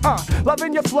 406.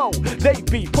 Loving your flow, they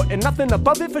be putting nothing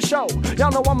above it for show.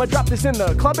 Y'all know I'ma drop this in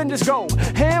the club and just go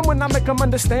ham when I make them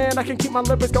understand. I can keep my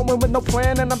lyrics going with no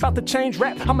plan, and I'm about to change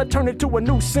rap. I'ma turn it to a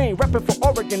new scene, rapping for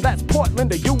Oregon, that's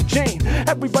Portland or Eugene.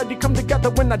 Everybody come together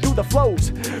when I do the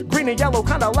flows. Green and yellow,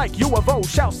 kinda like U of O.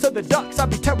 Shouts to the Ducks, I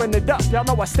be tearing it up. Y'all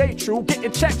know I stay true,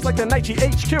 getting checks like the Nike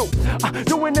HQ.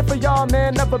 Doing it for y'all,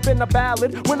 man, never been a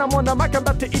ballad. When I'm on the mic, I'm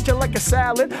about to eat you like a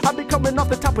salad. I be coming off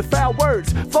the top with foul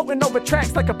words, floating over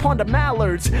tracks like a pond of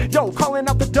mallards. Yo, calling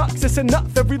out the ducks, it's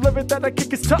enough. Every lyric that I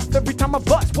kick is tough. Every time I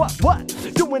bust, what?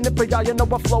 Doing it for y'all, you know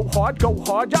I flow hard, go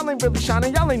hard. Y'all ain't really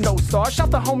shining, y'all ain't no star.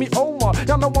 Shout to homie Omar,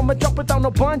 y'all know I'ma jump without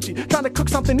no bungee. Trying to cook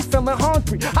something, he's feeling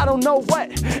hungry. I don't know what.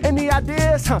 Any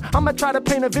ideas? I'ma try to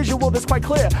paint a visual that's quite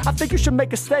clear. I think you should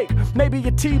make a steak, maybe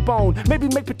a T-bone, maybe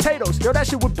make potatoes. Yo, that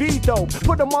shit would be dope.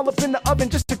 Put them all up in the oven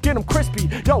just to get them crispy.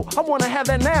 Yo, I wanna have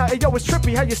that now. Hey, yo, it's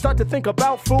trippy how you start to think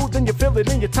about food, then you feel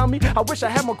it in your tummy. I wish I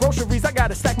had more groceries, I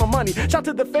gotta stack my money. Shout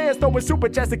to the fans throwing super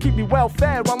chats to keep me well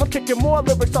fed while I'm kicking more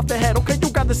lyrics off the head. Okay, you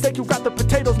got the steak, you got the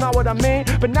potatoes, not what I mean.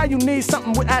 But now you need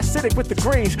something with acidic with the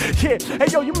greens. Yeah, hey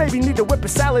yo, you maybe need to whip a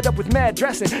salad up with mad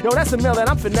dressing. Yo, that's the meal that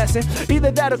I'm finessing.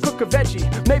 Either that or cook a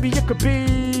veggie. Maybe it could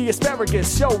be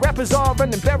asparagus. Yo, rappers are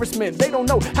an embarrassment. They don't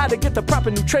know how to get the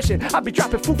proper nutrition. I be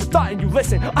dropping food for thought and you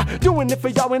listen. Doing it for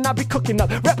y'all and I be cooking up.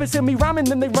 Rappers hear me rhyming,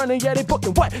 then they running, yeah, they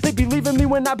booking. What? They be leaving me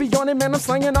when I be on it, man. I'm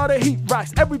slinging all the heat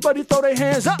rocks. Everybody throw their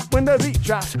hands up when the beat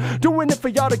drops. Doing it for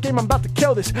y'all, the game, I'm about to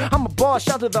kill this. I'm a boss,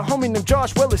 shout to the homie named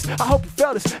Josh Willis. I hope you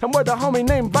felt this. And we're the homie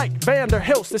named Mike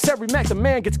Vanderhilst. This every Mac, the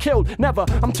man gets killed. Never.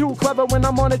 I'm too clever when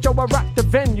I'm on it, yo, I rock the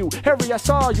venue. Harry, I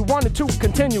saw you wanted to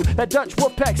continue. That Dutch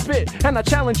Wolfpack spit, and I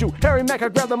challenge you. Harry Mac, I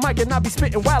grab the mic and I be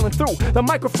spitting wildin' through the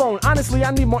microphone. Honestly,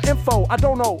 I need more info. I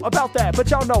don't know about that, but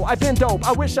y'all know I've been dope.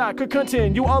 I wish I could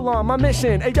continue all on my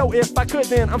mission. Hey yo, if I could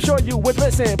then I'm sure you would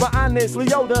listen. But honestly,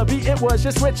 yo, the beat it was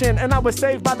just switching, and I was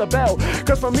saved by the bell.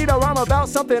 Cause for me to rhyme about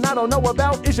something I don't know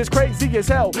about, it's just crazy as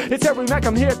hell. It's Harry Mac,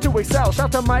 I'm here to excel.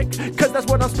 Shout to Mike, cause that's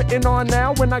what I'm spitting on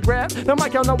now. When I grab the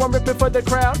mic, y'all know I'm ripping for the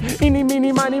crowd. Eeny,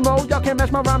 meeny, miny, mo, y'all can't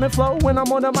match my rhyming flow. When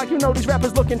I'm on the mic, you know these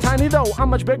rappers looking tiny though. I'm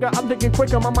much bigger, I'm thinking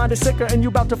quicker, my mind is sicker, and you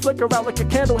about to flicker out like a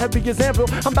candle, heavy as anvil.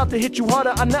 I'm about to hit you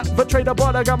harder, I never trade a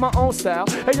bar, I got my own style.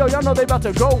 Hey yo, y'all know they about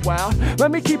to go wild.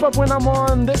 Let me keep up when I'm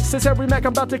on this. It's Harry Mac,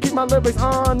 I'm about to keep my lyrics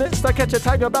honest. I catch a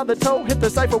tiger by the toe, hit the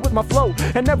cypher with my flow.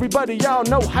 And everybody y'all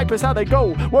know, hype is how they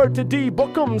go. Word to D,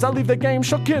 bookums, I leave the game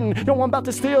shookin'. Yo, I'm about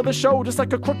to steal the show just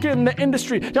like a crook in the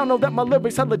industry. Y'all know that my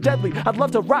lyrics hella deadly. I'd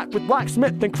love to rock with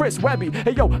Locksmith and Chris Webby.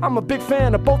 Hey yo, I'm a big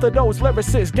fan of both of those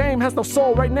lyricists. Game has no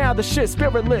soul right now, the shit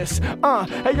spiritless.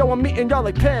 Hey yo, I'm meeting y'all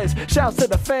like Pez. Shouts to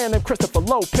the fan named Christopher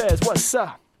Lopez. What's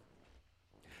up?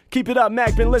 Keep it up,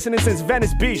 Mac. Been listening since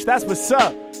Venice Beach. That's what's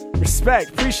up. Respect.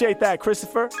 Appreciate that,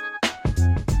 Christopher.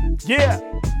 Yeah.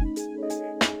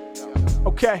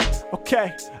 Okay.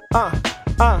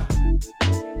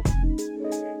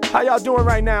 How y'all doing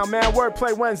right now, man?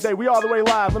 Wordplay Wednesday. We all the way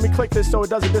live. Let me click this so it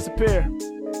doesn't disappear.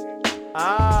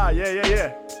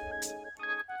 Yeah.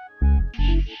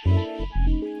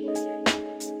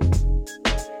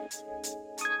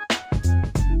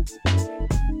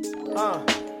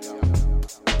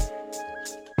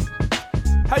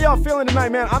 How y'all feeling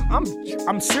tonight, man?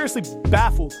 I'm seriously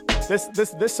baffled.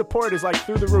 This support is like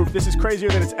through the roof. This is crazier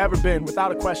than it's ever been,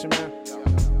 without a question, man.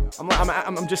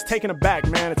 I'm just taken aback,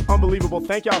 man. It's unbelievable.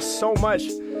 Thank y'all so much.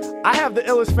 I have the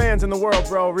illest fans in the world,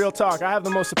 bro. Real talk. I have the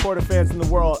most supportive fans in the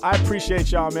world. I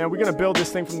appreciate y'all, man. We're gonna build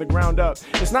this thing from the ground up.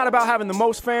 It's not about having the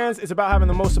most fans. It's about having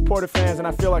the most supportive fans, and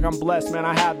I feel like I'm blessed, man.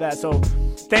 I have that. So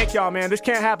thank y'all, man. This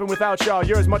can't happen without y'all.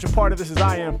 You're as much a part of this as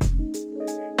I am.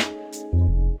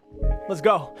 Let's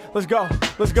go.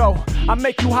 I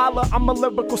make you holler, I'm a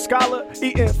lyrical scholar.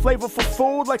 Eating flavorful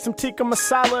food like some tikka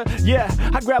masala. Yeah,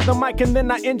 I grab the mic and then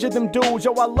I injure them dudes.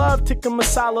 Yo, I love tikka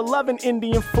masala, loving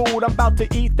Indian food. I'm about to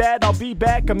eat that, I'll be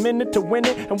back a minute to win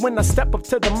it. And when I step up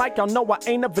to the mic, y'all know I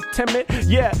ain't ever timid.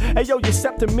 Yeah, hey yo, you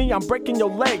accepting me, I'm breaking your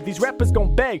leg. These rappers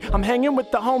gon' beg, I'm hanging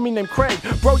with the homie named Craig.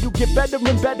 Bro, you get better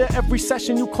and better every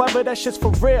session. You clever, that shit's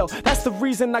for real. That's the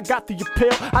reason I got the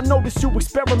appeal. I notice you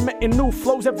experimenting new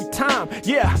flows every time.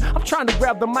 Yeah, I'm trying to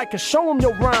grab the mic and show them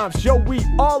your rhymes. Yo, we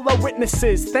all are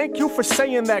witnesses. Thank you for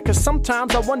saying that, cause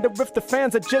sometimes I wonder if the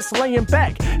fans are just laying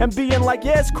back and being like,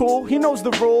 yeah, it's cool, he knows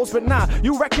the rules. But nah,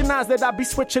 you recognize that I be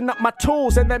switching up my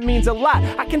tools, and that means a lot.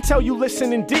 I can tell you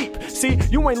listening deep. See,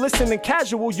 you ain't listening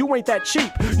casual, you ain't that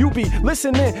cheap. You be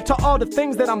listening to all the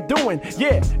things that I'm doing.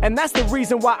 Yeah, and that's the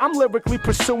reason why I'm lyrically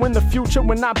pursuing the future.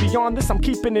 When I be on this, I'm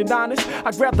keeping it honest.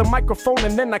 I grab the microphone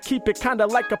and then I keep it kinda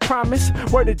like a promise.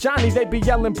 Word to Johnny, they be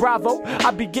yelling bravo.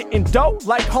 I be getting dough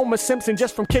like Homer Simpson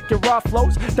just from kicking raw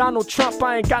flows. Donald Trump,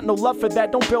 I ain't got no love for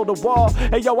that, don't build a wall.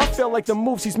 Hey yo, I feel like the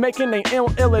moves he's making ain't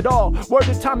ill at all. Word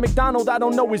to Tom McDonald, I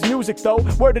don't know his music though.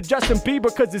 Word to Justin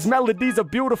Bieber, cause his melodies are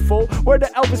beautiful. Word to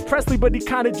Elvis Presley, but he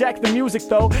kinda jacked the music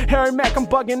though. Harry Mack, I'm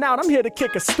bugging out, I'm here to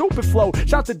kick a stupid flow.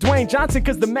 Shout to Dwayne Johnson,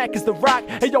 cause the Mac is the rock.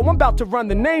 Hey yo, I'm about to run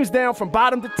the names down from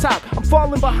bottom to top. I'm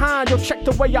falling behind, yo, check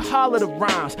the way I holler the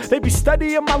rhymes. They be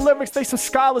studying my lyrics, they some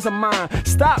scholars of mine.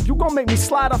 Stop, you gon' make me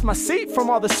slide off my my seat from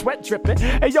all the sweat dripping.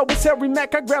 Hey yo, it's Harry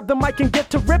Mack, I grab the mic and get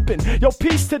to ripping. Yo,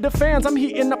 peace to the fans, I'm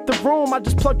heating up the room. I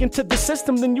just plug into the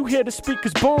system, then you hear the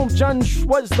speakers boom. Junge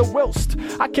was the whilst,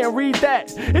 I can't read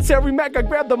that. It's Harry Mack, I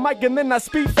grab the mic and then I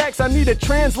speak facts. I need a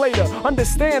translator,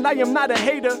 understand I am not a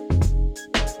hater,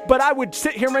 but I would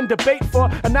sit here and debate for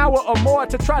an hour or more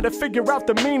to try to figure out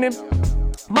the meaning.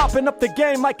 Mopping up the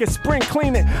game like it's spring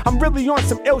cleaning. I'm really on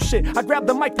some ill shit. I grab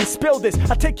the mic and spill this.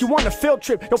 I take you on a field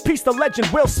trip. Yo, peace the legend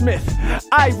Will Smith.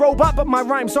 I robot, but my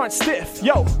rhymes aren't stiff.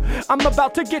 Yo, I'm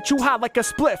about to get you high like a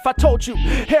spliff. I told you,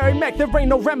 Harry Mack, there ain't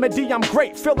no remedy. I'm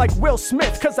great, feel like Will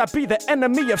Smith, cause I be the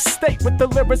enemy of state. With the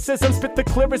lyricism, spit the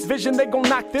clearest vision, they gon'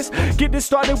 knock this. Get it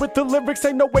started with the lyrics,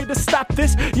 ain't no way to stop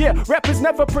this. Yeah, rappers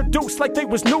never produced like they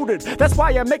was neutered. That's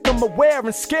why I make them aware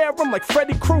and scare them like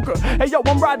Freddy Krueger. Hey yo,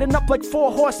 I'm riding up like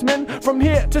 4 horsemen from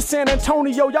here to San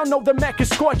Antonio. Y'all know the Mac is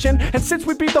scorching, and since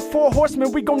we be the 4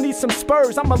 horsemen, we gon' need some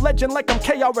spurs. I'm a legend like I'm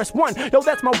KRS-One. Yo,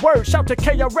 that's my word. Shout to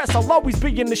KRS. I'll always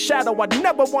be in the shadow. I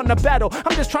never want to battle.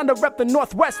 I'm just trying to rep the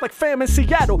Northwest like fam in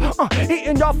Seattle.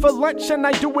 Eating y'all for lunch, and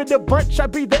I do it a bunch. I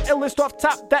be the illest off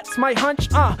top. That's my hunch.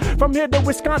 From here to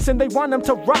Wisconsin, they want them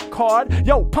to rock hard.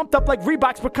 Yo, pumped up like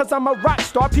Reeboks because I'm a rock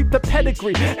star. Peep the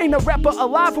pedigree. Ain't a rapper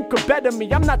alive who could better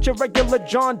me. I'm not your regular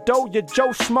John Doe, your Joe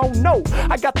Schmo. No,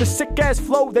 I got the sick ass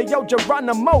flow, they yo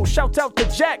Geronimo. Shouts out to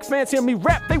Jack, fans hear me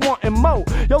rap, they wantin' mo.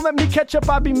 Yo, let me catch up,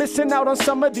 I be missing out on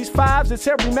some of these fives. It's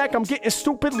Harry Mack, I'm getting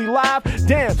stupidly live.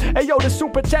 Damn, hey yo, the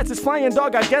super chats is flying,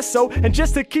 dog, I guess so. And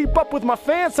just to keep up with my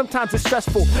fans, sometimes it's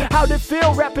stressful. How'd it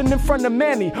feel rapping in front of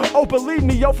Manny? Oh, believe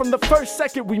me, yo, from the first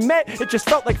second we met, it just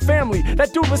felt like family.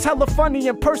 That dude was hella funny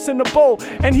and personable,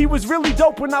 and he was really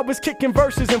dope when I was kicking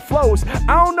verses and flows.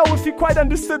 I don't know if he quite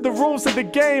understood the rules of the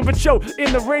game, but yo,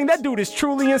 in the ring, that dude is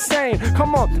truly insane.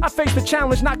 Come on, I face the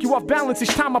challenge, knock you off balance each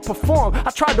time I perform. I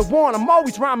tried to warn, I'm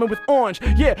always rhyming with orange.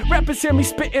 Yeah, rappers hear me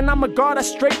spitting, I'm a god, I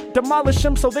straight demolish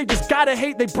them, so they just gotta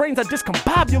hate their brains, I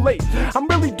discombobulate. I'm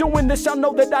really doing this, y'all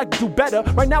know that I do better.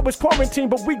 Right now it's quarantine,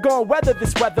 but we gon' weather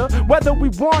this weather. Whether we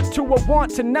want to or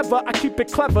want to never, I keep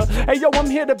it clever. Hey yo, I'm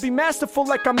here to be masterful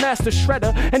like I'm Master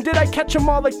Shredder. And did I catch them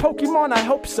all like Pokemon? I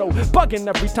hope so. Bugging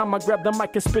every time I grab the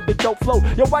mic and spit the dope flow.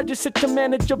 Yo, I just sit to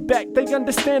manage your back, they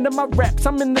understanding my raps.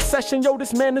 I'm in the session, yo,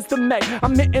 this man is the Mac.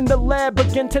 I'm hitting the lab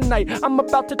again tonight. I'm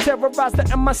about to terrorize the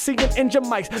MIC and Ninja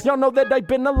mics. Y'all know that I've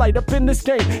been a light up in this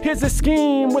game. Here's a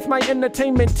scheme with my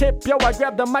entertainment tip. Yo, I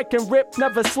grab the mic and rip,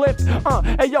 never slip.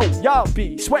 Hey yo, y'all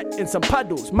be sweating some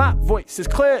puddles. My voice is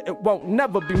clear, it won't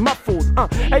never be muffled.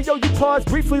 Hey yo, you pause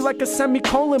briefly like a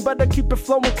semicolon, but I keep it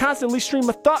flowing constantly. Stream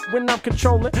of thought when I'm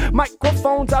controlling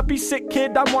microphones. I be sick,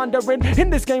 kid, I'm wandering. In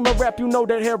this game of rap, you know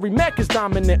that Harry Mack is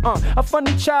dominant. A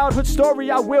funny childhood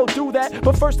story, I will do that.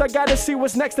 But first I gotta see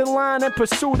what's next in line and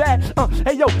pursue that.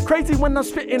 Hey yo, crazy when I'm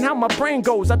spitting how my brain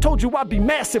goes. I told you I'd be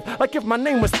massive, like if my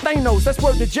name was Thanos. That's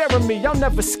word to Jeremy, y'all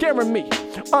never scaring me.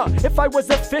 If I was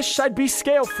a fish, I'd be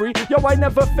scale free. Yo, I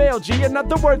never fail, G. In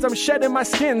other words, I'm shedding my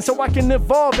skin so I can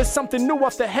evolve as something new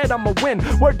off the head. I'ma win.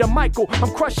 Word to Michael,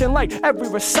 I'm crushing like every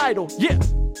recital. Yeah.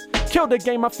 Kill the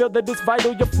game, I feel that it's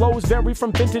vital. Your flows vary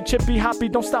from vintage hippie hoppy.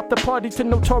 Don't stop the party to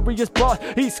notorious boss.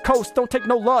 East Coast, don't take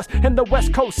no loss. And the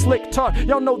West Coast, slick talk.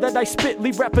 Y'all know that I spit,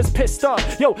 leave rappers pissed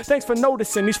off. Yo, thanks for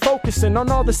noticing. He's focusing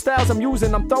on all the styles I'm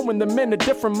using. I'm throwing them in at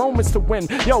different moments to win.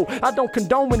 Yo, I don't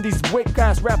condone when these wick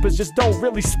ass rappers just don't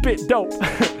really spit dope.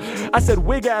 I said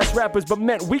wig ass rappers, but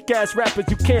meant weak ass rappers.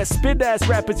 You can't spit ass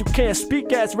rappers. You can't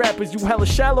speak ass rappers. You hella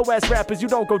shallow ass rappers. You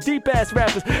don't go deep ass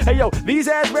rappers. Hey yo, these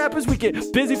ass rappers, we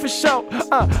get busy for show.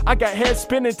 I got heads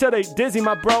spinning till they dizzy,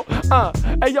 my bro.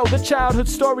 Hey yo, the childhood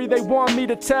story they want me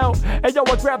to tell. Hey yo,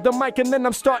 I grab the mic and then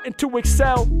I'm starting to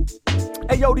excel.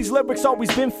 Hey yo, these lyrics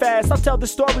always been fast. I'll tell the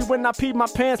story when I peed my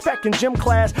pants back in gym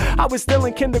class. I was still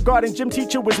in kindergarten, gym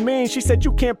teacher was mean. She said,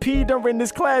 you can't pee during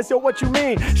this class. Yo, what you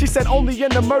mean? She said, only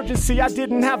in emergency. I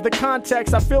didn't have the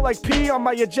context. I feel like pee on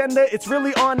my agenda, it's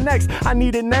really on next. I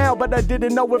need it now, but I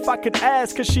didn't know if I could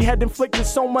ask, cause she had inflicted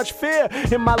so much fear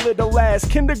in my little ass.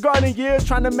 Kindergarten years,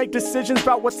 trying to make decisions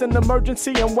about what's an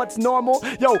emergency and what's normal.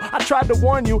 Yo, I tried to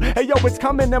warn you. Hey yo, it's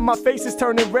coming and my face is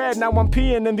turning red. Now I'm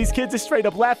peeing and these kids are straight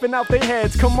up laughing out their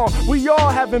heads. Come on, we all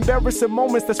have embarrassing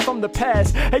moments that's from the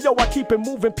past. Hey yo, I keep it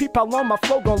moving, peep how long my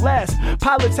flow gon' last.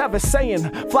 Pilots have a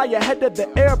saying, fly ahead of the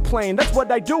airplane. That's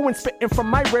what I do when spitting from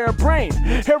my rare brain.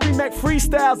 Harry Mack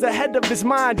freestyles ahead of his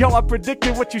mind. Yo, I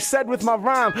predicted what you said with my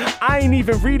rhyme. I ain't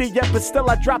even read it yet, but still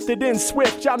I dropped it in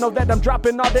swift. Y'all know that I'm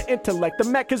dropping all the intellect. The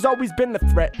Mac has always been a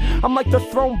threat. I'm like the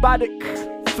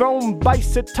thrombotic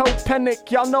thrombocytopenic.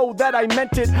 Y'all know that I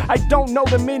meant it. I don't know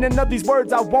the meaning of these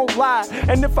words, I won't lie.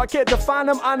 And if I can't define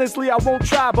them, honestly, I won't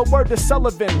try. But word to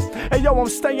Sullivan, hey yo, I'm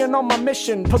staying on my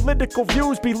mission. Political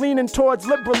views be leaning towards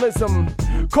liberalism,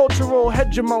 cultural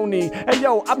hegemony. Hey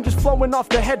yo, I'm just flowing off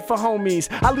the head for homies.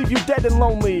 I leave you dead and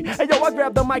lonely. Hey yo, I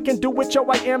grab the mic and do it, yo,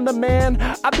 I am the man.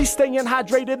 I be staying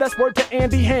hydrated, that's word to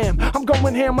Andy Ham. I'm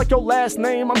going ham like your last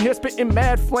name. I'm here spitting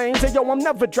mad flames. Hey yo, I'm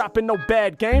never dropping no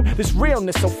bad game. This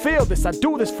realness, so feel this. I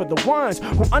do this for the ones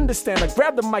who understand. I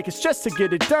grab the mic, it's just to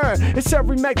get it done. It's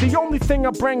every Mac, the only thing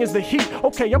I bring is the heat.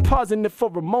 Okay, I'm pausing it for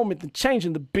a moment and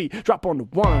changing the beat. Drop on the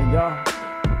one, y'all.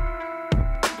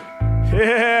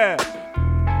 Yeah.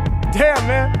 Damn,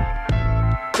 man.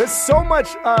 There's so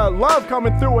much love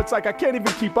coming through. It's like I can't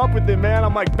even keep up with it, man.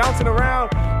 I'm like bouncing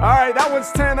around. All right, that one's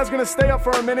 10. That's going to stay up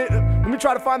for a minute. Let me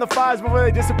try to find the 5s before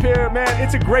they disappear. Man,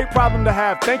 it's a great problem to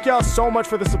have. Thank y'all so much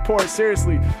for the support.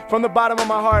 Seriously, from the bottom of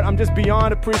my heart, I'm just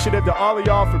beyond appreciative to all of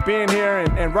y'all for being here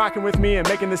and rocking with me and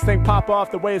making this thing pop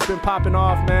off the way it's been popping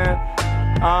off, man.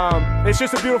 It's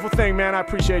just a beautiful thing, man. I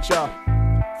appreciate y'all.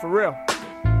 For real.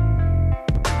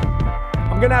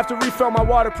 I'm gonna have to refill my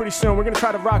water pretty soon. We're gonna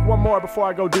try to rock one more before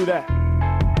I go do that.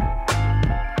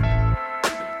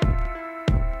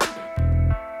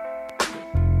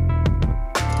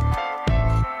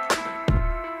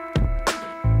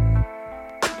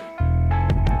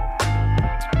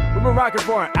 We've been rocking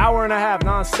for an hour and a half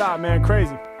non-stop, man.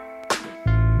 Crazy.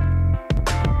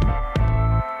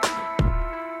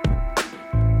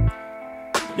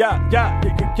 Yeah,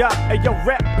 hey yo,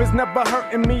 rap is never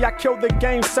hurting me. I kill the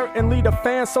game, certainly the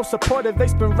fans so supportive, they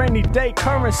spend rainy day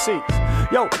currencies.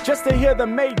 Yo, just to hear the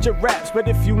major raps, but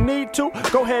if you need to,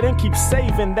 go ahead and keep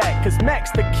saving that. Cause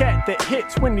Max the cat that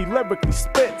hits when he lyrically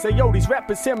spits. Hey yo, these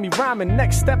rappers hear me rhyming,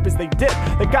 next step is they dip.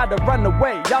 They gotta run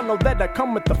away, y'all know that I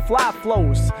come with the fly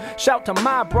flows. Shout to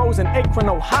my bros in Akron,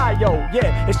 Ohio.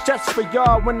 Yeah, it's just for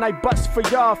y'all when I bust for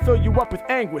y'all, fill you up with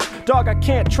anguish. Dog, I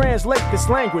can't translate this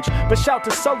language, but shout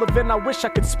to Sullivan, I wish I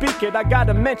could speak it. I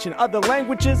gotta mention other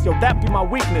languages, yo, that be my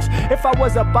weakness. If I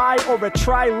was a bi or a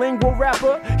trilingual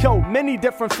rapper, yo, many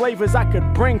different flavors I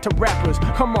could bring to rappers.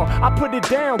 Come on, I put it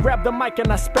down, grab the mic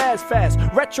and I spaz fast.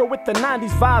 Retro with the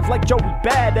 90s vibes like Joey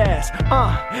Badass.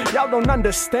 Y'all don't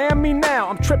understand me now.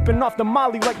 I'm tripping off the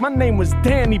molly like my name was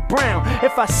Danny Brown.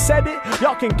 If I said it,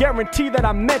 y'all can guarantee that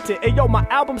I meant it. Hey yo, my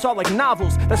albums are like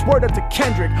novels, that's word up to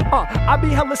Kendrick. I be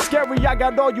hella scary, I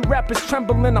got all you rappers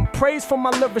trembling. I'm praised for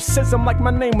my lyricism like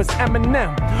my name was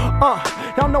Eminem.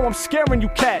 Y'all know I'm scaring you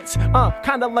cats.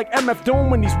 Kinda like MF Doom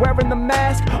when he's wearing the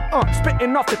mask.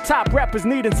 Spitting off the top, rappers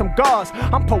needing some gauze.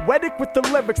 I'm poetic with the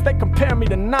lyrics, they compare me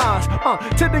to Nas.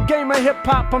 To the game of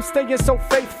hip-hop, I'm staying so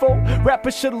faithful.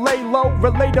 Rappers should lay low,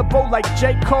 relatable like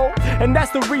J. Cole. And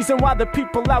that's the reason why the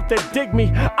people out there dig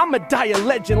me. I'ma die a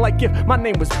legend like if my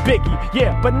name was Biggie.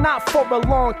 Yeah, but not for a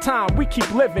long time, we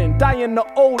keep living. Dying the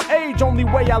old age, only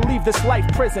way I leave this life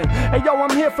prison. Hey yo,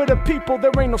 I'm here for the people,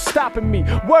 there ain't no stopping me.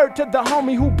 Word to the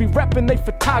homie who be reppin' they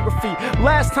photography.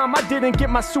 Last time I didn't get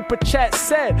my super chat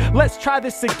said. Let's try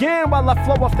this again while I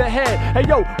flow off the head. Hey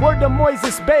yo, word to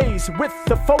Moises Bays with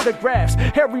the photographs.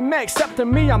 Harry Max, up to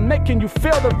me, I'm making you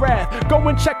feel the wrath. Go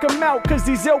and check him out, cause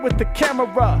he's ill with the camera.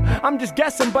 I'm just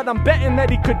guessing, but I'm betting that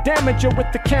he could damage you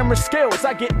with the camera skills.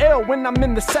 I get ill when I'm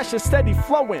in the session, steady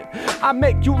flowing. I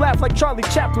make you laugh like Charlie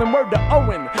Chaplin, word to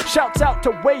Owen. Shouts out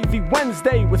to Wavy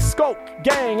Wednesday with Scope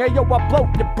Gang. Hey yo, I blow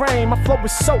your brain, my flow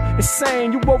is so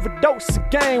insane. You overdose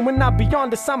again, when I be on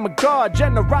this I'm a god.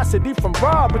 Generosity from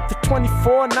Rob with the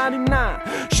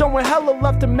 $24.99. Showing hella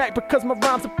love to Mac because my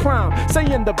rhymes are prime.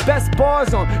 Saying the best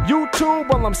bars on YouTube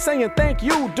while I'm saying thank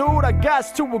you, dude. I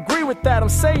got to agree with that, I'm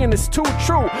saying it's too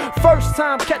true. First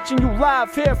time catching you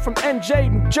live here from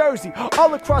NJ, New Jersey.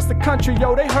 All across the country,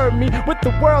 yo, they heard me with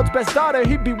the world's best daughter.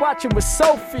 He be watching with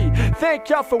Sophie. Thank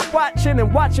y'all for watching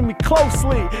and watching me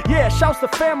closely. Yeah, shouts to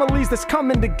families that's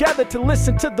coming together to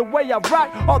listen to the way I rock.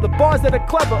 All the bars that are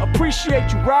clever,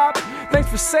 appreciate you, Rob. Thanks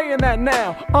for saying that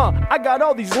now. I got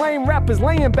all these lame rappers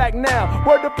laying back now.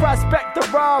 Word to Prospector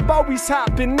Rob, always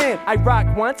hopping in. I rock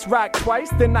once, rock twice,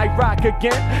 then I rock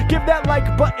again. Give that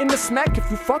like button to smack if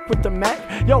you fuck with the Mac.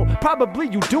 Yo, probably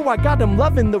you do, I got them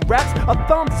loving the raps. A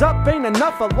thumbs up ain't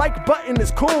enough, a like button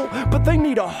is cool, but they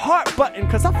need a heart button,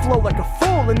 cause I flow like a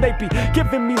fool. And they be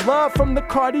giving me love from the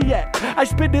cardiac. I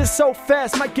spit it so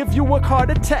fast, might give you a heart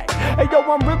attack. Hey yo,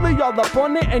 I'm really all up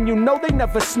on it, and you know they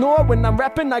never snore. When I'm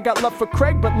rapping, I got love for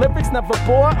Craig, but lyrics never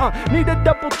bore. Need a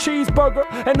double cheeseburger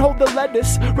and hold the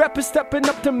lettuce. Rappers stepping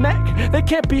up to Mac, they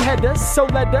can't behead us, so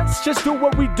let us just do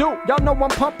what we do. Y'all know I'm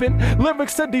pumping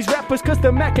lyrics to these rappers, cause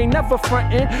the Mac ain't never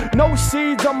frontin'. No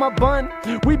seeds on my bun,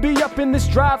 we be up in this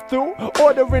drive-thru,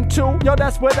 ordering two, yo,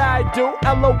 that's what I do.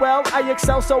 LOL, I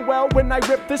excel so well when I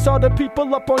rip this. All the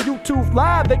people up on YouTube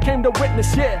Live, they came to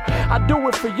witness, yeah, I do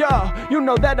it for y'all. You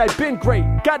know that I've been great,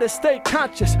 gotta stay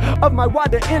conscious of my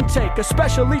water intake,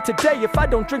 especially today. If I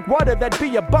don't drink water, that'd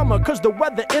be a bummer, cause the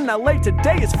weather in LA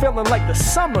today is feeling like the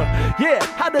summer. Yeah,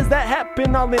 how does that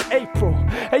happen all in April?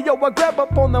 Hey yo, I grab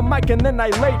up on the mic and then I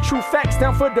lay true facts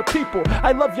down for the people.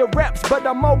 I love your raps, but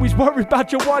I'm always worried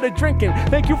about your water drinking.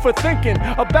 Thank you for thinking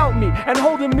about me and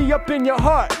holding me up in your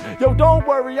heart. Yo, don't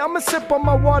worry, I'ma sip on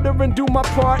my water and do my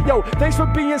part. Yo, thanks for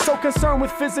being so concerned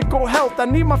with physical health. I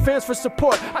need my fans for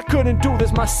support, I couldn't do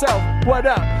this myself. What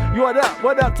up?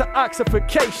 What up to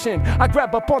oxification? I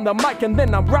grab up on the mic and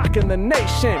then I'm rocking the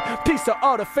nation. Peace to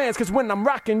all the fans, cause when I'm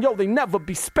rocking, yo, they never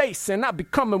be spacing. I be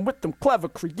coming with them clever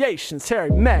creations.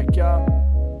 Harry Mack, y'all.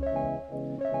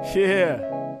 Yeah.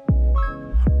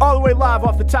 All the way live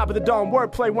off the top of the dome.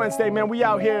 Wordplay Wednesday, man, we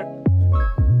out here.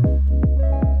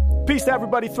 Peace to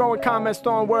everybody throwing comments,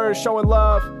 throwing words, showing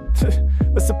love.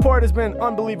 The support has been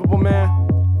unbelievable, man.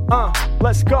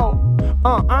 Let's go.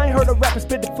 I ain't heard a rapper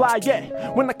spit the fly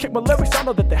yet. When I kick my lyrics, I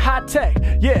know that they're high tech.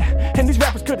 Yeah, and these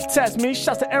rappers could attest me.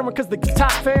 Shouts to Aaron, cause the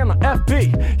top fan on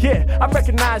FB. Yeah, I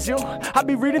recognize you. I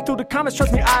be reading through the comments,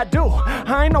 trust me, I do.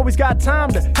 I ain't always got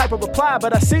time to type a reply,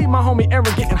 but I see my homie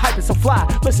Aaron getting hype and so fly.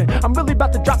 Listen, I'm really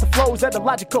about to drop the flows that are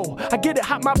logical. I get it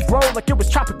hot, my bro, like it was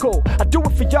tropical. I do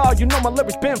it for y'all, you know my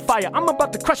lyrics been fire. I'm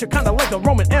about to crush it, kinda like the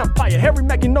Roman Empire. Harry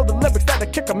Mack, you know the lyrics that I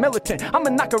kick a militant. I'ma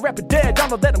knock a rapper dead, y'all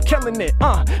know that I'm killing it.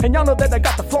 And y'all know that I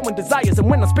got the flow and desires, and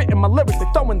when I'm spitting my lyrics, they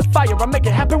throw in the fire. I make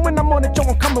it happen when I'm on it, yo,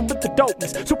 I'm coming with the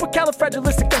dopeness.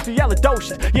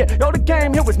 Supercalifragilisticexpialidocious. Yeah, yo, the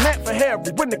game here was meant for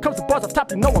Harry. When it comes to bars up top,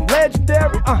 you know I'm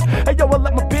legendary. Hey, yo, I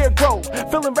let my beard grow,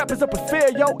 filling rappers up with fear,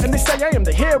 yo, and they say I am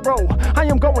the hero. I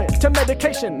am going to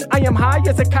medication, I am high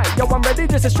as a kite, yo, I'm ready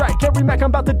just to strike. Harry Mack,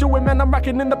 I'm about to do it, man, I'm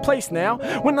rocking in the place now.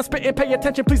 When I'm spitting, pay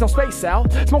attention, please don't space out.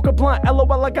 Smoke a blunt,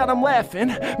 LOL, I got 'em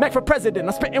laughing. Mac for president,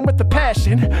 I'm spitting with the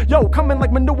passion. Yo, coming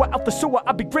like manure out the sewer,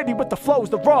 I be gritty with the flows,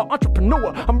 the raw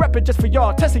entrepreneur. I'm rapping just for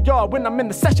y'all, testing y'all when I'm in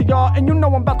the session, y'all. And you know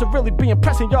I'm about to really be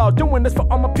impressing y'all. Doing this for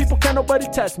all my people, can't nobody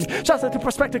test me. Shouts out to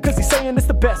Perspective, cause he's saying it's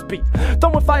the best beat.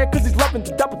 Throwing fire cause he's loving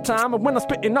the double time. And when I'm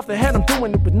spitting off the head, I'm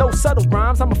doing it with no subtle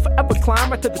rhymes. I'ma forever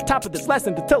climb right to the top of this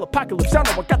lesson until apocalypse. Y'all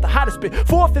know I got the hottest spit,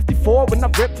 454 when I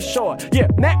rip for sure. Yeah,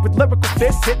 Mac with lyrical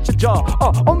fists, hit your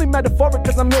jaw. Only metaphoric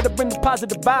cause I'm here to bring the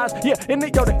positive vibes. Yeah, in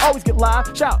it, yo, they always get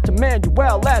live. Shout to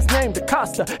Manuel, last name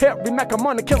DaCosta. Harry Mack, I'm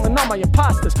on it, killing all my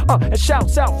imposters. And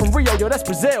shouts out from Rio, yo, that's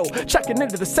Brazil. Checking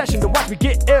into the session to watch me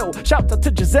get ill. Shout out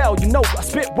to Giselle, you know I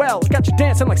spit well. Got you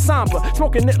dancing like samba,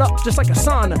 smoking it up just like a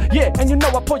sauna. Yeah, and you know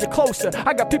I pull you closer.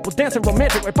 I got people dancing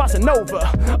romantic with bossa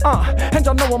nova. And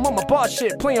y'all know I'm on my boss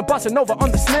shit, playing bossa nova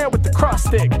on the snare with the cross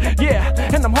stick. Yeah,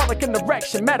 and I'm hard like an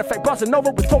erection. Matter of fact, bossa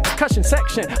nova with full percussion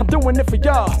section. I'm doing it for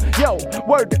y'all. Yo,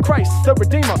 word to Christ, the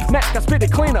Redeemer. Mac, I spit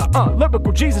it cleaner.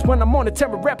 Lyrical Jesus when I'm on it,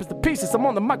 tearing rappers to pieces. I'm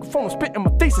on the microphone, I'm spitting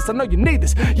my thesis. I know you need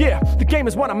this. Yeah, the game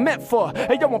is what I'm meant for.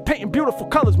 Hey yo, I'm painting beautiful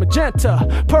colors,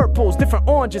 magenta, purples, different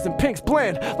oranges and pinks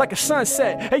blend like a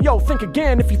sunset. Hey yo, think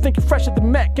again if you think you're fresher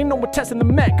than Mac. Ain't no one testing the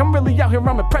Mac. I'm really out here,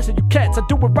 I'm impressing you cats. I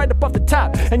do it right up off the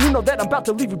top, and you know that I'm about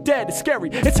to leave you dead. It's scary,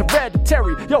 it's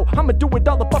hereditary. Yo, I'ma do it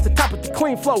all up off the top with the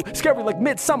clean flow. Scary like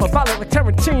Midsummer, violent like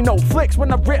Tarantino. Flicks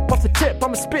when I rip off the tip,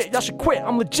 I'ma spit. Y'all should quit,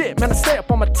 I'm legit, man. I stay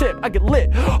up on my tip, I get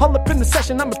lit. All up in the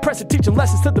session, I'm impressive, teaching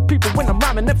lessons to the people when I'm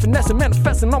rhyming and finessing,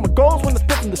 manifesting all my goals when I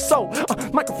spit from the soul.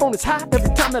 Microphone is hot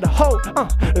every time that I hold.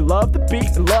 They love the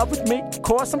beat, in love with me. Of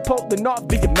course, I'm pulling off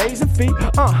the amazing feat.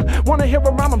 Wanna hear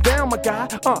a rhyme? I'm down, my guy.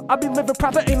 I be living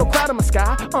proper, ain't no cloud in my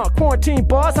sky. Quarantine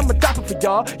bars, I'm a dopper for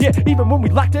y'all. Yeah, even when we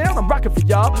lock down, I'm rocking for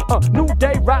y'all. New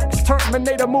Day rocks,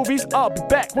 Terminator movies. I'll be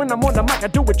back when I'm on the mic, I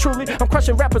do it truly. I'm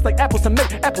crushing rappers like apples to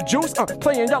make apple juice.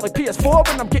 Playing y'all like PS4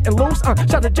 when I'm getting loose.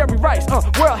 Shout to Jerry Rice,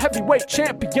 world heavyweight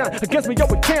champion. Against me, yo,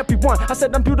 it can't be one. I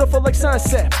said I'm beautiful like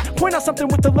sunset. Point out something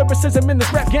with the lyricism in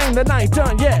this rap game that I ain't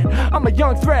done yet. I'm a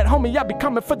young threat, homie, I be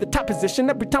coming for the top position.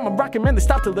 Every time I'm rocking, man, they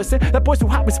stop to listen. That boy's too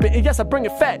hot with spitting, yes, I bring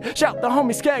it fat. Shout the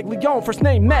homie Skag Leon, first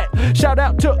name Matt. Shout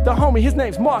out to the homie, his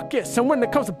name's Marcus. And when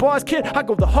it comes to bars, kid, I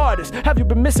go the hardest. Have you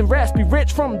been missing Raspy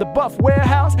Rich from the Buff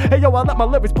Warehouse? Hey yo, I let my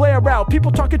lyrics blare out.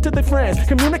 People talking to their friends,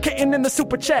 communicating in the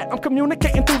super chat. I'm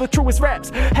communicating through the truest raps.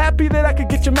 Happy that I could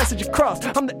get your message across.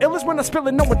 I'm the illest when I spill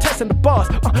it, no one testing the boss.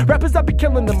 Rappers I be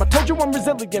killing killing them. I told you I'm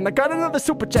resilient. I got another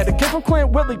super chat. It came from Clint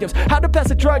Williams. How to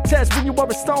pass a drug test when you are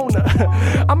a stoner.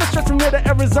 I'ma stretch from here to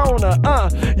Arizona.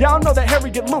 Y'all know that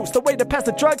Harry get loose. The way to pass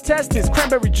the drug test is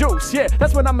cranberry juice. Yeah,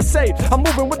 that's what I'ma say. I'm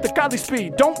moving with the godly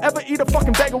speed. Don't ever eat a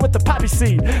fucking bagel with the poppy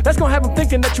seed. That's gonna have him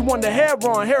thinking that you want the hair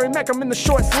on. Harry Mack, I'm in the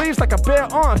short sleeves like I bear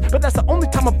arms. But that's the only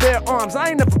time I bear arms. I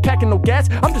ain't never packing no gas.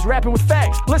 I'm just rapping with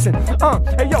facts. Listen,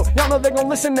 hey yo, y'all know they gon'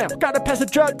 listen now. Gotta pass the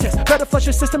drug test. Better flush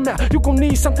your system out. You gon'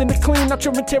 need something to clean out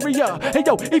your interior. Hey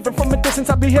yo, even from a distance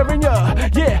I be hearing ya.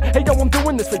 Yeah, hey yo, I'm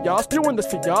doing this for y'all, spewing this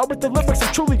for y'all. With the lyrics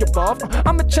I'm truly evolved.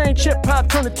 I'ma change hip hop,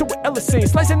 turn it to an Ellisine.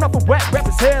 Slicing off a whack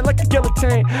rapper's head like a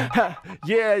guillotine.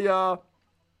 Yeah, y'all.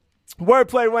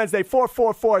 Wordplay Wednesday,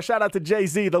 444. Shout out to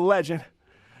Jay-Z, the legend.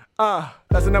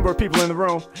 That's the number of people in the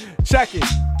room. Check it.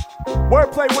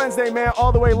 Wordplay Wednesday, man,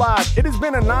 all the way live. It has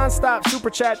been a non-stop super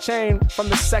chat chain from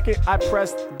the second I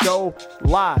pressed go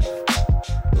live.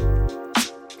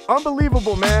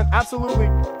 Unbelievable, man. Absolutely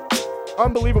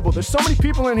unbelievable. There's so many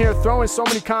people in here throwing so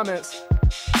many comments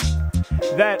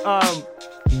that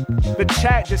the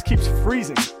chat just keeps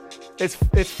freezing. It's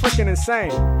freaking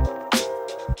insane.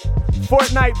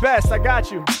 Fortnite best, I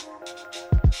got you.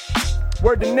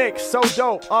 Word to Nick, so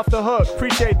dope, off the hook.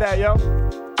 Appreciate that, yo.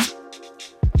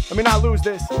 Let me not lose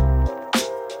this.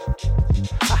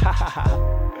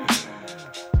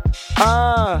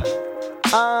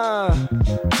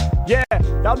 Yeah,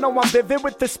 y'all know I'm vivid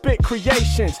with the spit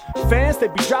creations. Fans, they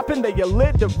be dropping their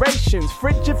alliterations.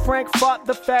 Frigid Frank fought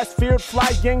the fast, feared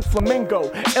flying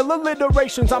flamingo. Ill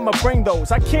alliterations, I'ma bring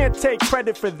those. I can't take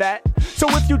credit for that. So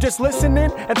if you just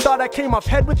listening and thought I came off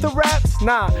head with the raps,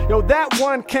 nah, yo, that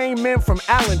one came in from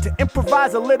Allen. To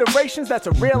improvise alliterations, that's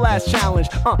a real ass challenge.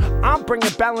 I'm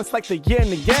bringing balance like the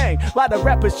yin and yang. A lot of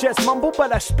rappers just mumble,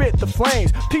 but I spit the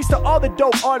flames. Peace to all the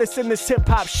dope artists in this hip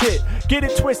hop shit. Get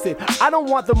it twisted, I don't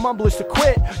want the mumblers to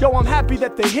quit. Yo, I'm happy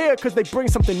that they're here cause they bring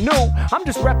something new. I'm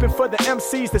just rapping for the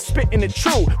MCs that spitting it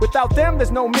true. Without them,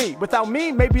 there's no me. Without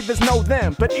me, maybe there's no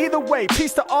them. But either way,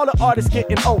 peace to all the artists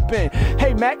getting open.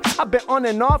 Hey Mac, I've been on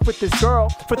and off with this girl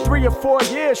for 3 or 4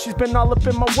 years. She's been all up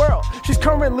in my world. She's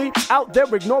currently out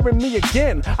there ignoring me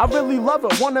again. I really love her,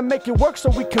 wanna make it work so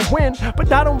we can win,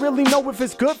 but I don't really know if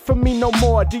it's good for me no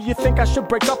more. Do you think I should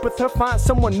break up with her, find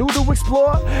someone new to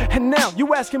explore? And now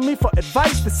you asking me for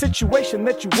advice. The situation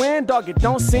that you in, dog, it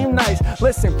don't seem nice.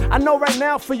 Listen, I know right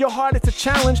now for your heart it's a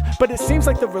challenge, but it seems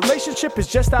like the relationship is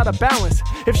just out of balance.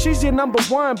 If she's your number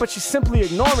one but she's simply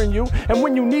ignoring you, and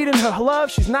when you needing her love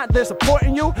she's not there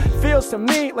supporting you, feels to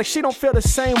me like she don't feel the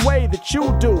same way that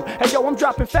you do. Hey yo, I'm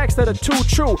dropping facts that are too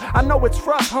true. I know it's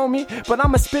rough, homie, but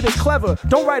I'ma spit it clever.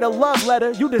 Don't write a love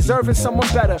letter, you deserving someone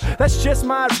better. That's just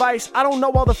my advice, I don't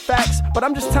know all the facts, but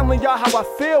I'm just telling y'all how I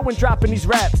feel when dropping these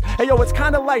raps. Hey yo, it's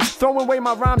kinda like throwing away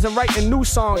my rhymes and writing new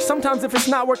songs. Sometimes if it's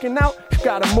not working out, you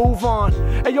gotta move on.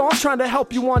 Hey yo, I'm trying to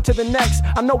help you on to the next.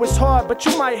 I know it's hard, but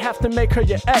you might have to make her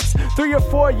your ex. 3 or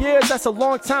 4 years, that's a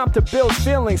long time to build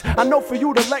feelings. I know for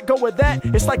you to let go of that,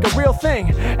 it's like a real thing.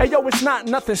 Hey yo, it's not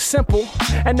nothing simple.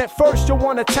 And at first you'll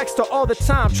wanna text her all the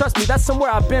time. Trust me, that's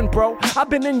somewhere I've been, bro. I've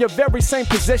been in your very same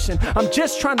position. I'm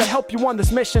just trying to help you on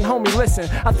this mission, homie, listen.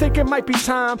 I think it might be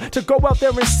time to go out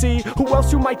there and see who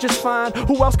else you might just find,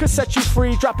 who else could set you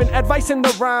free. Dropping advice in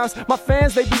the rhymes, my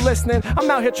fans, they be listening. I'm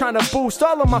out here trying to boost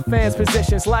all of my fans'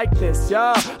 positions like this,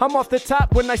 yeah. I'm off the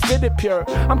top when I spit it pure.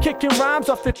 I'm kicking rhymes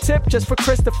off the tip just for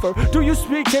Christopher. Do you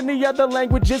speak any other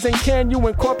languages and can you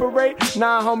incorporate?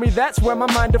 Nah, homie, that's where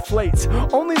my mind deflates.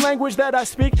 Only language that I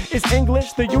speak is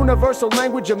English, the universal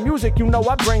language of music. You know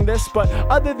I bring this, but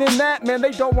other than that, man,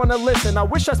 they don't wanna listen. I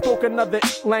wish I spoke another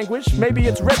language, maybe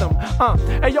it's rhythm.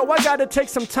 Hey yo, I gotta take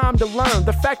some time to learn.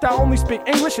 The fact I only speak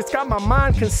English, it's got my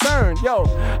mind concerned. Yo,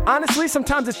 honestly,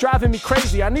 sometimes it's driving me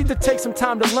crazy. I need to take some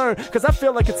time to learn, cause I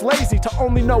feel like it's lazy to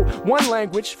only know one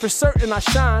language. For certain I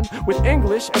shine with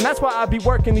English, and that's why I be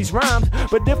working these rhymes.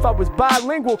 But if I was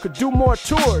bilingual, could do more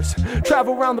tours,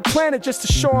 travel around the planet just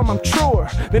to show them I'm truer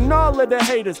than all of the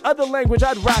haters. Other language,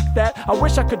 I'd rock that. I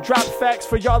wish I could drop facts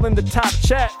for y'all in the top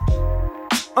chat.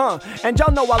 And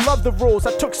y'all know I love the rules.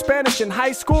 I took Spanish in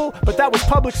high school, but that was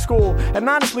public school. And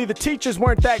honestly, the teachers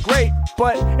weren't that great.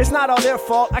 But it's not all their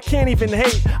fault, I can't even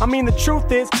hate. I mean, the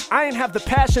truth is, I ain't have the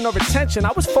passion or attention.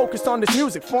 I was focused on this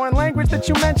music. Foreign language that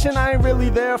you mentioned, I ain't really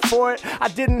there for it. I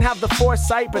didn't have the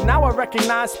foresight, but now I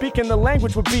recognize speaking the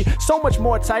language would be so much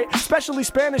more tight. Especially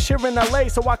Spanish here in LA,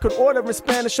 so I could order in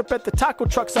Spanish up at the taco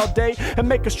trucks all day and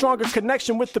make a stronger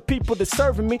connection with the people that's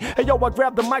serving me. Hey yo, I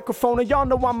grabbed the microphone and y'all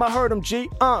know I'ma hurt 'em, G.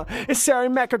 It's Harry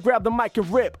Mack, I grab the mic and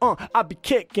rip. I be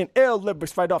kicking ill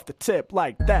lyrics right off the tip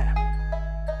like that.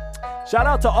 Shout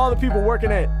out to all the people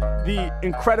working at the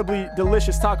incredibly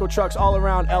delicious taco trucks all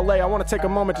around LA. I want to take a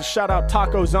moment to shout out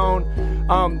Taco Zone.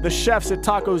 The chefs at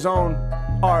Taco Zone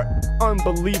are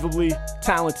unbelievably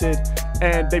talented,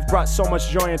 and they've brought so much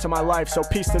joy into my life, so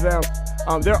peace to them.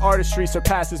 Their artistry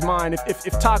surpasses mine. If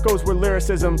tacos were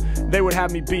lyricism, they would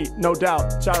have me beat, no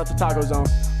doubt. Shout out to Taco Zone.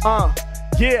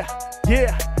 Yeah.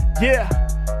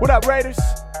 What up, Raiders?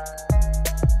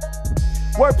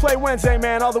 Wordplay Wednesday,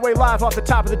 man, all the way live off the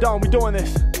top of the dome. We doing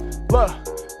this. Love.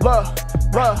 All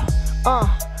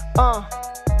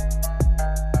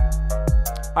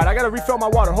right, I gotta refill my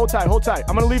water. Hold tight.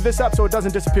 I'm gonna leave this up so it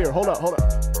doesn't disappear. Hold up.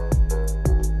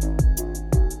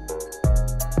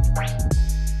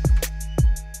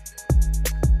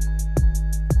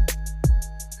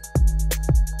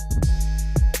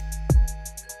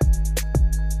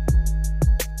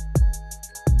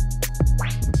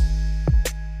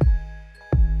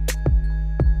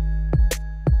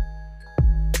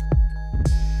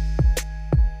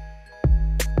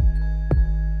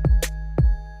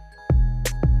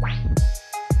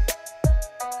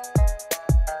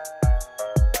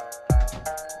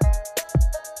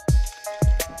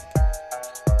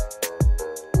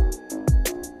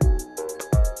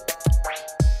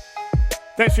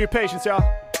 Thanks for your patience, y'all.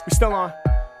 We still on.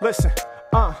 Listen,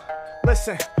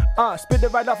 spit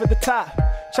it right off at the top.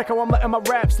 Check how I'm letting my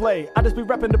raps lay. I just be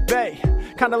repping the Bay.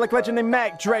 Kinda like legend named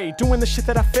Mac Dre. Doing the shit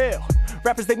that I feel.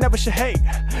 Rappers they never should hate.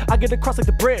 I get across like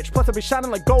the bridge. Plus I be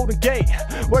shining like Golden Gate.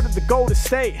 Word of the Golden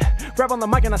State. Grab on the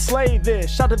mic and I slay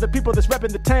this. Shout to the people that's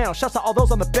repping the town. Shouts to all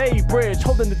those on the Bay Bridge.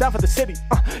 Holding it down for the city.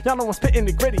 Y'all know I'm spitting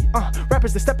the gritty.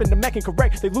 Rappers that step into Mac and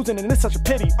correct. They losing and it's such a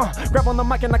pity. Grab on the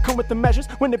mic and I come with the measures.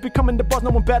 When it be coming to bars,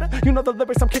 no one better. You know the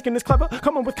lyrics I'm kicking is clever.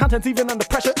 Coming with content even under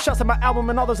pressure. Shouts to my album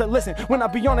and all those that listen. When I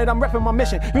be on it, I'm repping my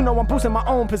mission. You know I'm boosting my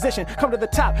own position. Come to the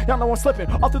top, y'all know I'm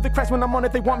slipping. All through the cracks when I'm on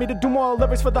it, they want me to do more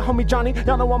lyrics for the homie Johnny.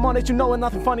 Y'all know I'm on it, you know it's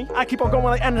nothing funny. I keep on going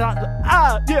like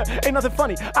Energizer. Ain't nothing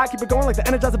funny. I keep it going like the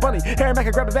Energizer Bunny. Harry Mack,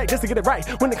 I grab it back just to get it right.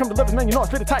 When it comes to lyrics, man, you know I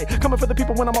spit it tight. Coming for the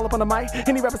people when I'm all up on the mic.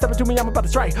 Any rapper stepping to me, I'm about to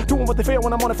strike. Doing what they feel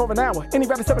when I'm on it for an hour. Any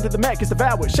rapper stepping to the Mac is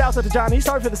devoured. Shouts out to Johnny,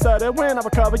 sorry for the stutter. When I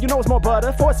recover, you know it's more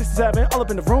butter. 467, all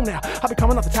up in the room now. I be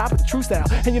coming off the top with the true style.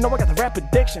 And you know I got the rap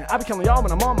addiction. I be killing y'all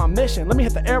when I'm on my mission. Let me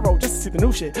hit the arrow just to see the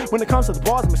new shit. When it comes to the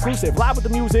bars, I'm exclusive. Live with the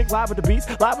music, live with the beats,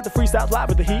 live with the freestyles, live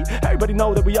with the heat. Everybody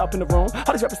know that we up in the room.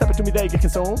 All these rappers stepping to me, they get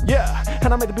consumed. Yeah,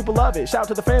 and I make the people love it. Shout out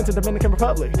to the fans in Dominican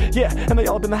Republic. Yeah, and they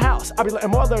all up in the house. I be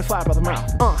letting more lyrics fly out the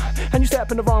mouth. And you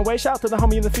step in the wrong way. Shout out to the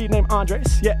homie in the feed named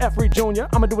Andres. Yeah, F. Reed Jr.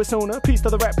 I'ma do it sooner. Peace to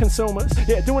the rap consumers.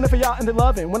 Yeah, doing it for y'all and they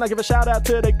loving. When I give a shout out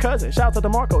to their cousin. Shout out to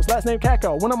DeMarcos, last name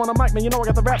Kako. When I'm on the mic, man, you know I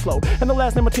got the rap flow. And the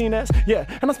last name Martinez. Yeah,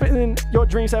 and I'm spitting in your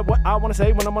dreams at what I wanna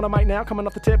say when I'm on the mic now. Coming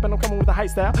off the tip and I'm coming with a high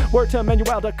style. Word to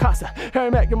Manuel da Costa.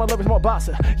 Harry Mack, give my lyrics more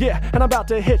bossa. Yeah, and I'm about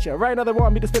to hit ya. Right now they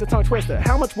want me to spit a tongue twister.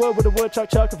 How much wood would a woodchuck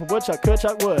chuck if a woodchuck could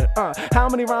chuck wood? How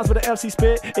many rhymes would an MC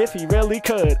spit if he really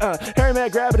could? Harry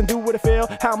Mack, grab it and do what it feel.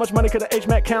 How much money could an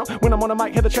H-Mac count? When I'm on the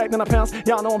mic, hit the track, then I pounce.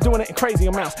 Y'all know I'm doing it in crazy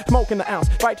amounts. Smoking the ounce,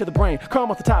 right to the brain.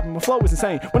 Come off the top and my flow is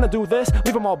insane. When I do this,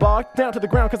 leave them all bogged down to the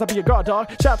ground cause I be a guard dog.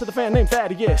 Shout out to the fan named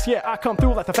Thaddeus. Yeah, I come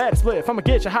through like the fattest spliff. I'ma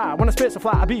get you high. When I spit so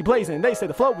fly, I be blazing. They say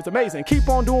the flow is amazing. Keep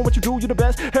on doing what you do, you the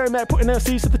best. Harry Mack putting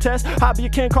MCs to the test. Hobby, you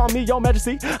can't call me your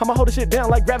majesty. I'ma hold the shit down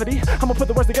like gravity. I'ma put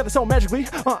the words together so magically.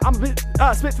 I'm a bit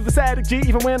spit to the static G.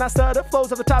 Even when I stutter,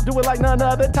 flows at the top, do it like none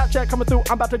other. Top check coming through,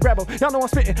 I'm about to grab 'em. Y'all know I'm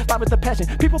spitting, live with the passion.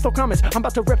 People throw comments, I'm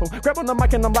about to rip 'em. Grab on the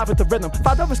mic and I'm live with the rhythm.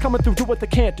 Five others coming through, do what they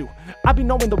can't do. I be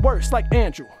knowing the worst like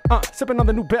Andrew. Sipping on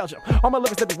the New Belgium. All my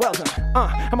lyrics, they be well done.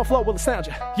 And my flow will astound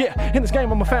ya. Yeah, in this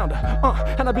game I'm a founder.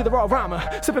 And I be the raw rhymer.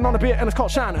 Sipping on a beer and it's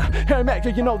called Shiner. Harry Mack,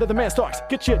 yeah, you know that the man starks.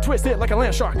 Get you twisted like a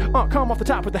land shark. Come off the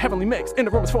top with the heavenly mix. In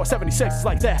the room is 476, it's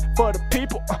like that for the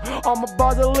people. All my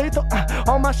bars are lethal.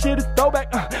 All my shit is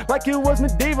throwback. Like it was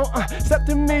medieval. Step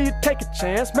to me, you take a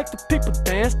chance. Make the people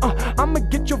dance. I'ma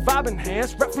get your vibe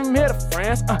enhanced. Rep from here to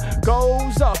France.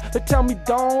 Goes off. They tell me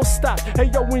don't stop. Hey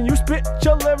yo, when you spit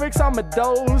your lyrics, I'ma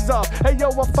doze off. Hey yo,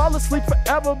 I fall asleep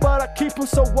forever, but I keep them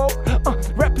so woke.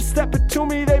 Rappers stepping to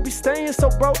me, they be staying so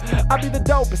broke. I be the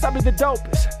dopest, I be the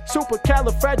dopest.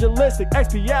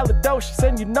 Supercalifragilisticexpialidocious.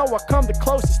 And you know I come the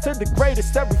closest to the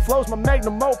greatest. Every flow's my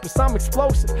magnum opus. I'm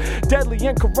explosive, deadly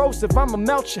and corrosive. I'ma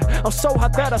melt you. I'm so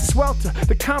hot that I swelter.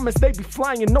 The comments they be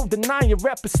flying, no denying.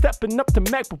 Rappers stepping up to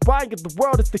Mac, but why the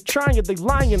world is they trying? They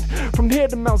lying. From here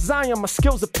to Mount Zion, my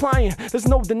skills applying. There's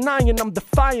no denying, I'm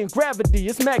defying gravity.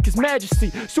 It's Mac, His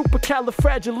Majesty.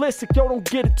 Supercalifragilistic, yo, don't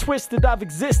get it twisted. I've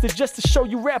existed just to show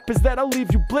you rappers that I'll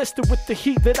leave you blistered with the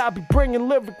heat that I be bringing,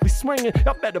 lyrically swinging.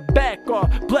 Y'all better back off,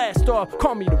 blast off,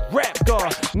 call me the rap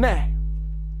god, Mac.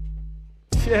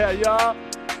 Yeah, y'all.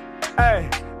 Hey,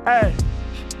 Hey.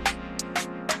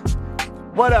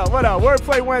 What up?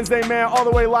 Wordplay Wednesday, man, all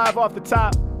the way live off the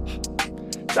top.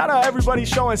 Shout out everybody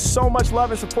showing so much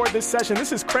love and support this session.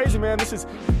 This is crazy, man. This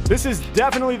is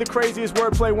definitely the craziest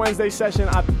Wordplay Wednesday session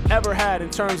I've ever had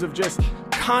in terms of just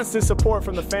constant support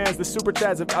from the fans. The super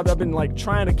chats I've been like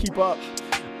trying to keep up.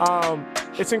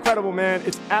 It's incredible, man.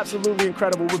 It's absolutely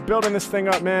incredible. We're building this thing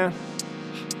up, man.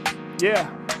 Yeah.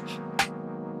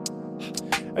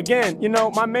 Again, you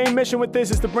know, my main mission with this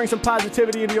is to bring some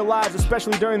positivity into your lives,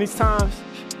 especially during these times.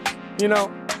 You know,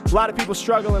 a lot of people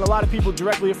struggling, a lot of people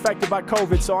directly affected by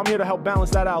COVID, so I'm here to help balance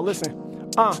that out.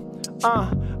 Listen,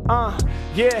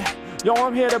 yeah. Yo,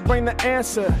 I'm here to bring the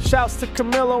answer. Shouts to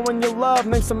Camilo and your love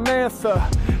named Samantha.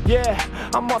 Yeah,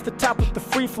 I'm off the top with the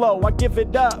free flow. I give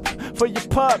it up for your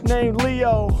pup named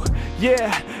Leo.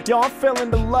 Yeah, yo, I'm feeling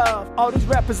the love. All these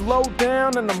rappers low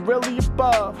down and I'm really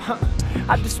above.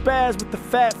 I just spaz with the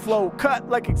fat flow, cut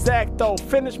like Exacto.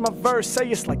 Finish my verse, say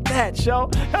it's like that,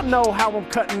 yo. Y'all know how I'm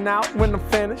cutting out when I'm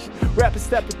finished. Rappers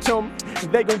stepping to me,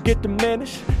 and they gon' get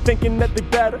diminished. Thinking that they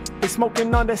better, they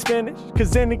smoking on that spinach.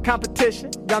 Cause any competition,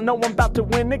 y'all know I'm about to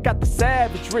win it. Got the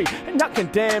savagery, and y'all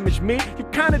can damage me. You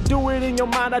kinda do it in your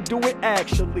mind, I do it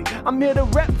actually. I'm here to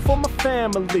rap for my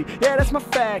family, yeah, that's my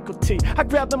faculty. I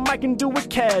grab the mic and do it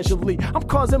casually. I'm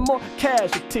causing more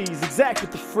casualties, exact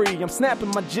with the free. I'm snapping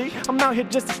my G, I'm out here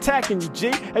just attacking you,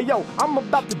 G. Hey yo, I'm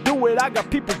about to do it, I got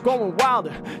people going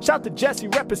wilder. Shout to Jesse,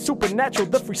 reppin' Supernatural,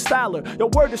 the freestyler. Your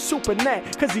word is super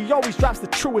nat, cause he always drops the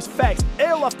truest facts.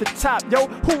 Ill off the top, yo,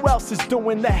 who else is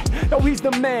doing that? Yo, he's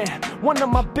the man, one of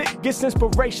my biggest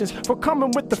inspirations for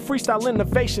coming with the freestyle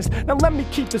innovations. Now let me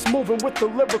keep this moving with the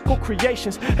lyrical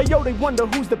creations. Hey yo, they wonder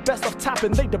who's the best off top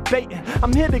and they debating.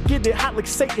 I'm here to get it hot like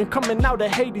Satan coming out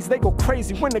of Hades. They go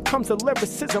crazy when it comes to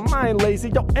lyricism, I ain't lazy.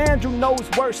 Yo, Andrew knows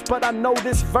worse, but I know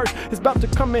this verse is about to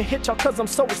come and hit y'all cause I'm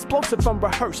so explosive, I'm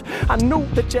rehearsed. I knew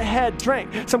that you had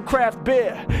drank some craft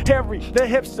beer. Harry, the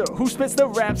hipster, who spits the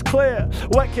raps clear.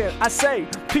 What can I say?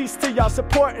 Peace to y'all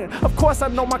supporting. Of course I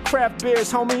know my craft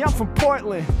beers, homie, I'm from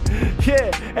Portland.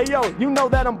 Yeah, hey yo, you know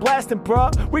that I'm blasting,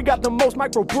 bruh. We got the most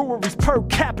microbreweries per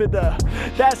capita.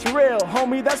 That's real,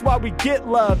 homie, that's why we get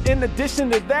love. In addition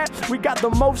to that, we got the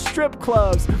most strip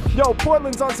clubs. Yo,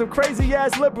 Portland's on some crazy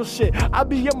ass liberal shit. I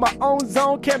be in my own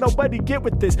zone, can't nobody get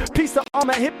with this. Peace to all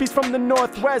my hippies from the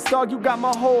Northwest, dog, you got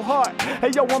my whole heart.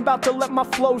 Hey yo, I'm about to let my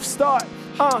flow start.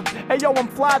 Hey yo, I'm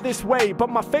fly this way, but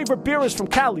my favorite beer is from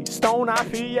Cali, Stone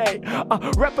IPA.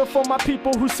 Reppin' for my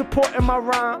people who supportin' my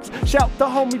rhymes. Shout the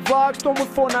homie Vlogs, throwing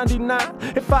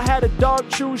 $4.99. If I had a dog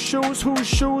choose shoes, whose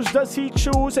shoes does he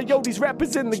choose? Hey yo, these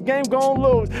rappers in the game gon'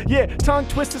 lose. Yeah, tongue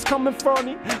twisters coming for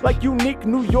me, like unique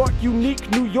New York, you weak,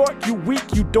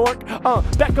 you dork.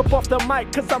 Back up off the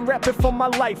mic, cause I'm rapping for my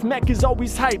life. Mac is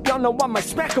always hype, y'all know I might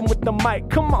smack him with the mic.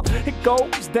 Come on, it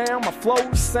goes down, my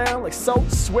flows sound like so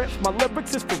swift. My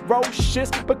lyrics is ferocious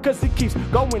because it keeps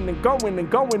going and going and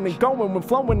going and going. When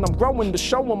flowing, I'm growing to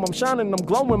show them I'm shining, I'm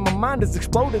glowing. My mind is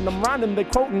exploding, I'm rhyming, they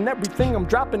quoting everything. I'm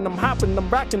dropping, I'm hopping, I'm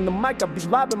rocking the mic. I be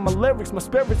lobbing my lyrics, my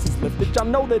spirits is lifted. Y'all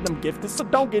know that I'm gifted, so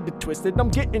don't get it twisted. I'm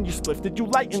getting you splifted, you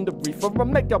lighten the reefer. I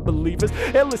make y'all believers,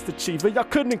 illest achiever. Y'all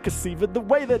couldn't conceive it the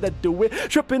way that I do it.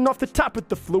 Tripping off the top with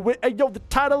the fluid. Hey yo, the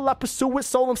title I pursue it,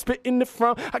 so I'm spitting it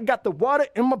from. I got the water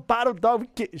in my bottle, dog. We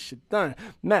getting shit done,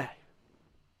 man.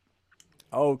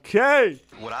 Okay.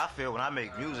 What I feel when I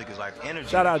make music is like energy.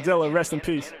 Shout out Dilla, rest in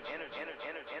peace.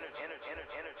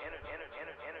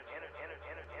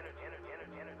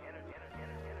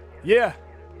 Yeah.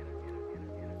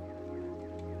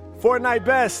 Fortnite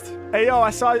Best. Hey yo,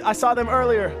 I saw them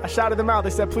earlier. I shouted them out. They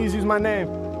said please use my name.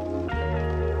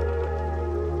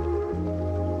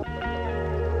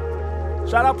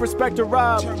 Shout out Prospector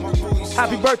Rob.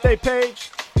 Happy birthday,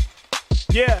 Paige.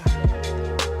 Yeah.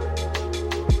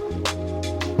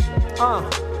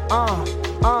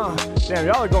 Damn,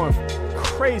 y'all are going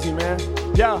crazy, man.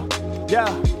 Yeah.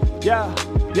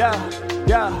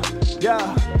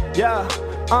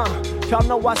 Y'all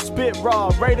know I spit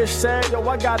raw. Raiders said, yo,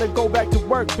 I gotta go back to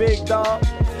work, big dog.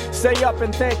 Stay up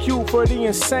and thank you for the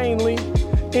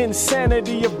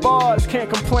insanity of bars. Can't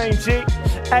complain, G.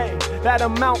 Hey, that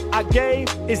amount I gave,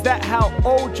 is that how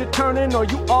old you're turning or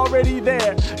you already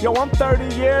there? Yo, I'm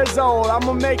 30 years old,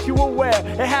 I'ma make you aware.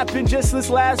 It happened just this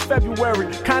last February.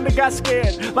 Kinda got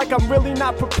scared, like I'm really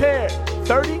not prepared.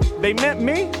 30? They meant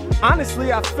me?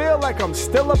 Honestly, I feel like I'm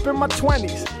still up in my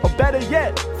 20s. Or better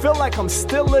yet, feel like I'm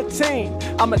still a teen.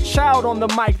 I'm a child on the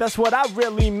mic, that's what I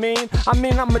really mean. I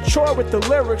mean, I'm mature with the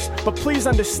lyrics, but please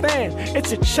understand,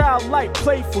 it's a childlike,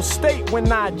 playful state when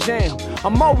I jam.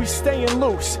 I'm always staying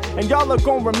loose, and y'all are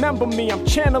gonna remember me. I'm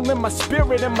channeling my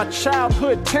spirit and my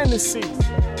childhood tendencies.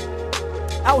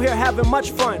 out here having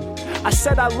much fun. I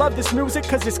said I love this music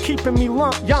cause it's keeping me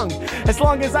young. As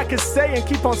long as I can stay and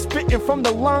keep on spitting from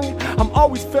the lung, I'm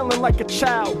always feeling like a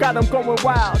child. God, I'm going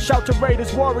wild. Shout to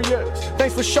Raiders, Warriors.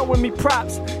 Thanks for showing me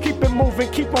props. Keep it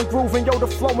moving, keep on grooving. Yo, the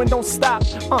flowing don't stop.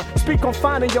 Speak on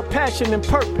finding your passion and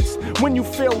purpose. When you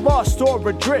feel lost or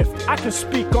adrift, I can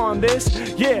speak on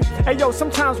this. Yeah, hey yo,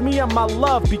 sometimes me and my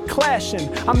love be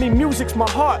clashing. I mean, music's my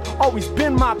heart, always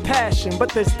been my passion. But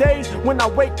there's days when I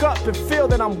wake up and feel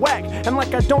that I'm whack, and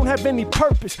like I don't have any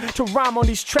purpose to rhyme on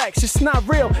these tracks. It's not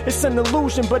real, it's an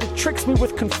illusion, but it tricks me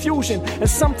with confusion. And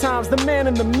sometimes the man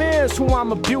in the mirror's who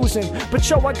I'm abusing. But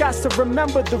yo, I got to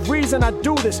remember the reason I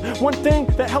do this. One thing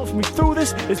that helps me through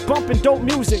this is bumping dope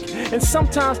music. And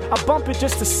sometimes I bump it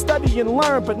just to study and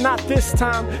learn, but not this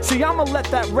time. See, I'ma let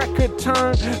that record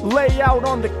turn, lay out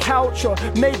on the couch or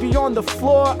maybe on the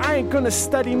floor. I ain't gonna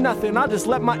study nothing, I'll just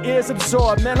let my ears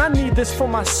absorb. Man, I need this for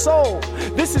my soul.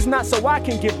 This is not so I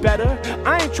can get better.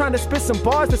 I ain't trying to spit some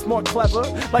bars that's more clever.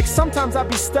 Like sometimes I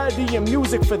be studying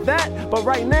music for that, but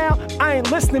right now I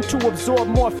ain't listening to absorb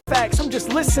more facts. I'm just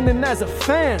listening as a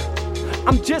fan.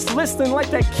 I'm just listening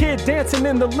like that kid dancing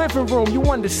in the living room, you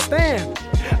understand?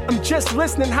 I'm just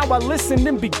listening how I listened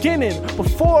in beginning.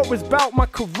 Before it was about my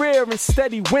career and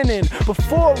steady winning.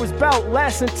 Before it was about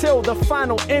lasting till the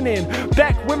final inning.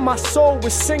 Back when my soul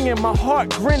was singing, my heart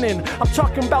grinning. I'm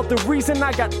talking about the reason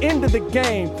I got into the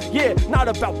game. Yeah, not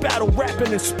about battle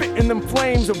rapping and spitting them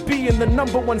flames or being the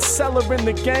 #1 seller in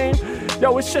the game.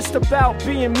 Yo, it's just about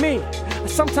being me.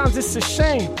 Sometimes it's a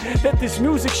shame that this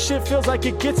music shit feels like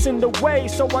it gets in the way.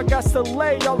 So I got to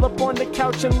lay all up on the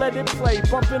couch and let it play,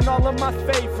 bumping all of my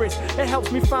favorites. It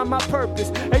helps me find my purpose.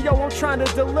 Hey yo, I'm trying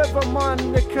to deliver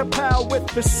Monica Kapow with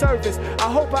the service.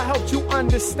 I hope I helped you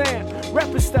understand.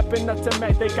 Rappers stepping up to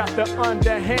me, they got the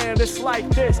underhand. It's like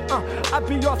this, I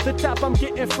be off the top, I'm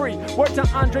getting free. Word to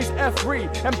Andres F. Reed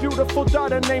and beautiful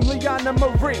daughter named Liana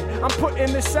Marie. I'm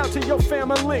putting this out to your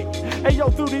family. Hey yo,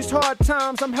 through these hard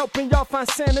times, I'm helping y'all find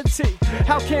sanity.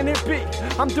 How can it be?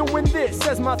 I'm doing this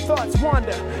as my thoughts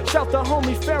wander. Shout the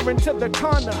homie Farron to the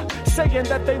corner, saying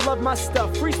that they love my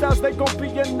stuff. Freestyles, they gon' be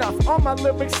enough. All my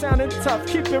lyrics sounding tough.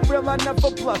 Keep it real, I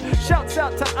never bluff. Shouts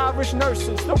out to Irish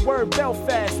nurses, the word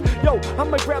Belfast. Yo,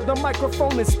 I'ma grab the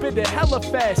microphone and spit it hella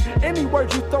fast. Any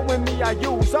word you throw in me, I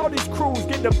use. All these crews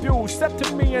get abused. Step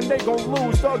to me and they gon'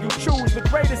 lose. Dog, you choose the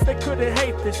greatest, they couldn't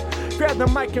hate this. Grab the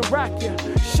mic and rock ya.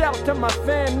 Shout to my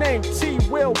fan named T.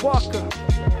 Will Walker.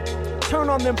 Turn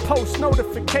on them post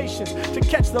notifications to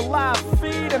catch the live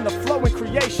feed and the flowing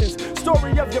creations.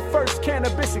 Story of your first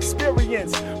cannabis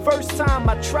experience. First time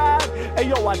I tried,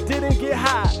 ayo, I didn't get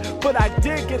high, but I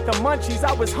did get the munchies.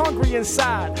 I was hungry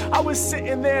inside. I was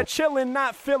sitting there chilling,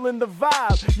 not feeling the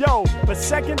vibe. Yo, but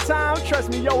second time,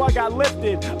 trust me, yo, I got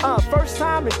lifted. First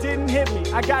time it didn't hit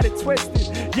me, I got it twisted.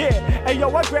 Yeah,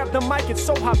 ayo, I grabbed the mic, it's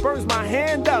so hot, burns my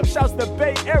hand up. Shouts the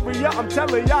Bay Area, I'm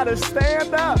telling y'all to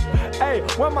stand up. Hey,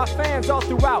 when my fans all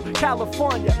throughout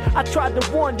California, I tried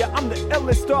to warn ya, I'm the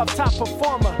illest off-top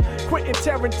performer. Quentin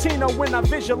Tarantino when I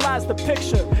visualize the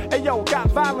picture. Ayo, got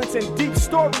violence and deep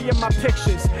story in my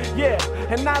pictures. Yeah,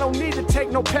 and I don't need to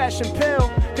take no passion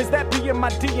pill, cause that be in my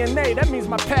DNA, that means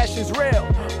my passion's real.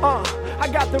 I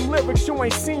got them lyrics you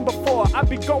ain't seen before. I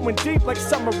be going deep like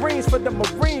submarines for the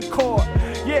Marine Corps.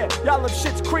 Yeah, y'all have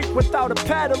Schitt's Creek without a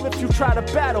paddle if you try to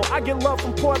battle. I get love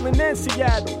from Portland and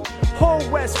Seattle. Whole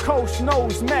West Coast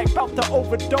knows Mac bout to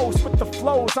overdose with the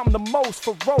flows. I'm the most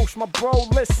ferocious, my bro,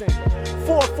 listen.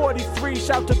 443,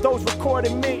 shout to those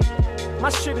recording me. My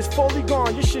shit is fully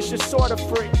gone, your shit's just sorta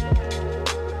free.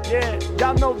 Yeah,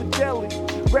 y'all know the deli.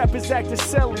 Rappers acting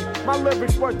silly, my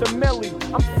lyrics worth a milli.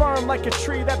 I'm firm like a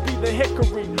tree, that be the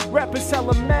hickory. Rappers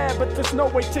hella mad, but there's no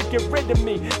way to get rid of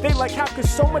me. They like, how could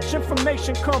so much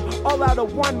information come all out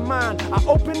of one mind? I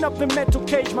open up the mental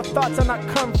cage, my thoughts are not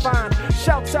confined.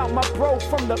 Shouts out my bro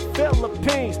from the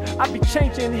Philippines. I be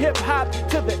changing hip-hop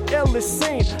to the illest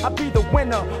scene. I be the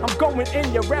winner, I'm going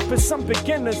in your rappers, some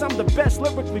beginners. I'm the best,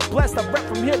 lyrically blessed, I rap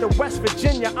from here to West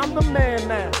Virginia. I'm the man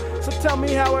now, so tell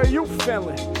me how are you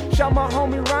feeling? Shout my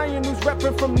homie Ryan who's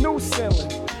reppin' from New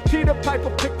Zealand. Peter Piper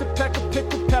picked a peck of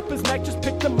pickled peppers. Mac just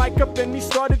picked the mic up and he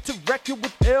started to wreck you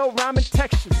with ill rhyming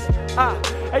textures.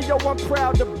 Hey yo, I'm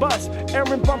proud to bust.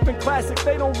 Aaron bumping classics,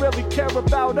 they don't really care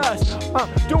about us.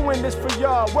 Doing this for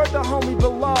y'all, where the homie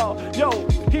Bilal. Yo,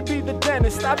 he be the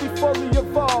dentist, I be fully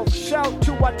evolved. Shout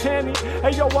to Watani.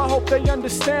 Hey yo, I hope they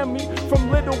understand me.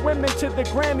 From Little Women to the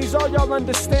Grammys, all y'all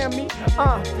understand me.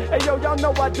 Hey yo, y'all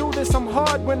know I do this, I'm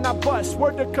hard when I bust.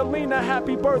 Word to Kalina,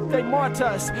 happy birthday,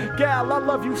 Martus. Gal, I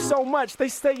love you so much, they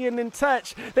staying in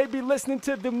touch. They be listening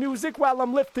to the music while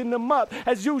I'm lifting them up.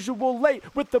 As usual, late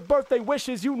with the birthday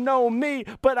wishes, you know me,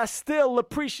 but I still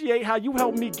appreciate how you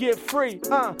help me get free.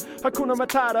 Hakuna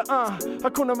Matata,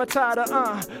 Hakuna Matata,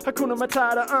 Hakuna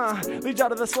Matata, lead y'all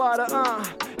to the slaughter,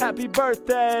 happy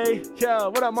birthday. Yo,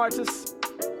 what up, Marcus?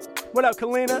 What up,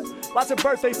 Kalina? Lots of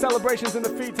birthday celebrations in the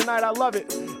feed tonight. I love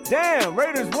it. Damn,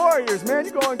 Raiders Warriors, man,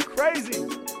 you going crazy.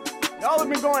 Y'all have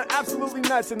been going absolutely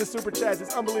nuts in the super chats.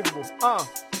 It's unbelievable.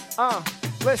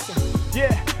 Listen,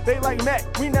 yeah, they like Mac,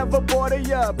 we never border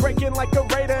ya. Breaking like a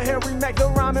raider, Harry Mac, the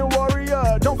rhyming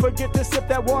warrior. Don't forget to sip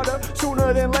that water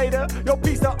sooner than later. Yo,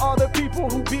 peace to all the people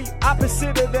who be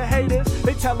opposite of the haters.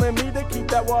 They telling me to keep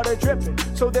that water dripping,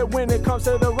 so that when it comes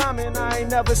to the rhyming, I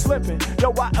ain't never slipping.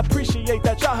 Yo, I appreciate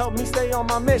that y'all help me stay on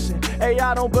my mission. Hey,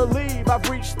 I don't believe I've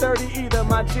reached 30 either,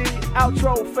 my G.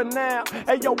 Outro for now.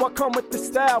 Hey, yo, I come with the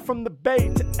style from the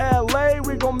Bay to LA.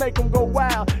 We gon' make them go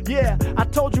wild. Yeah, I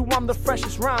told you I'm the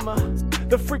freshest rhymer,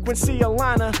 the frequency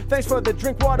aligner. Thanks for the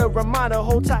drink water reminder.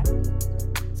 Hold tight.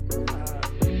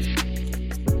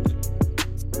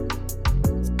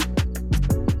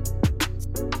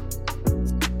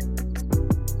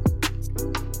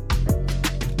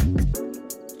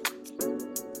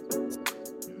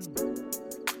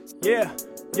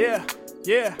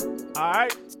 Yeah. All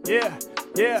right.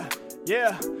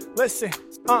 Yeah. Listen.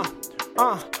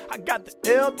 I got the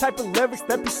ill type of lyrics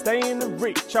that be staying in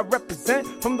reach. I represent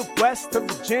from the west to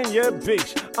Virginia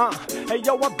Beach. Hey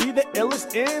yo, I be the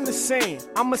illest in the scene.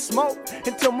 I'ma smoke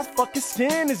until my fucking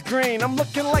skin is green. I'm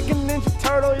looking like a Ninja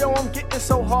Turtle, yo, I'm getting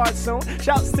so hard soon.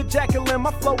 Shouts to Jacqueline,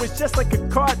 my flow is just like a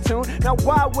cartoon. Now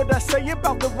why would I say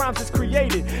about the rhymes it's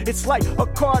created? It's like a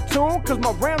cartoon, cause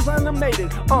my rhymes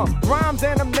animated. Rhymes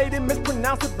animated,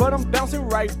 mispronounced it, but I'm bouncing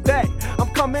right back. I'm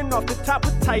coming off the top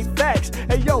with tight facts.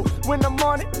 Hey yo, when I'm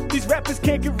on it, these rappers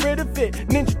can't get rid of it.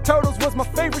 Ninja Turtles was my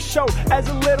favorite show as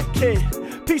a little kid.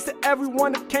 Peace to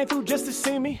everyone that came through just to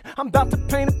see me. I'm about to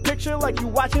paint a picture like you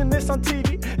watching this on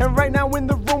TV. And right now in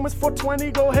the room it's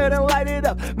 420, go ahead and light it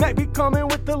up. Mac be coming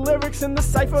with the lyrics and the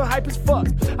cypher hype as fuck.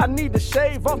 I need to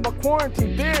shave off my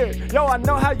quarantine beard. Yo, I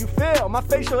know how you feel, my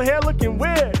facial hair looking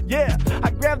weird. Yeah, I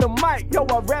grab the mic, yo,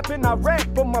 I rap and I wreck,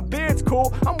 but my beard's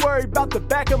cool. I'm worried about the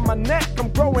back of my neck, I'm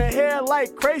growing hair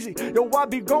like crazy. Yo, I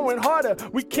be going harder,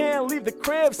 we can't leave the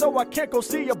crib, so I can't go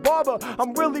see a barber.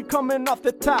 I'm really coming off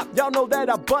the top, y'all know that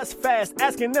I bust fast.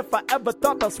 Asking if I ever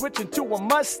thought about switching to a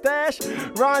mustache.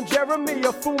 Ron Jeremy,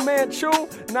 a Fu Manchu?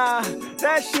 Nah,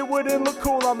 that shit wouldn't look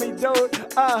cool on me, dude.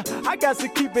 I got to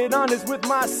keep it honest with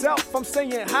myself. I'm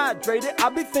staying hydrated, I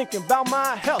be thinking about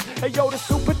my health. Hey yo, the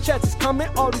super chats is coming,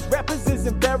 all these rappers is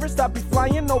embarrassed. I be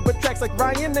flying over tracks like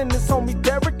Ryan and his homie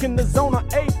Derek in the zone on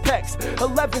Apex.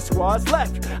 11 squads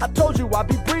left, I told you I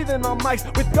be breathing on mics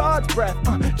with God's breath.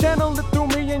 Channel it through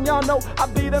me and y'all know I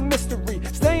be the mystery.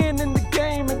 Staying in the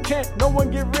game and can't no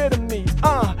one get rid of me.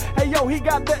 Hey yo, he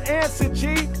got the answer,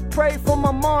 G. Pray for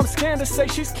my mom's scan to say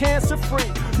she's cancer free.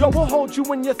 Yo, we'll hold you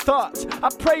in your thoughts. I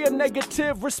pray a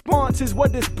negative response is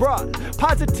what it's brought.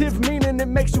 Positive meaning it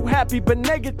makes you happy, but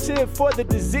negative for the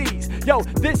disease. Yo,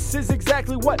 this is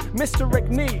exactly what Mr. Rick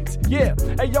needs. Yeah,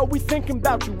 hey yo, we thinking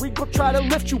about you. We gon' try to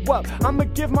lift you up. I'ma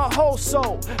give my whole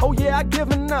soul. Oh yeah, I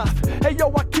give enough. Hey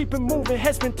yo, I keep it moving,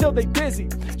 headspin till they dizzy.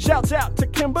 Shouts out to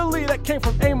Kimberly that came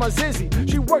from Amos Izzy.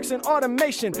 She works in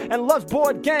automation and loves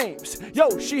board games.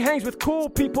 Yo, she hangs with cool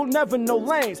people, never no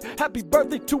lanes. Happy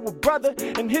birthday to a brother,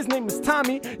 and his name is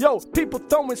Tommy. Yo, people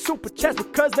throwing super chats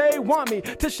because they want me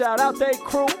to shout out they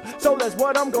crew. So that's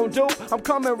what I'm gonna do. I'm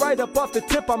coming right up off the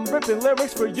tip, I'm ripping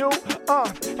lyrics for you.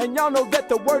 And y'all know that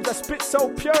the words I spit so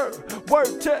pure.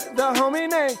 Word to the homie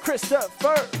named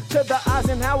Christopher. To the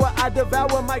Eisenhower, I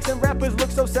devour mics and rappers look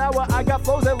so sour. I got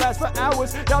flows that last for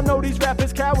hours. Y'all know these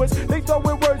rappers cowards. They throw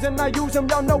in words and I use them.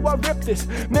 Y'all know I rip this.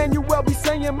 Man, you well be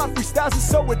saying my freestyles are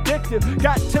so addictive.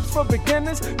 Got tips for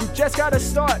beginners? You just gotta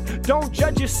start. Don't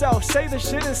judge yourself. Say the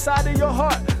shit inside of your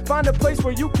heart. Find a place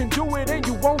where you can do it and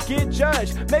you won't get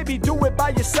judged. Maybe do it by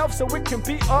yourself so it can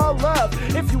be all love.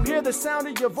 If you hear the sound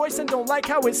of your voice and don't like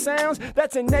how it sounds,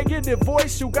 that's a negative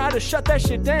voice. You gotta shut that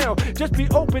shit down. Just be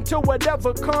open to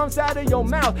whatever comes out of your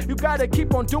mouth. You gotta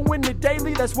keep on doing it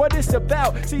daily. That's what it's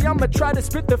about. See, I'ma try to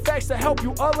spit the facts to help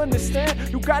you all understand.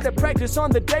 You gotta practice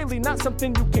on the daily, not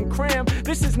something you can cram.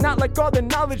 This is not like all the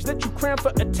knowledge that you cram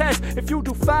for a test. If you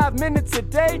do 5 minutes a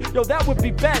day, yo, that would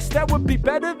be best. That would be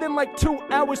better than like 2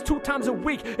 hours just 2 times a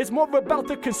week. It's more about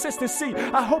the consistency.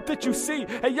 I hope that you see.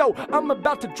 Hey, yo, I'm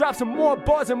about to drop some more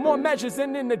bars and more measures.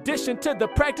 And in addition to the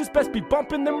practice, best be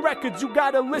bumping them records. You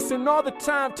gotta listen all the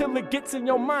time till it gets in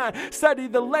your mind. Study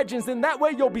the legends, and that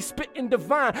way you'll be spitting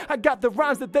divine. I got the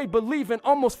rhymes that they believe in.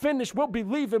 Almost finished, we'll be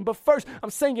leaving. But first, I'm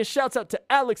saying shouts out to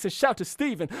Alex and shout to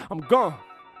Steven. I'm gone.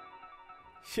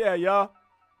 Yeah, y'all.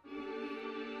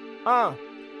 All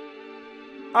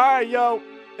right, yo.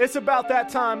 It's about that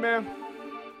time, man.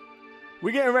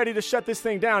 We're getting ready to shut this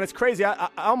thing down. It's crazy. I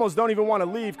almost don't even want to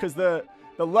leave because the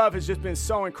love has just been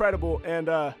so incredible. And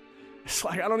it's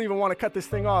like I don't even want to cut this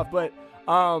thing off. But,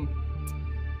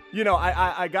 you know,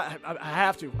 I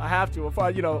have to. If I,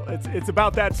 you know, it's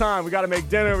about that time. We got to make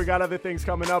dinner. We got other things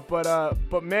coming up.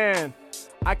 But man,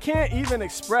 I can't even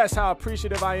express how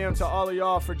appreciative I am to all of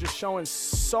y'all for just showing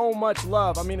so much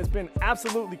love. I mean, it's been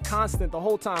absolutely constant the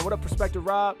whole time. What up, Perspective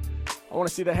Rob? I want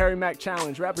to see the Harry Mack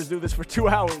challenge. Rappers do this for 2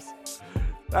 hours.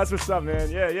 That's what's up, man.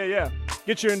 Yeah.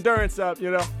 Get your endurance up,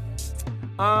 you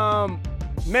know.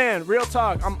 Man, real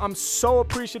talk. I'm so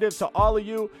appreciative to all of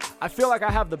you. I feel like I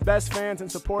have the best fans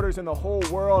and supporters in the whole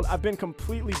world. I've been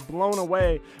completely blown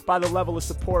away by the level of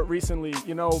support recently,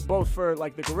 you know, both for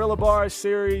like the Gorilla Bars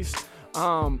series,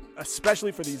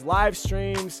 especially for these live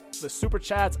streams. The super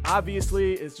chats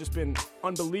obviously has just been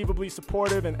unbelievably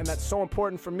supportive, and that's so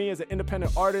important for me as an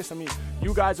independent artist. I mean,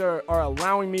 you guys are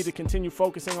allowing me to continue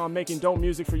focusing on making dope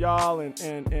music for y'all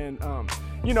and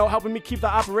you know, helping me keep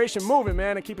the operation moving,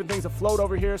 man, and keeping things afloat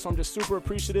over here. So I'm just super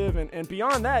appreciative. And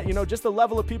beyond that, you know, just the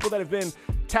level of people that have been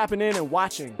tapping in and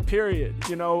watching, period.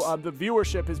 You know, the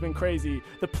viewership has been crazy.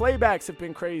 The playbacks have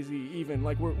been crazy even.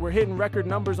 Like, we're hitting record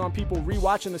numbers on people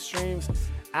rewatching the streams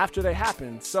after they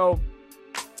happen. So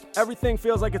everything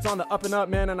feels like it's on the up and up,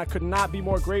 man, and I could not be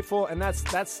more grateful, and that's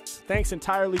thanks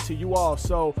entirely to you all.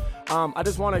 So I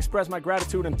just want to express my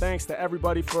gratitude and thanks to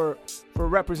everybody for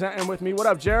representing with me. What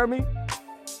up, Jeremy?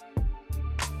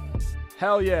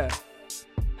 Hell yeah.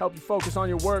 Help you focus on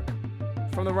your work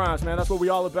from the rhymes, man. That's what we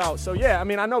all about. So yeah, I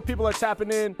mean, I know people are tapping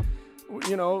in,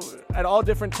 you know, at all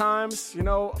different times, you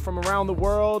know, from around the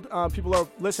world. People are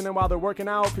listening while they're working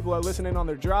out. People are listening on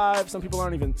their drive. Some people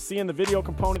aren't even seeing the video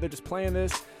component. They're just playing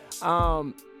this.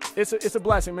 It's a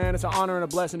blessing, man. It's an honor and a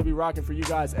blessing to be rocking for you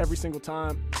guys every single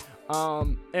time.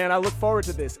 And I look forward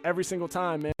to this every single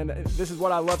time, man. This is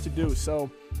what I love to do. So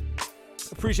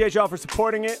appreciate y'all for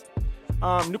supporting it.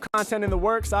 New content in the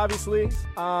works, obviously.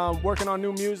 Working on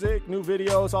new music, new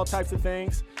videos, all types of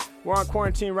things. We're on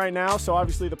quarantine right now, so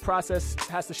obviously the process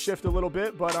has to shift a little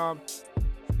bit, but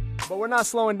we're not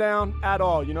slowing down at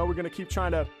all. You know, we're gonna keep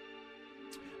trying to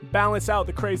balance out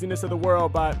the craziness of the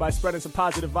world by spreading some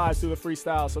positive vibes through the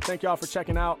freestyle. So thank y'all for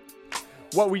checking out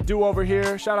what we do over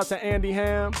here. Shout out to Andy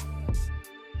Ham.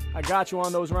 I got you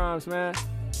on those rhymes, man.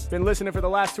 Been listening for the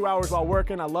last 2 hours while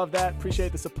working. I love that.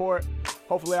 Appreciate the support.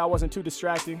 Hopefully I wasn't too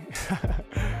distracting.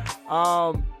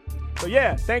 So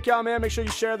yeah, thank y'all, man. Make sure you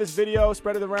share this video,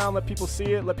 spread it around, let people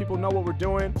see it, let people know what we're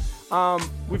doing.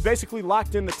 We've basically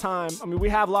locked in the time. I mean, we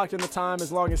have locked in the time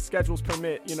as long as schedules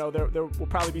permit. You know, there will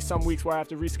probably be some weeks where I have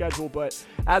to reschedule, but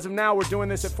as of now, we're doing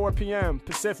this at 4 p.m.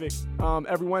 Pacific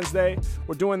every Wednesday.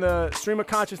 We're doing the Stream of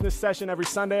Consciousness session every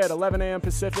Sunday at 11 a.m.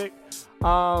 Pacific.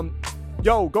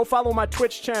 Yo, go follow my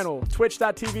Twitch channel,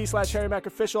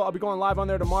 twitch.tv/HarryMackOfficial. I'll be going live on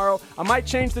there tomorrow. I might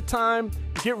change the time.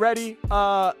 Get ready.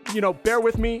 You know, bear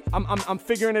with me. I'm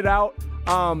figuring it out.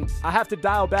 I have to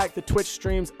dial back the Twitch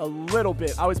streams a little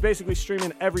bit. I was basically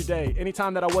streaming every day.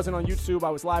 Anytime that I wasn't on YouTube, I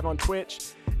was live on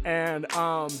Twitch. And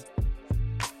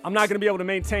I'm not going to be able to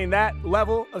maintain that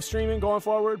level of streaming going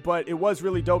forward, but it was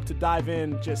really dope to dive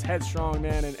in just headstrong,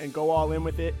 man, and go all in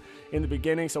with it in the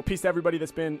beginning. So peace to everybody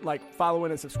that's been like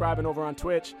following and subscribing over on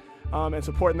Twitch and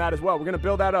supporting that as well. We're going to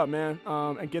build that up, man,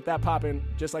 and get that popping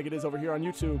just like it is over here on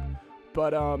YouTube.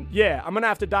 But yeah, I'm going to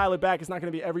have to dial it back. It's not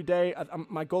going to be every day.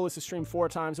 My goal is to stream 4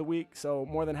 times a week, so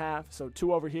more than half. So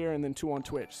 2 over here and then 2 on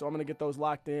Twitch. So I'm going to get those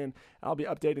locked in. I'll be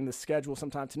updating the schedule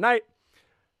sometime tonight.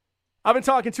 I've been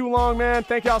talking too long, man.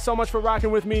 Thank y'all so much for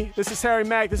rocking with me. This is Harry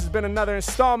Mack. This has been another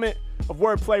installment of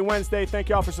Wordplay Wednesday. Thank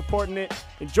y'all for supporting it.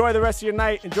 Enjoy the rest of your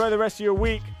night. Enjoy the rest of your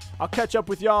week. I'll catch up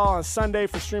with y'all on Sunday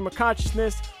for Stream of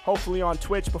Consciousness, hopefully on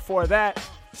Twitch before that.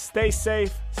 Stay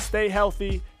safe, stay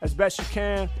healthy as best you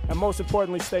can, and most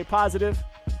importantly, stay positive.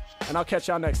 And I'll catch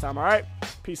y'all next time, all right?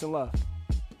 Peace and love.